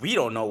we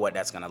don't know what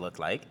that's gonna look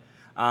like.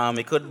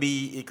 It could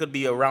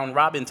be a round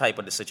robin type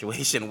of the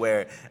situation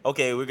where,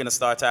 okay, we're gonna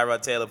start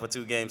Tyrod Taylor for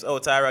 2 games. Oh,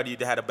 Tyrod, you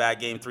had a bad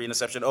game, 3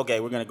 interception.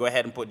 Okay, we're gonna go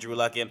ahead and put Drew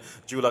Luck in.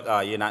 Drew Luck,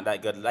 you're not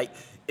that good. Like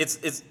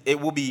it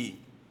will be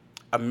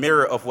a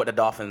mirror of what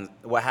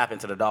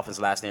happened to the Dolphins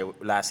last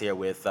year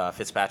with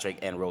Fitzpatrick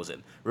and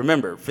Rosen.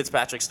 Remember,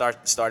 Fitzpatrick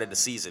started the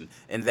season,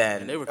 and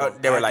then And they were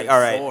they were going like, back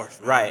all and right,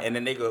 forth, man. right, and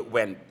then they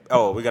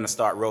we're gonna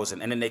start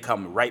Rosen, and then they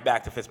come right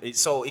back to Fitzpatrick.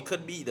 So it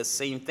could be the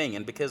same thing,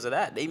 and because of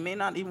that, they may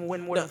not even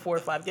win more than 4 or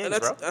 5 games, And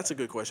bro. that's a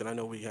good question. I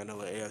know we handle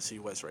the AFC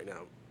West right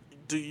now.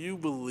 Do you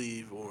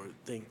believe or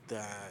think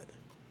that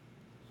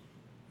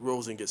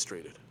Rosen gets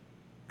traded?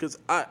 Because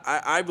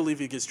I believe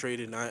he gets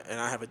traded, and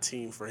I have a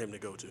team for him to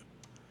go to.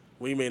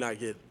 We may not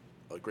get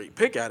a great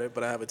pick at it,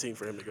 but I have a team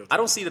for him to go to. I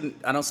don't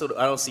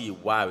see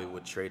why we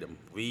would trade him.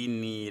 We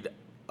need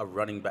a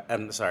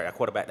a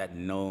quarterback that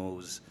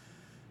knows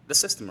the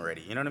system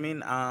already. You know what I mean?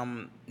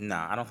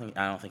 Nah, I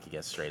don't think he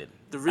gets traded.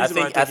 The reason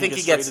I think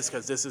he gets traded is gets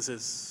because this is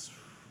his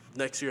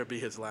next year will be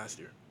his last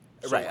year.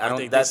 So right. I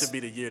think this would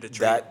be the year to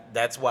trade.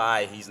 That's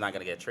why he's not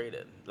gonna get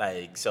traded.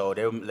 Like, so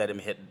they'll let him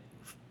hit.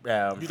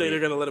 You think they're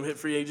gonna let him hit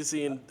free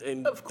agency and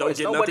Of don't course,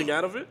 get nothing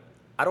out of it?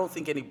 I don't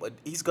think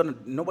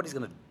nobody's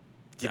gonna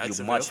give you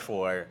Jacksonville? much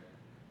for.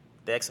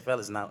 The XFL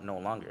is no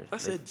longer. I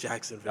said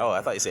Jacksonville. Oh,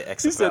 I thought you said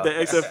XFL. You said the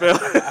XFL.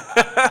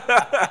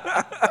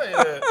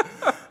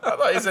 I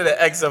thought you said the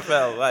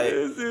XFL. Like,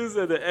 You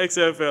said the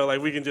XFL.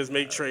 Like we can just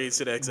make trades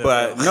to the XFL.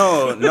 but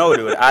no,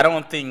 dude. I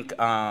don't think.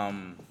 I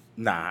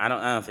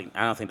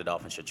don't think the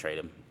Dolphins should trade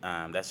him.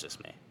 That's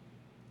just me.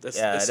 that's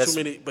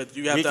too many. But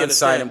you have We to can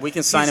sign understand, him. We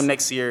can sign him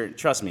next year.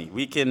 Trust me.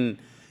 We can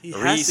He has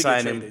to get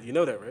re-sign him. traded. You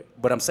know that, right?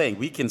 But I'm saying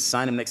we can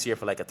sign him next year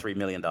for like a $3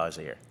 million a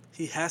year.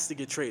 He has to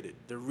get traded.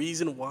 The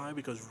reason why,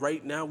 because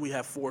right now we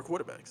have 4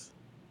 quarterbacks.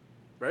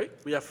 Right?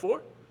 We have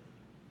 4.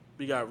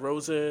 We got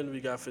Rosen,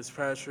 we got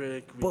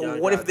Fitzpatrick. But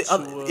what if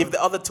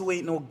the other 2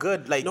 ain't no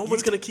good? Like, no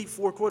one's gonna keep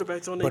 4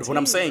 quarterbacks on their team. But what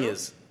I'm saying bro.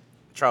 is,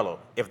 Charlo,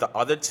 if the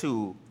other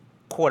 2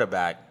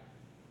 quarterback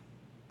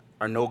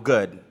are no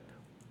good,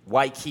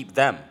 why keep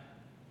them?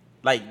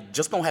 Like,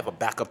 just don't have a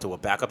backup to a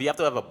backup. You have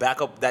to have a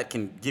backup that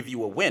can give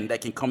you a win,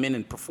 that can come in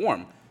and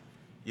perform.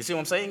 You see what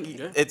I'm saying?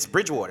 Yeah. It's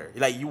Bridgewater.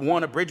 Like, you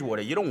want a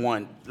Bridgewater. You don't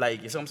want,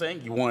 like, you see what I'm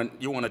saying? You want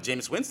a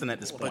Jameis Winston at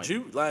this point.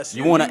 But last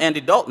year you want an Andy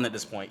Dalton at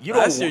this point.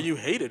 Last year you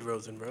hated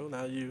Rosen, bro.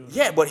 Now you.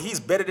 Yeah, but he's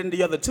better than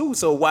the other 2.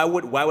 So why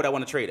would I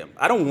want to trade him?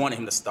 I don't want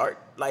him to start.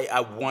 Like, I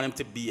want him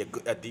to be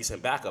a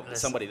decent backup, Listen.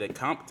 somebody that's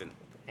competent.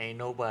 Ain't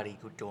nobody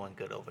doing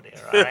good over there,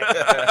 all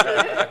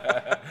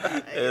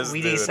right?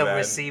 We need some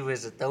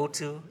receivers to throw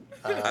to.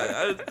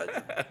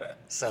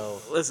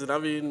 So Listen, I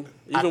mean,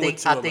 I even think-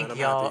 with Tua, I think man,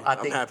 y'all-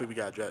 I'm happy we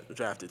got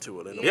drafted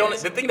Tua.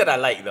 The thing that I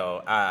like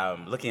though,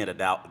 looking at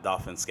the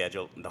Dolphins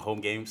schedule, the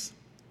home games,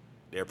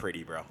 they're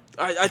pretty, bro.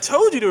 I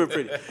told you they were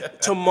pretty.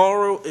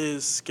 Tomorrow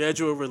is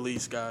schedule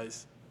release,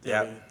 guys.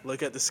 Yeah.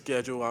 Look at the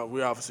schedule.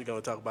 We're obviously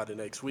going to talk about it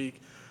next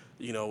week.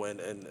 You know,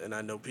 and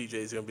I know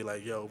PJ's going to be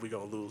like, yo, we're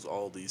going to lose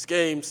all these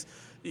games.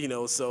 You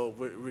know, so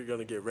we're going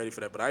to get ready for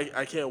that. But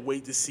I can't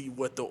wait to see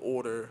what the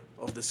order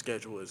of the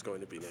schedule is going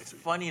to be next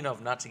week. funny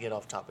enough, not to get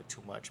off topic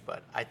too much,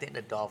 but I think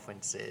the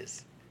Dolphins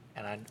is,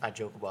 and I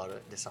joke about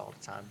this all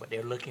the time, but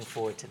they're looking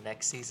forward to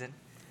next season.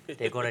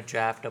 They're going to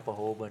draft up a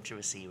whole bunch of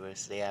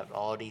receivers. They have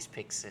all these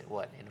picks in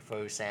the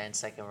first and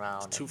second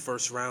round. 2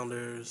 first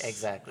rounders.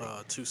 Exactly.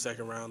 2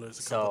 second rounders,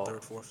 a couple So-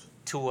 third, fourths.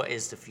 Tua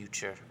is the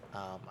future.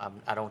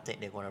 I don't think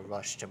they're going to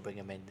rush to bring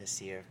him in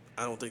this year.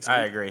 I don't think so.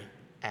 I agree.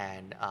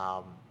 And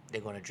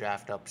they're going to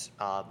draft up,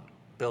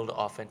 build the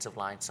offensive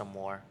line some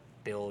more,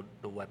 build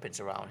the weapons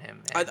around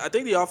him. And I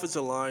think the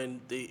offensive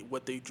line,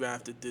 what they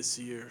drafted this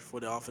year for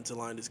the offensive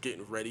line is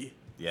getting ready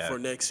for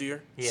next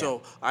year. Yeah.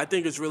 So I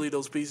think it's really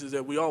those pieces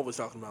that we always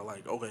talking about,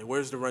 like, okay,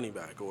 where's the running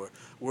back or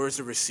where's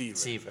the receiver?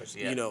 Receivers,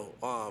 yeah. You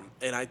know,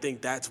 and I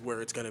think that's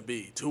where it's going to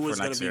be. Tua's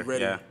For going next to be year,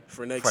 ready yeah.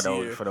 for next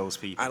year. For those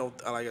people. I don't,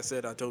 like I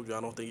said, I told you, I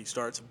don't think he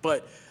starts.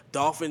 But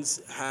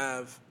Dolphins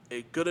have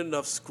a good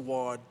enough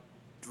squad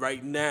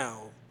right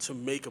now to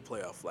make a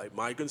playoff. Like,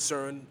 my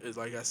concern is,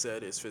 like I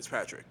said, is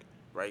Fitzpatrick,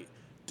 right?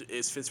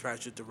 Is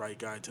Fitzpatrick the right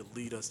guy to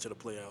lead us to the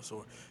playoffs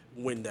or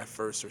win that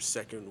first or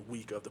second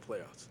week of the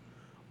playoffs?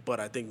 But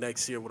I think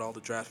next year, with all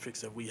the draft picks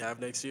that we have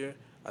next year,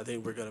 I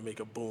think we're going to make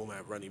a boom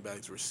at running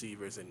backs,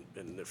 receivers, and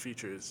the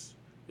future is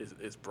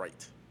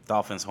bright.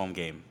 Dolphins home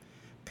game,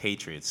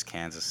 Patriots,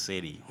 Kansas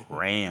City,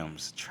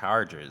 Rams,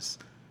 Chargers,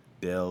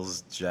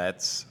 Bills,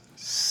 Jets,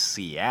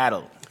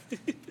 Seattle,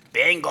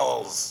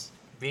 Bengals.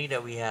 being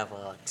that we have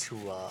two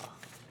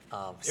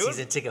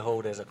season ticket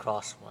holders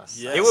across from us,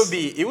 Yeah. It would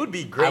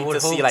be I great would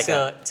to see hope like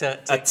to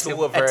a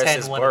Tua versus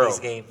attend one Burrow. of these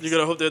games. You're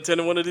going to hope to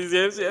attend one of these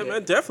games? Yeah,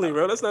 man, definitely,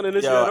 bro. That's not an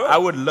issue Yo, at all. I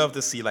would love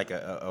to see like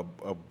a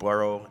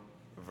Burrow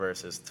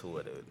versus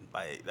Tua, dude.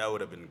 Like that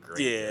would have been great.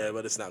 Yeah, dude.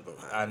 but it's not gonna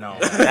I happen. know.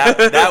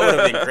 Man. That would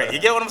have been great. You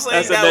get what I'm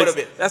saying? That would have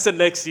been. That's a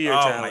next year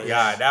Oh challenge. my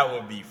God, that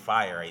would be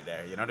fire right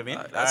there. You know what I mean?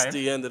 That's All right.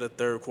 the end of the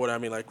third quarter. I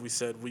mean, like we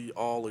said, we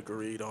all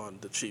agreed on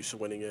the Chiefs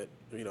winning it.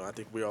 I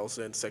think we all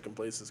said second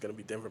place is going to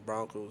be Denver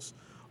Broncos.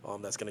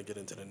 That's going to get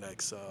into the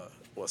next,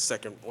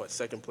 second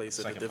place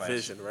of the Second place.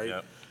 division, right?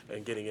 Yep.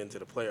 And getting into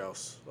the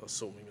playoffs,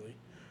 assumingly.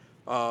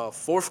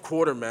 Fourth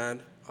quarter,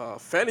 man.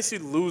 Fantasy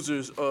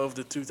losers of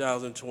the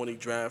 2020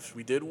 draft.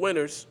 We did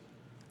winners.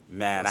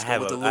 Man, Let's I go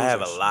have with a, the I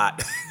have a losers.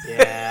 lot.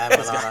 Yeah, I have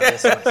a lot on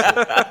this one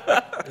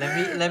too.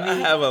 Let I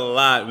me. have a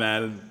lot,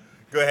 man.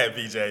 Go ahead,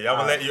 BJ.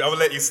 I'm gonna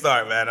let you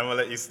start, man. I'm gonna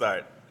let you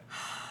start.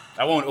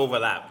 I won't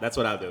overlap. That's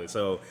what I'll do.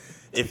 So,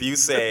 if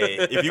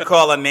you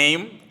call a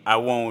name,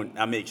 I'll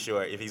make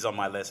sure if he's on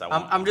my list, I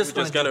won't. I'm just We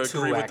going just to do gotta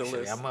agree two with the actually.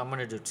 list. I'm going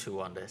to do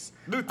two on this.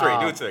 Do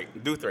three.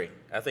 Do three.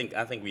 I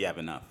think we have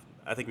enough.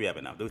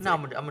 Do three. No,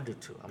 I'm gonna do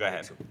two. Go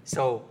ahead.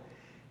 So,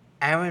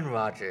 Aaron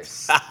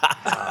Rodgers.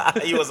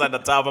 He was at the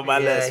top of my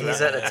Yeah, list. he's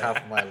man. at the top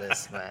of my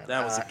list, man.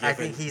 That was a I given.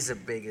 think he's the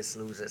biggest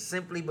loser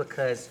simply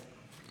because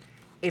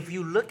if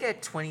you look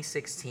at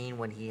 2016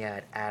 when he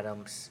had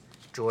Adams,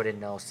 Jordan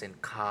Nelson,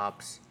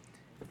 Cobbs,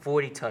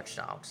 40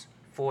 touchdowns,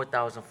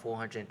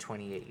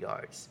 4,428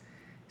 yards,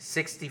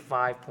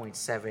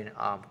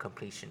 65.7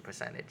 completion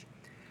percentage.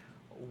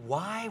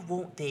 Why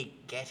won't they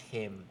get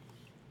him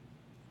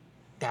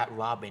that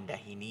Robin that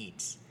he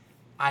needs?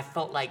 I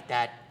felt like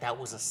that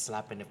was a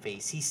slap in the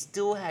face. He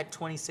still had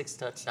 26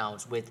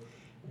 touchdowns with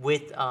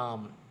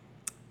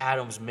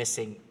Adams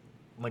missing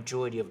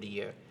majority of the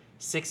year.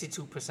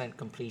 62%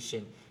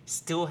 completion,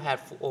 still had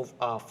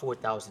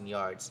 4,000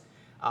 yards,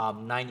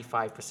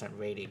 95%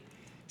 rating.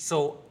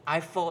 So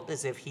I felt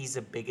as if he's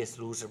the biggest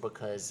loser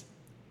because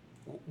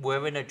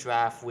we're in a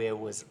draft where it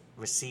was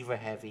receiver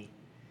heavy,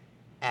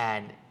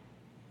 and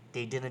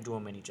they didn't do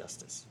him any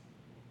justice.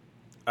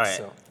 All right.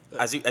 So-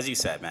 As you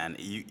said, man,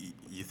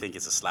 you think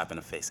it's a slap in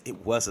the face.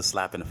 It was a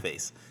slap in the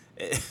face.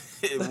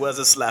 It was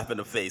a slap in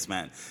the face,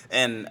 man.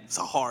 And It's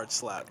a hard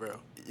slap, bro.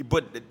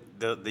 but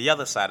the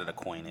other side of the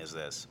coin is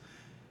this.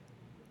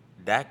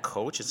 That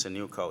coach, it's a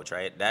new coach,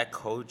 right? That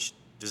coach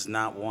does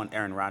not want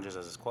Aaron Rodgers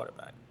as his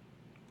quarterback.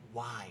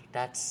 Why?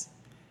 That's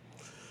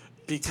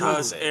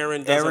Because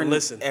Aaron doesn't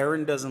listen.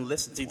 Aaron doesn't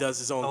listen. He does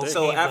his own Okay. thing.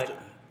 So but- after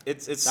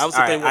it's That was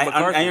the all thing with I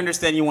McCarthy.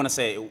 understand you want to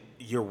say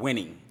you're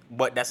winning,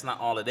 but that's not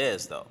all it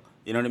is, though.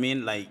 You know what I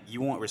mean? Like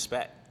you want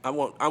respect. I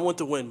want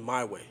to win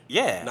my way.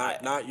 Yeah.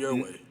 Not your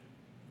way.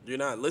 You're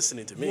not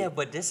listening to me. Yeah,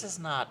 but this is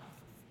not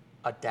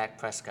a Dak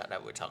Prescott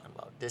that we're talking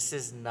about. This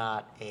is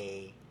not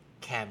a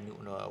Cam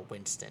Newton or a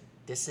Winston.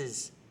 This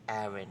is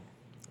Aaron.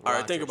 All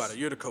right, think Rodgers. about it.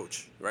 You're the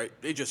coach, right?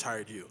 They just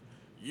hired you.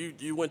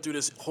 You went through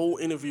this whole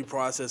interview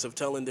process of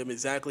telling them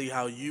exactly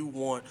how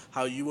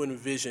you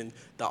envision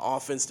the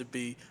offense to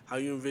be, how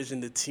you envision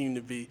the team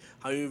to be,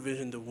 how you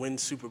envision to win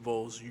Super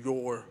Bowls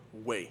your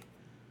way,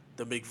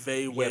 the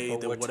McVay way, Yeah,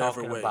 but the we're whatever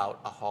talking way. about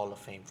a Hall of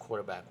Fame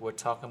quarterback. We're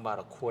talking about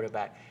a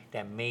quarterback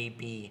that may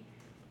be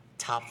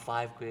top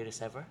 5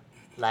 greatest ever.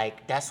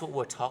 Like that's what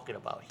we're talking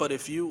about here. But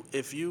if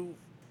you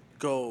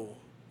go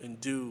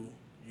and do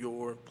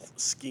your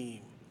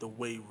scheme the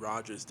way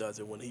Rodgers does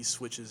it when he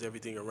switches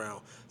everything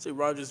around, say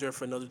Rodgers there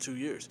for another 2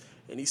 years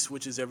and he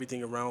switches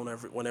everything around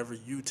whenever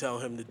you tell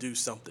him to do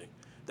something,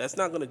 that's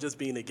not going to just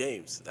be in the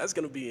games. That's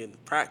going to be in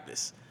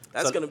practice.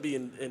 That's So- going to be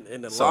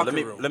in the So locker let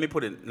me room. let me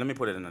put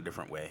it in a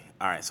different way.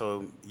 All right,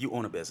 so you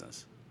own a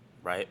business,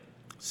 right?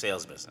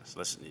 Sales business.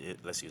 Let's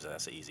use that.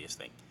 That's the easiest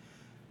thing.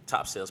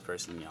 Top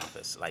salesperson in the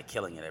office, like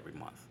killing it every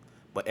month.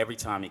 But every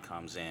time he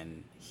comes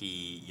in,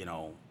 he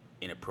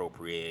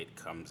inappropriate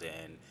comes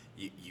in.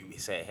 You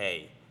say,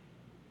 hey,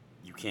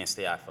 you can't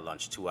stay out for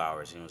lunch 2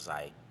 hours, and he was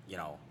like,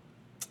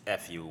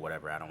 F you,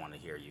 whatever. I don't want to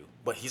hear you.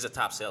 But he's a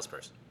top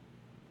salesperson.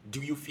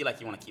 Do you feel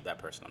like you want to keep that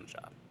person on the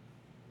job?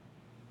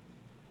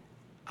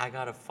 I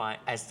gotta find,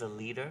 as the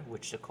leader,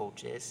 which the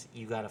coach is,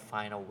 you gotta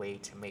find a way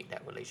to make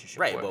that relationship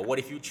Right, work. but what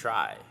if you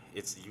try?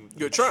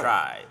 You're trying.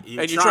 Try.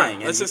 You're and you're trying.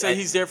 trying. Let's just say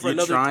he's there for you're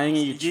another trying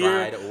and you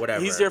year. tried or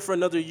whatever. He's there for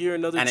another year,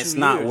 another 2 and years. it's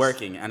not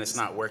working. And it's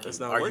not working. It's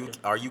not are working.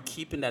 Are you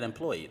keeping that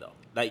employee though?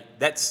 Like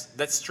that's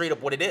straight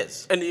up what it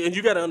is. And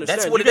you got to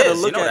understand, That's what you it got to is.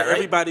 You look know at that, right?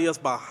 everybody else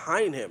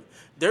behind him.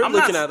 They're I'm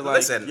looking not- at it like,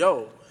 listen,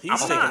 yo, he's I'm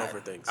taking not- over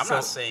things. I'm So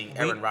not saying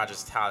Aaron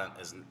Rodgers' talent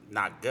is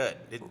not good.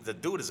 The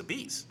dude is a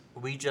beast.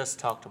 We just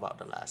talked about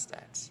the Last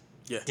Dance.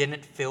 Yeah.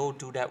 Didn't Phil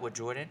do that with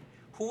Jordan?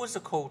 Who was the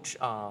coach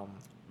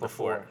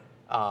before?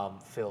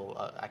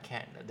 Phil, I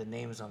can't. The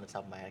name is on the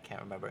top of my head. I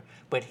can't remember.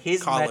 But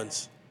his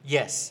Collins.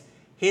 yes,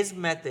 his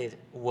method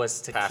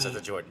was to Pass it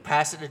to Jordan.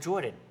 Pass it to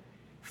Jordan.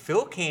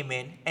 Phil came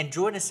in, and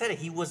Jordan said it.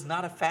 He was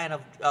not a fan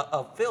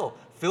of Phil.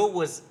 Phil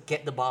was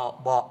get the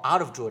ball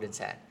out of Jordan's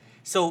hand.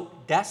 So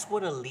that's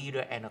what a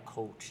leader and a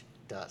coach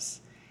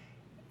does.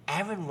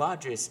 Aaron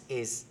Rodgers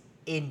is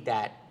in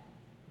that.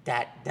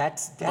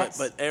 That's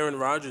But Aaron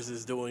Rodgers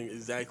is doing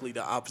exactly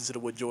the opposite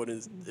of what Jordan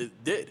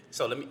did.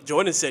 So let me.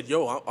 Jordan said,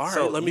 yo, all right,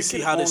 So let me you see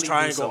can how this only do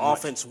triangle so much.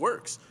 offense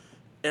works.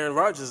 Aaron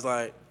Rodgers is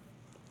like,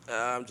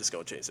 I'm just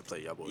gonna change the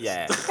play, y'all boys.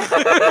 Yeah.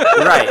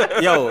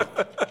 Right. Yo.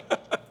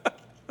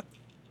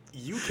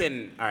 You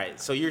can. All right.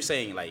 So you're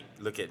saying like,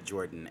 look at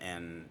Jordan,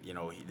 and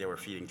they were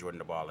feeding Jordan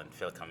the ball, and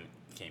Phil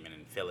came in,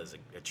 and Phil is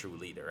a true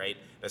leader, right?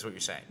 That's what you're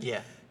saying.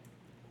 Yeah.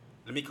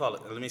 Let me call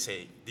it. Let me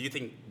say. Do you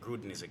think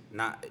Gruden is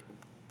not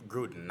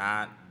Gruden,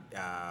 not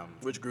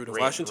Which Gruden?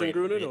 Washington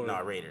Gruden or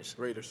no, Raiders?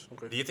 Raiders.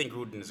 Okay. Do you think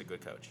Gruden is a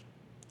good coach?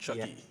 Chucky.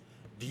 Yeah.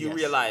 Do you Yes.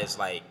 realize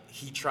like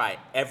he tried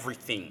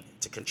everything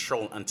to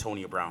control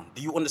Antonio Brown?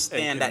 Do you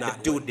understand that could the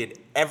not dude win. did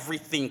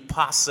everything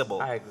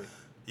possible? I agree.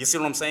 You see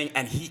what I'm saying?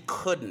 And he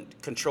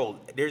couldn't control.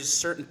 There's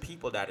certain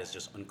people that is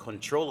just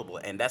uncontrollable,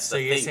 and that's So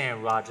the you're thing.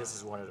 saying Rodgers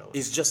is one of those?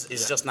 It's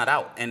just not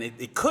out, and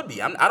it could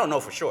be. I don't know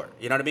for sure.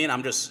 You know what I mean?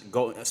 I'm just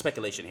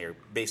speculation here,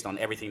 based on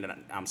everything that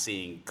I'm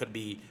seeing. Could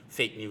be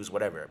fake news,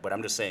 whatever. But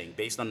I'm just saying,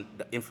 based on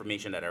the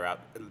information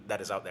that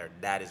is out there,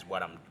 that is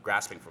what I'm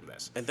grasping from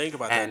this. And think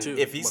about and that too.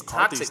 if he's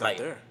McCarthy's toxic not like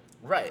there.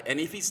 right, and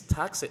if he's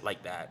toxic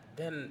like that,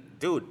 then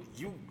dude,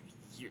 you're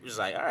just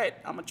like, all right,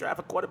 I'm gonna draft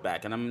a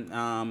quarterback, and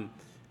I'm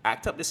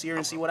act up this year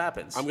and see what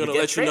happens. I'm gonna get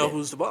let you know traded.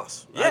 who's the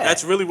boss. Yeah.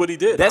 That's really what he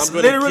did. That's I'm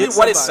gonna literally get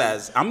what it somebody.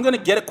 says. I'm going to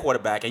get a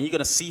quarterback, and you're going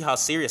to see how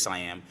serious I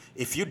am.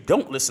 If you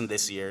don't listen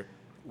this year,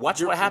 watch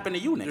what happened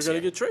to you next You're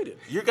year. gonna get traded.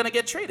 You're going to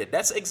get traded.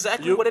 That's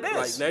exactly what it is.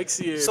 Like next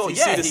year, So, if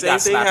you see the he same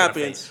got thing slapped in the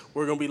happen, face.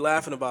 we're gonna be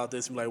laughing about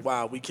this and be like,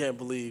 "Wow, we can't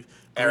believe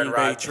Aaron Green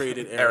Bay Rod-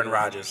 traded Aaron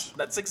Rodgers.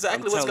 That's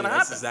exactly what's going to happen.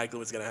 That's exactly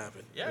what's gonna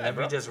happen. Yeah, Let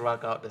bro. me just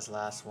rock out this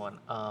last one.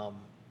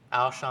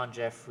 Alshon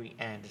Jeffrey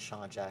and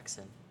Deshaun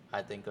Jackson,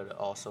 I think, are the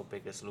also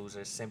biggest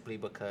losers simply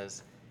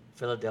because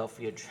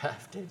Philadelphia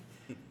drafted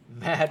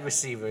mad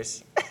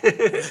receivers.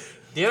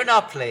 They're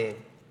not playing.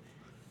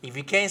 If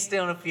you can't stay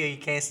on the field, you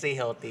can't stay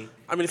healthy.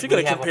 I mean, if you're We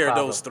gonna have a compare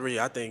problem. those three,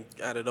 I think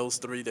out of those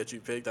three that you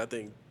picked, I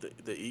think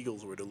the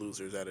Eagles were the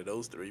losers out of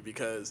those three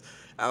because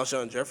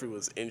Alshon Jeffrey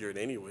was injured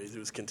anyways. He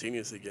was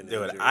continuously getting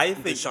Dude, injured. I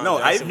think- Deshaun no,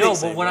 I Jackson No, was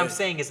the but same what I'm way.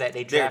 saying is that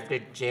they They're-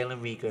 drafted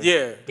Jalen Reagor.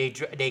 Yeah.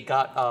 They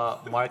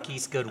got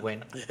Marquise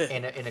Goodwin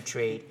in a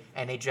trade,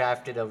 and they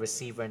drafted a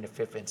receiver in the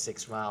 5th and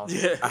 6th rounds.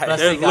 Yeah, Plus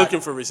they're they got-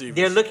 looking for receivers.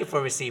 They're looking for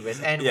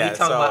receivers, and Yeah, we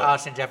talking so- about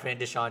Alshon Jeffrey and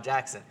Deshaun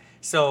Jackson.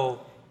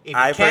 So if you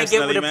I can't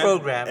get with personally, the man,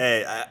 program,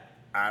 Hey,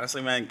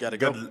 honestly, man, Gotta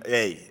good. go.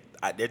 Hey,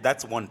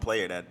 that's one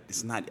player that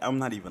is not. I'm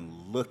not even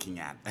looking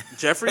at.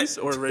 Jeffries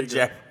or Reagor?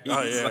 Jeffries.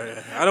 Oh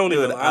yeah. I don't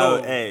Dude, even. I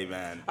don't. hey,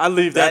 man. I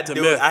leave that to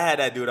dude, Myth. I had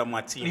that dude on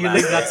my team. You last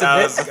leave year. that to I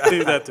Myth? was-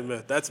 Leave that to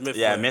Myth. That's Myth.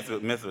 Yeah, land.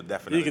 Myth would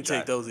definitely. He can take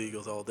try. those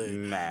Eagles all day.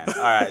 Man.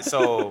 All right.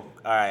 So, all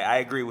right. I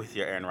agree with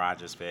your Aaron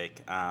Rodgers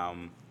pick.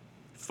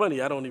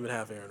 Funny, I don't even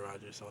have Aaron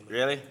Rodgers on there.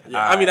 Really?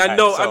 Yeah, All I mean, right, I all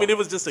know. right. I mean, it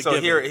was just a So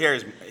given.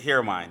 here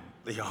are mine.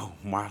 Yo,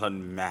 Marlon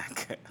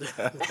Mack.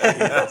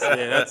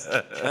 Yeah,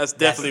 that's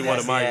definitely one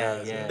of my yeah,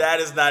 guys. yeah. That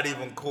is not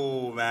even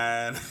cool,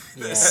 man.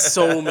 yeah,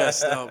 So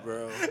messed up,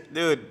 bro.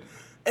 Dude.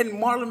 And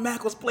Marlon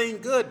Mack was playing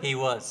good. he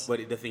was.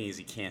 But the thing is,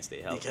 he can't stay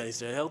He healthy. can't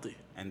stay healthy.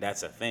 And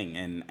that's a thing.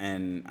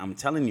 And I'm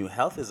telling you,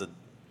 health is a.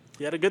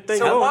 He had a good thing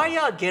So going. why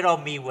y'all get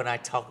on me when I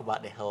talk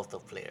about the health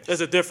of players?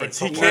 There's a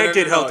difference. In He football. can't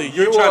get healthy.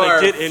 You're You trying are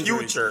to get injuries.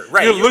 future.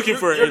 Right. You're looking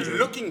for an You're injury.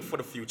 looking for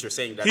the future,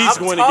 saying that. He's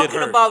I'm going to get talking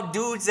hurt. about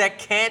dudes that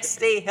can't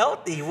stay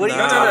healthy. What are you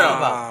Nah. talking No.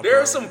 about? There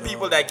bro, are some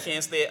people that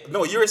can't stay.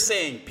 No, you're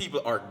saying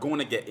people are going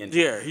to get injured.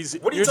 Yeah, he's.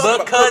 What are you you're- talking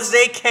about? Because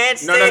they can't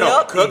stay No.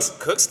 healthy.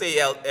 Cooks stay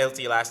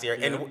healthy last year,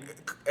 Yeah.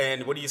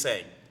 and what are you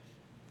saying?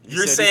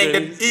 You're said saying he's that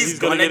gonna- he's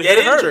going to gonna get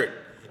get hurt. injured.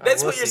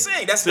 That's we'll what you're see.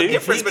 saying. That's See? the If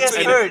difference he gets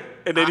between. hurt,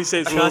 And then he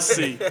says, Trust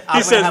 "We'll me, see." I'm He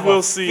gonna says, have a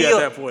 "We'll see" at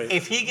field- that point.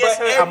 If he gets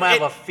But hurt, I'm gonna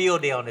have it- a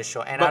field day on the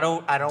show, and But-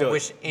 I don't dude,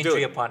 wish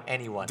injury dude, upon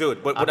anyone.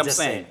 Dude, but what I'm just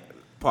saying,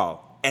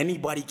 Paul,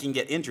 anybody can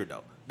get injured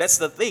though. That's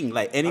the thing.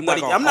 Like not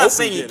anybody, gonna I'm hope not he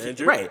saying get you can,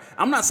 injured. right.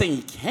 I'm not saying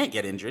you can't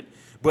get injured,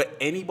 but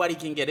anybody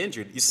can get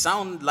injured. You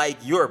sound like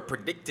you're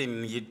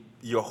predicting,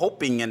 you're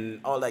hoping,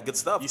 and all that good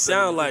stuff. You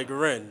sound like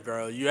Ren,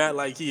 bro. You act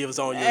like he was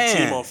on your Man.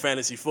 team on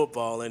fantasy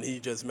football and he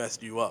just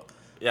messed you up.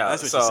 yeah.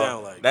 That's what so you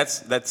sound like.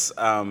 That's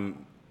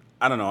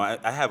I don't know.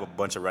 I have a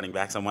bunch of running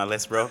backs on my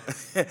list, bro,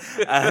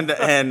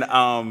 and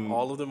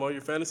All of them are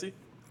your fantasy?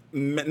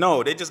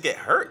 no, they just get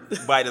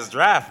hurt by this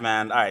draft,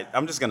 man. All right,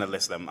 I'm just gonna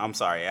list them. I'm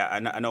sorry. I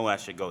know I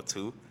should go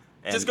two.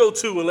 And Just go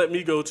 2 and let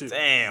me go 2.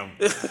 Damn.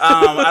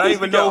 I don't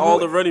even You got know all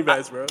who- the running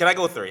backs, bro. Can I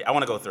go 3? I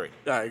want to go 3.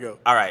 All right, go.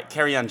 All right,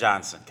 Kerryon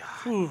Johnson.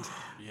 God.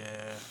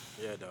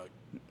 Yeah, dog.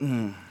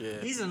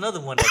 Yeah. He's another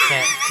one that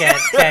can't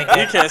He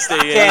get, can't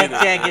stay in.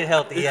 can't get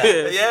healthy. Yeah,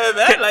 Yeah,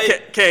 man.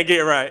 Like, Can't get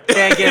right.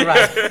 can't get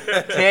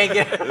right. Can't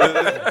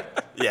get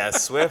yeah,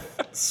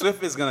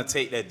 Swift is gonna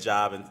take that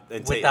job and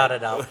take without a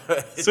doubt.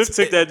 Swift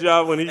took that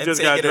job when he and just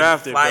take got it in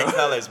drafted, Flying bro.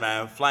 colors,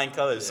 man. Flying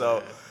colors.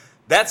 So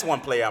that's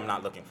one player I'm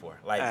not looking for.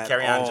 Like At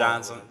Kerryon all.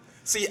 Johnson.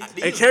 See,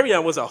 And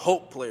Kerryon was a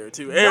hope player,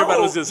 too.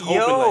 Everybody was just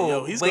hoping, like,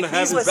 yo, he's going to but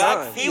have he his was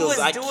time. he was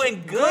like,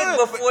 doing good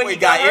before he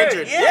got hurt.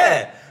 injured.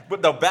 Yeah.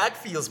 But the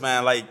backfields,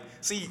 man, like,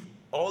 see,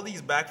 all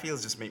these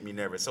backfields just make me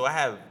nervous. So I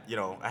have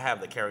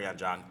the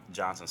Kerryon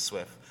Johnson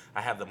Swift.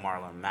 I have the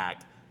Marlon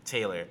Mack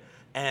Taylor.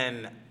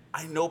 And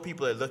I know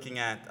people are looking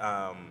at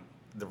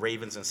the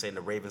Ravens and saying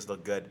the Ravens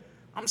look good.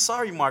 I'm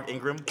sorry, Mark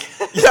Ingram.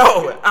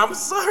 Yo, I'm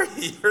sorry.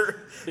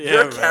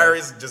 Your man.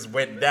 carries just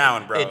went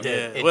down, bro. It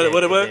did. Yeah. It What?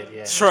 did, What? it did,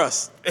 yeah.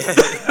 Trust. Yo,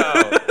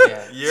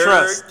 Yeah. your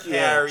Trust. Yeah,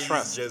 carries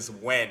trust. just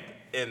went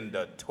in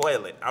the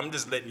toilet. I'm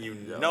just letting you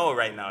know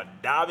right now.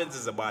 Dobbins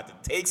is about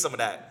to take some of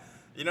that.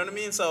 You know what I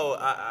mean? So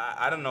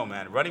I don't know,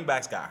 man. Running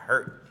backs got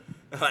hurt.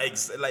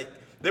 like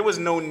there was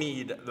no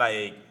need.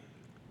 Like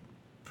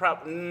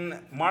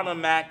Marlon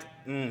Mack,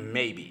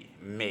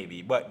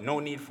 maybe, but no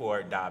need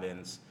for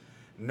Dobbins.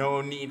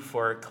 No need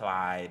for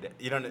Clyde.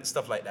 You know,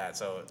 stuff like that.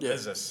 So Yeah.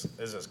 it's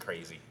just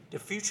crazy. The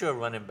future of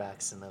running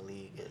backs in the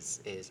league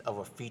is of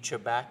a feature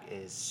back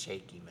is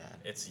shaky, man.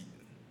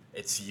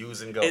 It's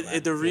use and go.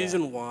 Man. The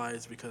reason why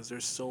is because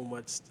there's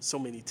so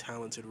many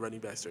talented running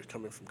backs that are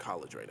coming from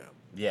college right now.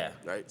 Yeah.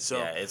 Right. So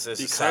yeah, it's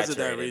just because of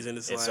that saturated. reason,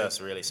 it's like just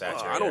really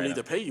saturated. I don't right need now.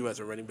 to pay you as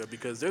a running back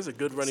because there's a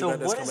good running So back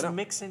that's what coming is out.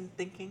 Mixon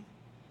thinking?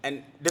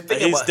 And the thing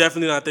He's about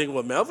definitely not thinking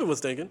what Melvin was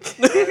thinking.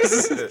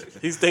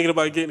 He's thinking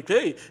about getting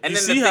paid. and you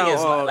then see the thing how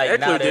is, like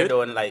now Eckler they're did,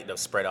 doing like the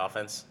spread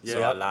offense. So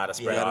Yeah. a lot of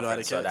spread Yeah, I know how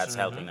to offense. So catch. that's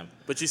helping them.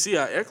 but you see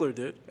how Eckler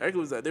did. Eckler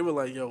was like, they were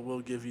like, "Yo,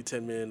 we'll give you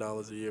 $10 million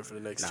a year for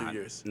the next 2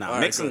 years." No, All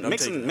right, good. I'm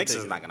Mixon's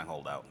taking it. not gonna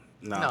hold out.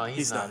 No, No,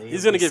 He's not. He'll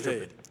He's gonna be get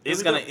stupid.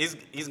 paid.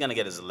 he's gonna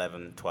get his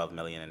 11, 12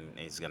 million, and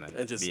he's gonna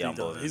and just be be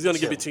humble. done. He's gonna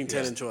get chill. between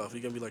 10 and 12.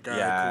 He's gonna be like, "All right,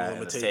 yeah, cool. I'm and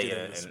gonna just take take it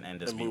it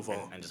and move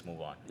on." and just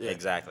move on. Yeah.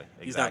 Exactly.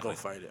 He's not gonna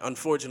fight it.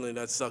 Unfortunately,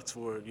 that sucks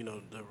for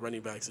the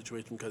running back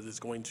situation because it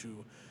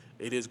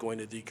is going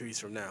to decrease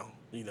from now.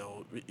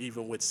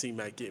 Even with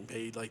C-Mac getting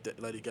paid like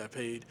he got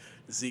paid,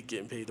 Zeke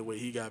getting paid the way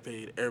he got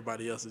paid,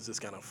 everybody else is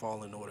just kind of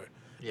fall in order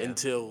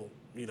until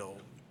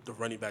the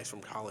running backs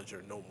from college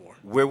are no more.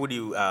 Where would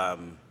you?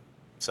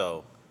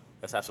 So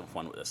let's have some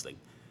fun with this thing.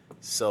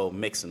 So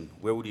Mixon,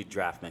 where would you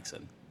draft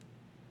Mixon?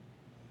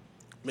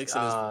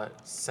 Mixon is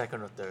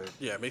Second or third.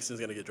 Mixon's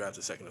gonna get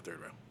drafted second or third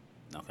round,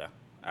 Okay.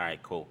 All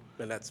right. Cool.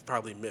 and that's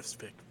probably Miff's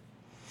pick.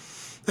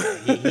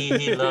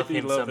 He loved He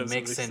him loved some him some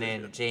Mixon Mixon,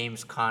 and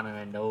James Conner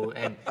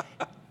and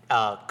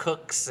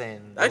Cooks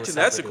and those Actually, type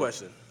that's of the dudes.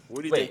 question.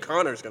 Where do you Wait. think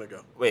Connor's gonna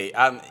go? Wait.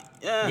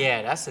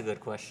 Yeah, that's a good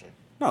question.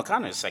 No,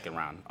 Connor's second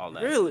round all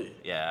day. Really?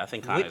 Yeah, I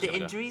think Connor's With the gonna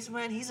go. injuries,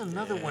 man, he's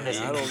another one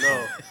that's. I don't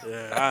know.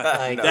 Yeah,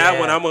 Like, that yeah.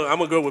 one I'm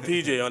gonna go with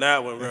PJ on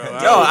that one, bro.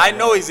 Yo, I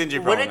know he's injury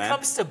prone, When it man.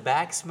 comes to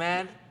backs,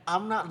 man,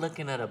 I'm not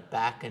looking at a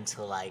back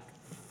until like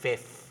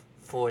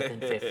fourth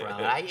and fifth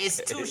round. It's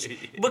too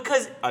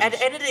because at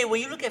the end of the day, when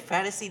you look at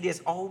fantasy, there's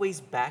always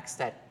backs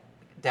that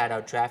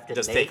are drafted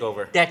Just late. take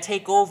over. That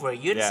take over.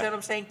 You understand Yeah. what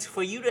I'm saying?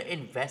 For you to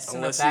invest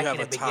Unless in a you back have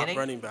in a the top beginning,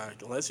 running back,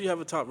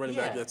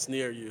 Yeah. that's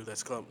near you,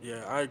 that's come.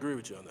 Yeah, I agree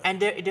with you on that. and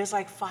there's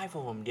like 5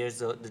 of them. There's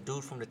the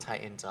dude from the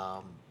Titans.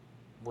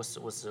 What's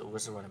the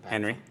running back?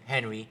 Henry.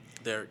 Henry.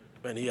 There,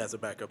 and he has a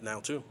backup now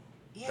too.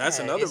 Yeah, That's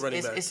another it's, running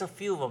it's, back. It's a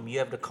few of them. You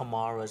have the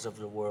Kamaras of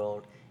the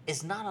world.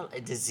 It's not the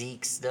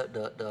Zeeks,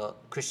 the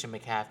Christian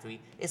McCaffrey.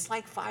 It's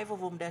like 5 of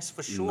them. That's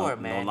for sure, no,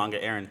 man. No longer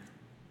Aaron.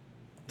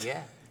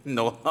 Yeah.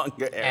 No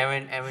longer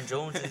Aaron. Aaron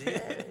Jones is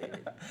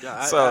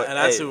Yeah, So, and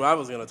that's hey, who I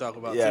was gonna talk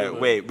about. Yeah, too,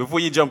 man. wait. Before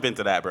you jump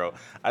into that, bro,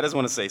 I just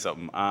want to say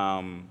something. I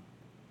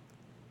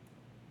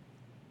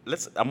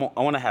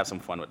want to have some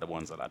fun with the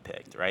ones that I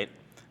picked, right?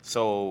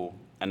 So,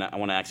 and I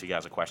want to ask you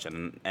guys a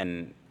question,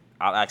 and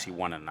I'll ask you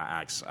one, and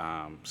I ask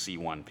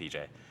C1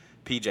 PJ.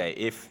 PJ,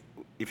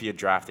 if you're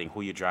drafting, who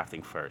you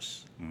drafting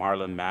first,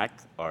 Marlon Mack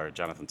or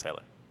Jonathan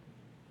Taylor?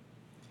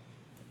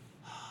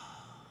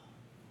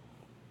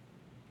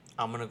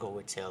 I'm gonna go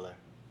with Taylor.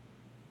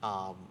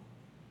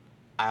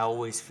 I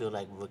always feel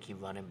like rookie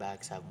running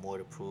backs have more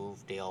to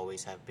prove. They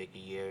always have bigger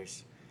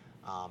years.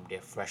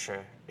 They're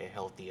fresher. They're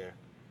healthier.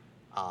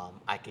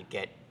 I could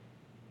get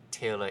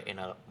Taylor in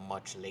a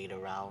much later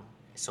round,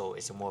 so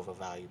it's more of a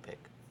value pick.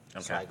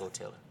 So Okay. I go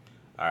Taylor.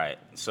 All right.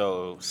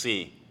 So,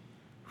 C,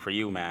 for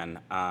you, man,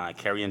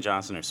 Kerryon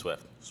Johnson or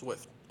Swift?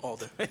 Swift all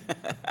day.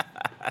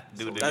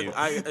 Dude That-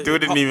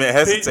 didn't even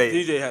hesitate.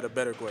 PJ had a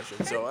better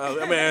question, so I'm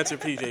gonna answer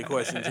PJ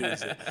question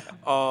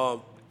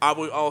too. I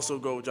would also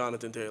go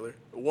Jonathan Taylor.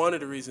 One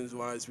of the reasons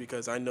why is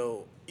because I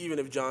know even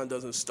if John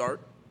doesn't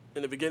start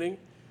in the beginning,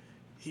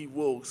 he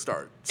will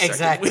start. second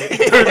Exactly. week.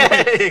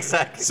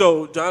 Exactly.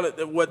 So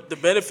Jonathan, what the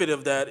benefit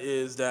of that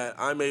is that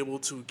I'm able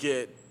to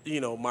get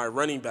my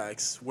running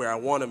backs where I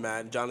want them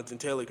at. Jonathan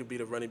Taylor could be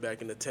the running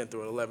back in the 10th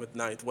or 11th,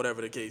 9th,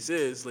 whatever the case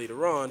is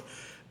later on.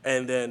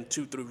 And then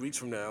 2-3 weeks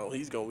from now,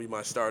 he's going to be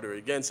my starter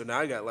again. So now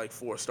I got like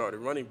 4 started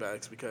running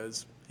backs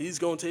because he's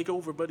going to take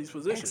over Buddy's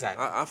position.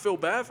 Exactly. I feel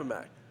bad for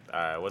Mac. All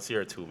right. What's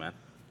your 2, man?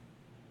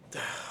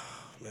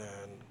 Man.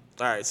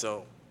 All right,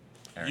 so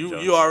Aaron you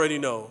Jones. you already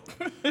know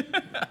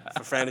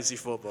for fantasy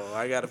football,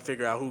 I got to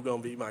figure out who's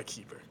going to be my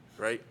keeper,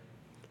 right?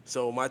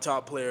 So my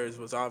top players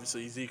was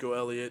obviously Ezekiel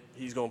Elliott.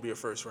 He's going to be a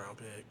first-round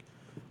pick.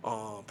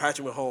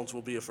 Patrick Mahomes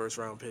will be a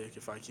first-round pick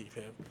if I keep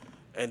him.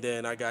 And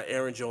then I got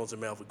Aaron Jones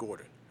and Melvin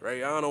Gordon,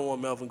 right? I don't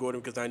want Melvin Gordon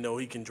because I know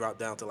he can drop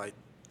down to like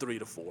 3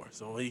 to 4,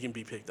 so he can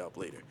be picked up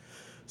later.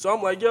 So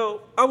I'm like,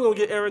 yo, I'm going to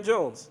get Aaron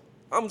Jones.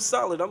 I'm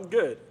solid. I'm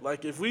good.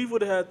 Like, if we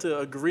would have had to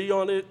agree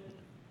on it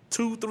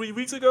 2-3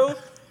 weeks ago,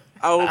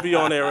 I would be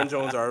on Aaron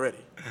Jones already,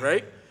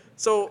 right?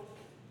 So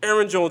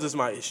Aaron Jones is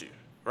my issue,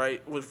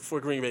 right, for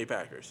Green Bay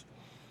Packers.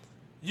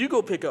 You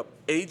go pick up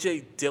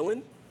A.J.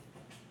 Dillon,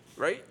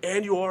 right,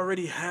 and you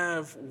already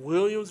have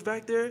Williams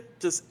back there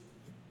just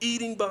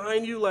eating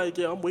behind you like,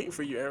 yeah, I'm waiting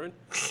for you, Aaron.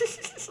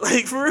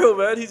 Like, for real,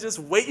 man. He's just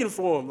waiting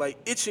for him, like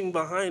itching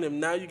behind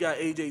him. Now you got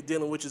A.J.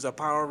 Dillon, which is a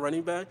power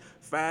running back,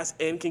 fast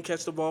and can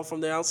catch the ball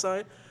from the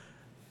outside.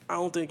 I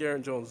don't think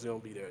Aaron Jones is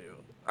going to be there, yo.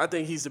 I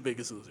think he's the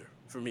biggest loser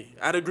for me.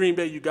 Out of Green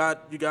Bay, you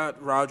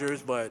got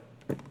Rodgers, but,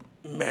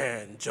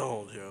 man,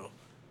 Jones, yo.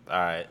 All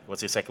right.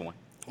 What's your second one?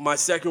 My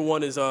second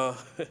one is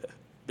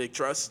Big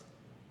Trust,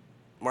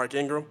 Mark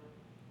Ingram.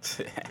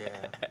 Yeah.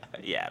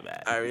 Yeah,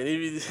 man. I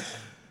mean,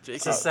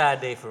 It's a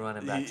sad day for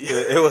running backs.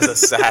 It was a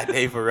sad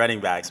day for running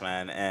backs,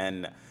 man.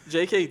 And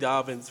J.K.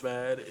 Dobbins,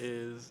 man,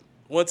 is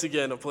once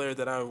again a player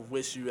that I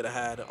wish you would have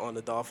had on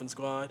the Dolphin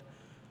squad,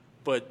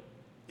 but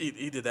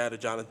either that or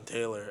Jonathan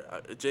Taylor.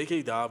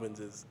 J.K. Dobbins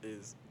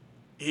is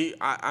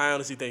I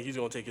honestly think he's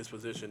going to take his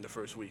position the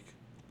first week.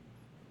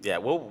 yeah,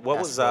 what That's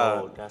was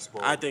bold. That's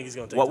bold. I think he's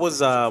going to take what his was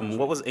position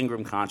what was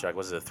Ingram contract?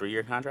 Was it a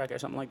 3-year contract or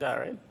something like that,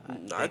 right?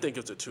 I think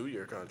it's a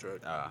 2-year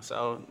contract.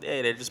 So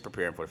yeah, they're just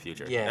preparing for the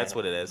future. Yeah, That's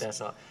what it is.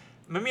 That's all.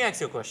 Let me ask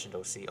you a question,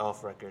 though. See,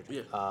 off record.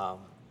 Yeah. Well,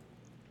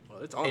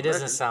 it's on It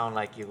doesn't record. sound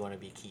like you're going to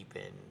be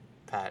keeping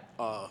Pat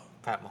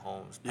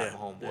Mahomes, yeah,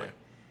 Homeboy. yeah.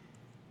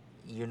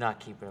 You're not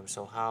keeping him.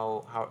 So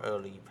how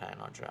early you plan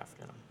on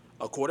drafting him?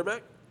 A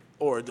quarterback?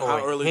 Or Oh,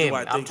 how early him. do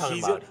I I'm think talking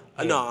he's about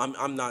in? him. No,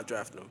 I'm not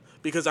drafting him.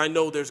 Because I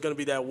know there's going to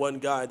be that one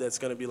guy that's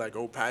going to be like,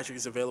 oh, Patrick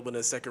is available in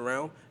the second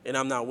round, and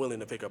I'm not willing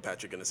to pick up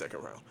Patrick in the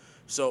second round.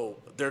 So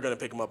they're going to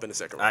pick him up in the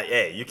second round.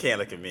 Yeah, you can't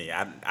look at me.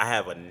 I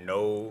have a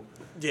no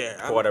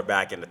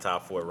quarterback in the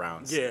top 4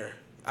 rounds. Yeah.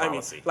 I mean,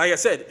 policy. like I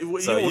said, So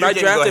when you I can go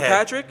drafted ahead.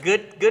 Patrick,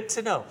 Good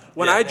to know.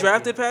 when Yeah. I Thank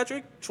drafted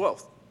Patrick,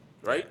 12th,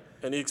 right?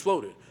 And he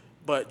exploded.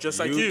 But just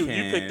like You you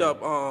can- picked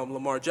up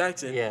Lamar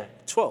Jackson, Yeah.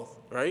 12th,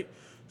 right?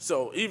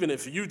 So even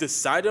if you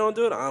decided on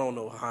doing it, I don't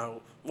know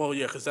how. Well,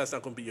 yeah, because that's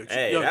not going to be your keeper.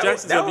 Hey,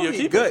 Jackson's that going to would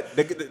be your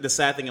keeper. good. The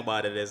sad thing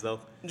about it is,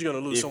 though, You're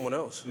going to lose if- someone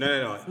else.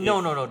 No.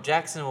 No.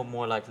 Jackson will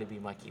more likely be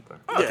my keeper.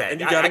 Yeah, Okay, and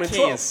you got him I in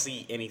can't 12.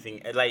 see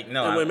anything like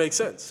no. It would make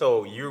sense.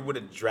 So you would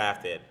have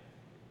drafted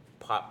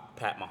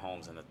Pat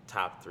Mahomes in the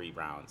top 3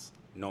 rounds,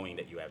 knowing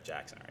that you have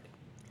Jackson already.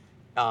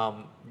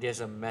 There's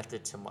a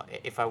method to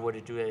if I were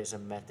to do it, there's a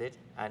method,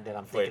 and that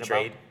I'm For a thinking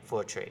trade? about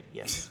for a trade.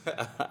 Yes. All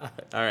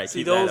right, See,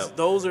 keep that those up.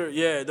 those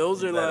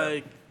are that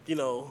like,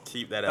 up.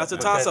 Keep that that's a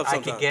up. toss up I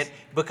sometimes. could get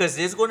because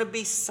there's going to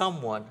be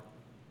someone.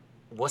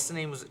 What's the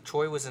name? Was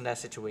Troy was in that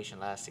situation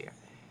last year,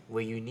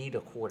 where you need a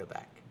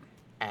quarterback,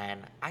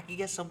 and I could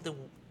get something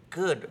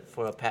good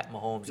for a Pat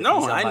Mahomes. If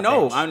No, he's on I my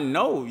know. bench. I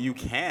know you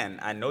can.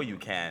 I know you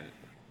can.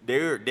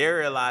 There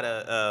are a lot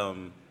of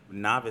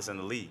novice in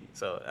the league.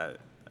 So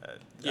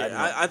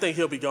Yeah, I think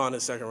he'll be gone in the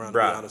second round, to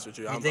Bruh. be honest with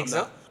you. You think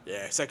so?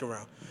 Yeah, second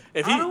round.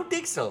 If I he, don't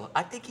think so.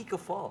 I think he could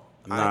fall.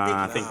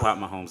 I think Pat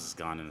Mahomes is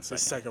gone in the the second.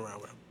 second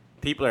round, bro.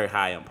 People are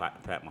high on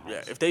Pat Mahomes.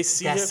 Yeah, if they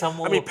see That him,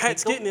 someone I mean, will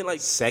Pat's pick him? getting it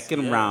like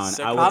Second yeah, round,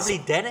 second- I would Probably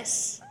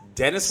Dennis.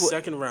 Dennis would.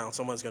 second round,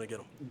 someone's gonna get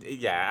him.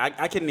 Yeah,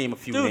 I can name a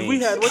few Dude, names. we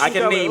had. I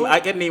can name. I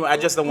can name. I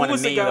just don't who want to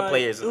was name the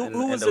players Who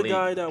in was the the league.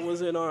 guy that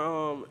was in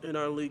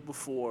our league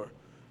before?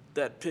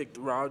 That picked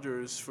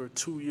Rodgers for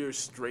 2 years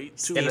straight.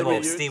 Stemo, 3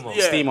 years. Stemo.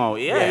 Yeah.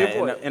 Stemo, yeah, he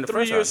in played the 3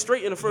 first years round.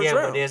 straight in the first Yeah, but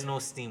round. there's no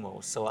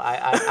Stemo, so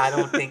I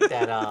don't think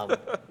that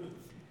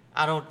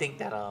I don't think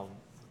that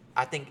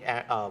I think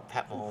Pat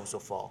Mahomes will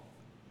fall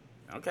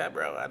Okay,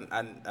 bro. I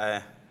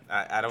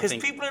don't because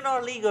think. people in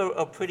our league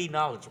are pretty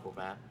knowledgeable,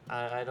 man.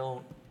 I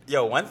don't.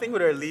 Yo, one thing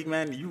with our league,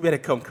 man, you better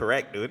come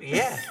correct, dude.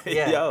 Yeah,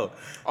 yeah. Yo,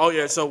 Oh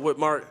yeah, so with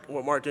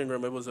Mark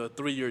Ingram, it was a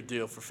 3-year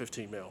deal for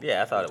 $15 million.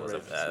 yeah, I thought it with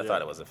was. the Ravens, I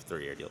thought it was a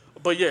 3-year deal.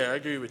 But yeah, I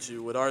agree with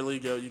you. With our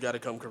league, yo, you got to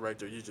come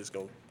correct, or you just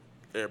gonna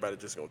everybody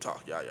just gonna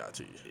talk yah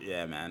to you.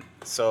 Yeah, man.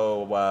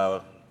 So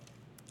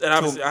And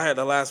obviously, I had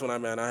the last one.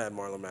 I had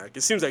Marlon Mack.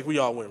 It seems like we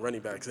all went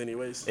running backs,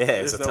 anyways. yeah,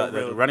 it's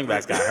the running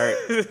backs got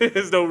hurt.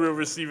 There's no real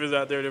receivers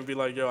out there that be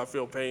like, yo, I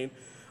feel pain,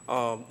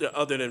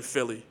 other than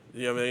Philly.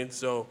 You know what I mean?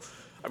 So,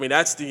 I mean,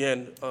 that's the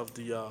end of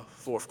the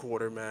fourth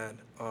quarter, man.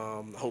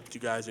 Hope you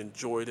guys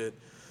enjoyed it.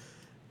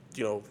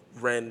 You know,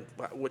 Ren,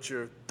 what's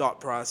your thought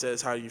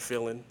process? How are you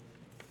feeling?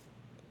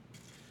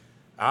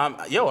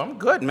 Yo, I'm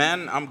good,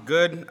 man. I'm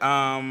good.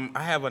 I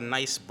have a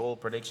nice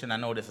bold prediction. I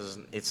know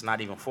it's not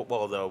even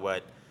football though,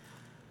 but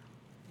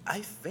I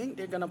think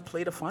they're gonna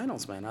play the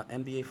finals, man. Not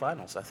NBA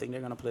finals. I think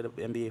they're gonna play the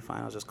NBA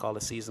finals. Just call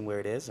the season where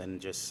it is, and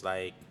just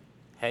like,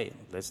 hey,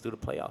 let's do the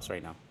playoffs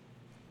right now.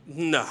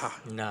 Nah.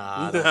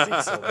 Nah, I don't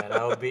think so, man.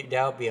 That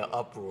would be an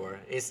uproar.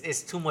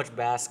 It's too much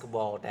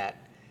basketball that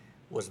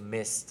was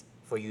missed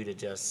for you to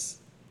just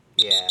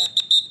We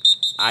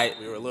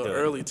were a little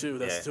early, too.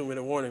 That's a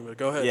 2-minute warning, but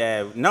go ahead.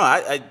 Yeah, no,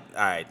 all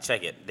right,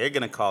 check it. They're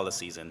gonna call the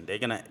season.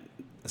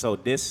 So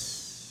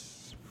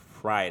this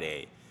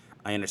Friday,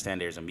 I understand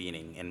there's a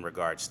meeting in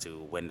regards to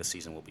when the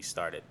season will be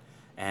started,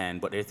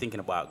 but they're thinking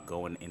about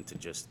going into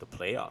just the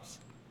playoffs.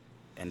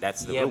 and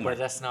that's the Yeah, rumor. but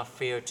that's not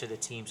fair to the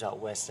teams out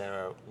west that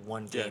are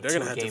one Yeah, game, they're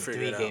gonna two have to game, figure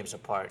three it out. games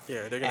apart.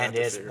 Yeah, they're gonna and have to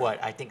there's figure it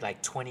what I think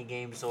like 20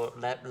 games or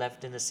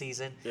left in the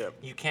season. Yeah.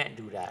 You can't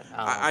do that.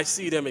 I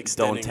see them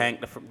extending. Don't tank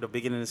the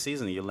beginning of the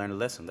season. You learn a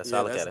lesson. That's Yeah,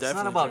 how I look that's at it. It's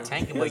not definitely about true.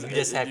 tanking, but you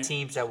just have You-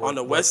 teams that were on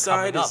the were west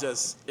coming side. up.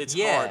 It's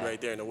Yeah, hard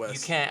right there in the west. You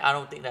can't. I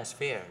don't think that's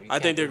fair. You I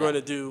can't think they're do going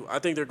that. to do. I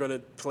think they're going to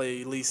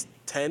play at least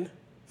 10,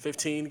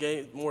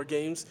 15 more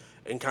games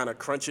and kind of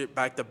crunch it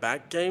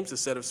back-to-back games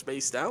instead of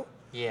spaced out.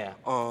 Yeah.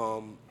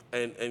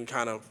 And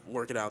kind of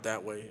work it out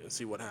that way and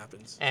see what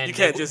happens. And you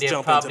can't they- just they're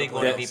jump into the probably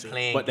going to be playoffs.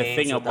 playing But the games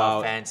thing without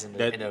about fans in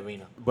that- the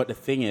arena. But the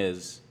thing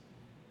is,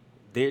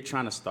 they're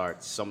trying to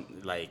start some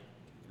like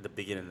the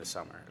beginning of the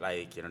summer,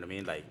 like you know what I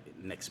mean, like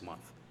next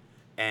month,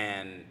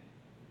 and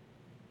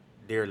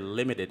they're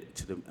limited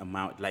to the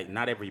amount. Like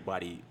not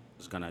everybody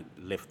is gonna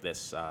lift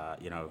this,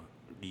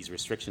 these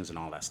restrictions and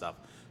all that stuff.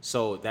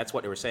 So that's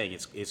what they were saying.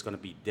 It's going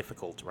to be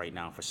difficult right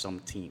now for some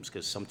teams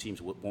because some teams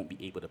won't be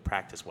able to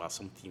practice while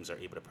some teams are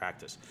able to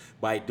practice.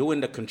 By doing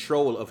the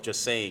control of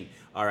just saying,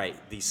 all right,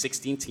 these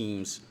 16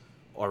 teams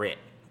are it.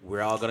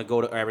 We're all going to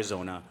go to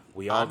Arizona.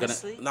 We all going to.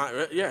 Honestly,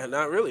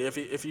 Not really.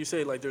 If you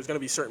say like there's going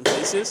to be certain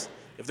places,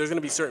 if there's going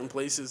to be certain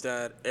places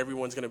that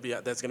everyone's going to be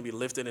at, that's going to be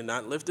lifted and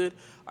not lifted,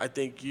 I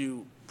think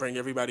you bring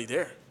everybody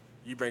there.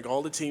 You bring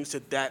all the teams to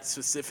that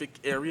specific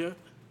area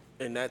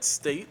in that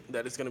state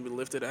that it's going to be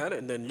lifted at,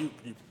 and then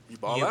you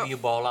ball out. you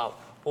ball out,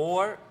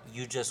 or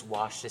you just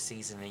watch the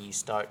season and you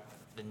start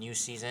the new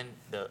season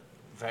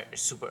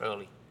super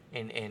early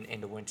in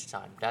the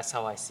wintertime. That's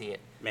how I see it.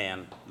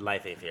 Man,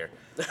 life ain't fair.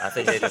 I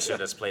think they just should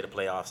just play the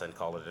playoffs and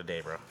call it a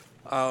day, bro.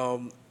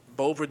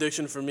 Bold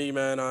prediction for me,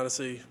 man.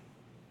 Honestly,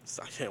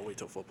 I can't wait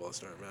till football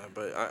start, man.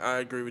 But I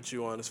agree with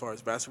you on as far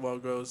as basketball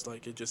goes.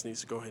 Like it just needs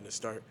to go ahead and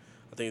start.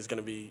 I think it's going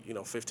to be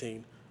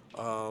 15,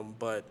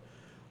 but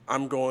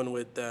I'm going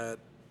with that.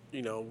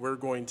 We're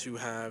going to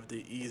have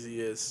the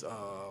easiest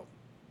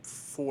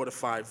 4 to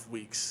 5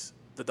 weeks.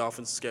 The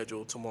Dolphins'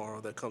 schedule tomorrow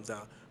that comes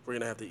out. We're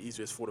going to have the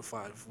easiest 4 to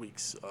 5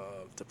 weeks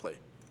to play.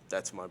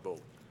 That's my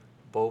bold.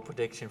 Bold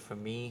prediction for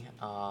me.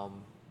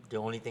 The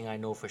only thing I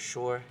know for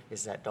sure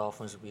is that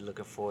Dolphins will be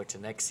looking forward to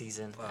next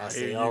season, as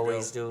here they you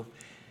always go. do.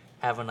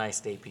 Have a nice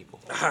day, people.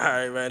 All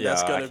right, man.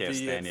 That's I going to can't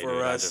be stand it you, for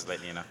dude. I'm us. just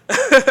letting you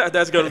know.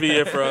 That's going to be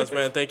it for us,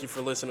 man. Thank you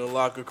for listening to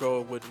Lolcker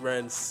Code with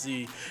Ren,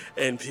 C,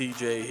 and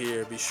PJ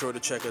here. Be sure to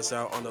check us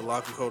out on the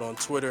Lolcker Code on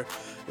Twitter,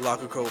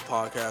 Lolcker Code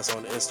Podcast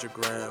on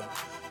Instagram.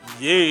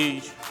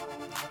 Yay!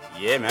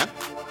 Yeah, man.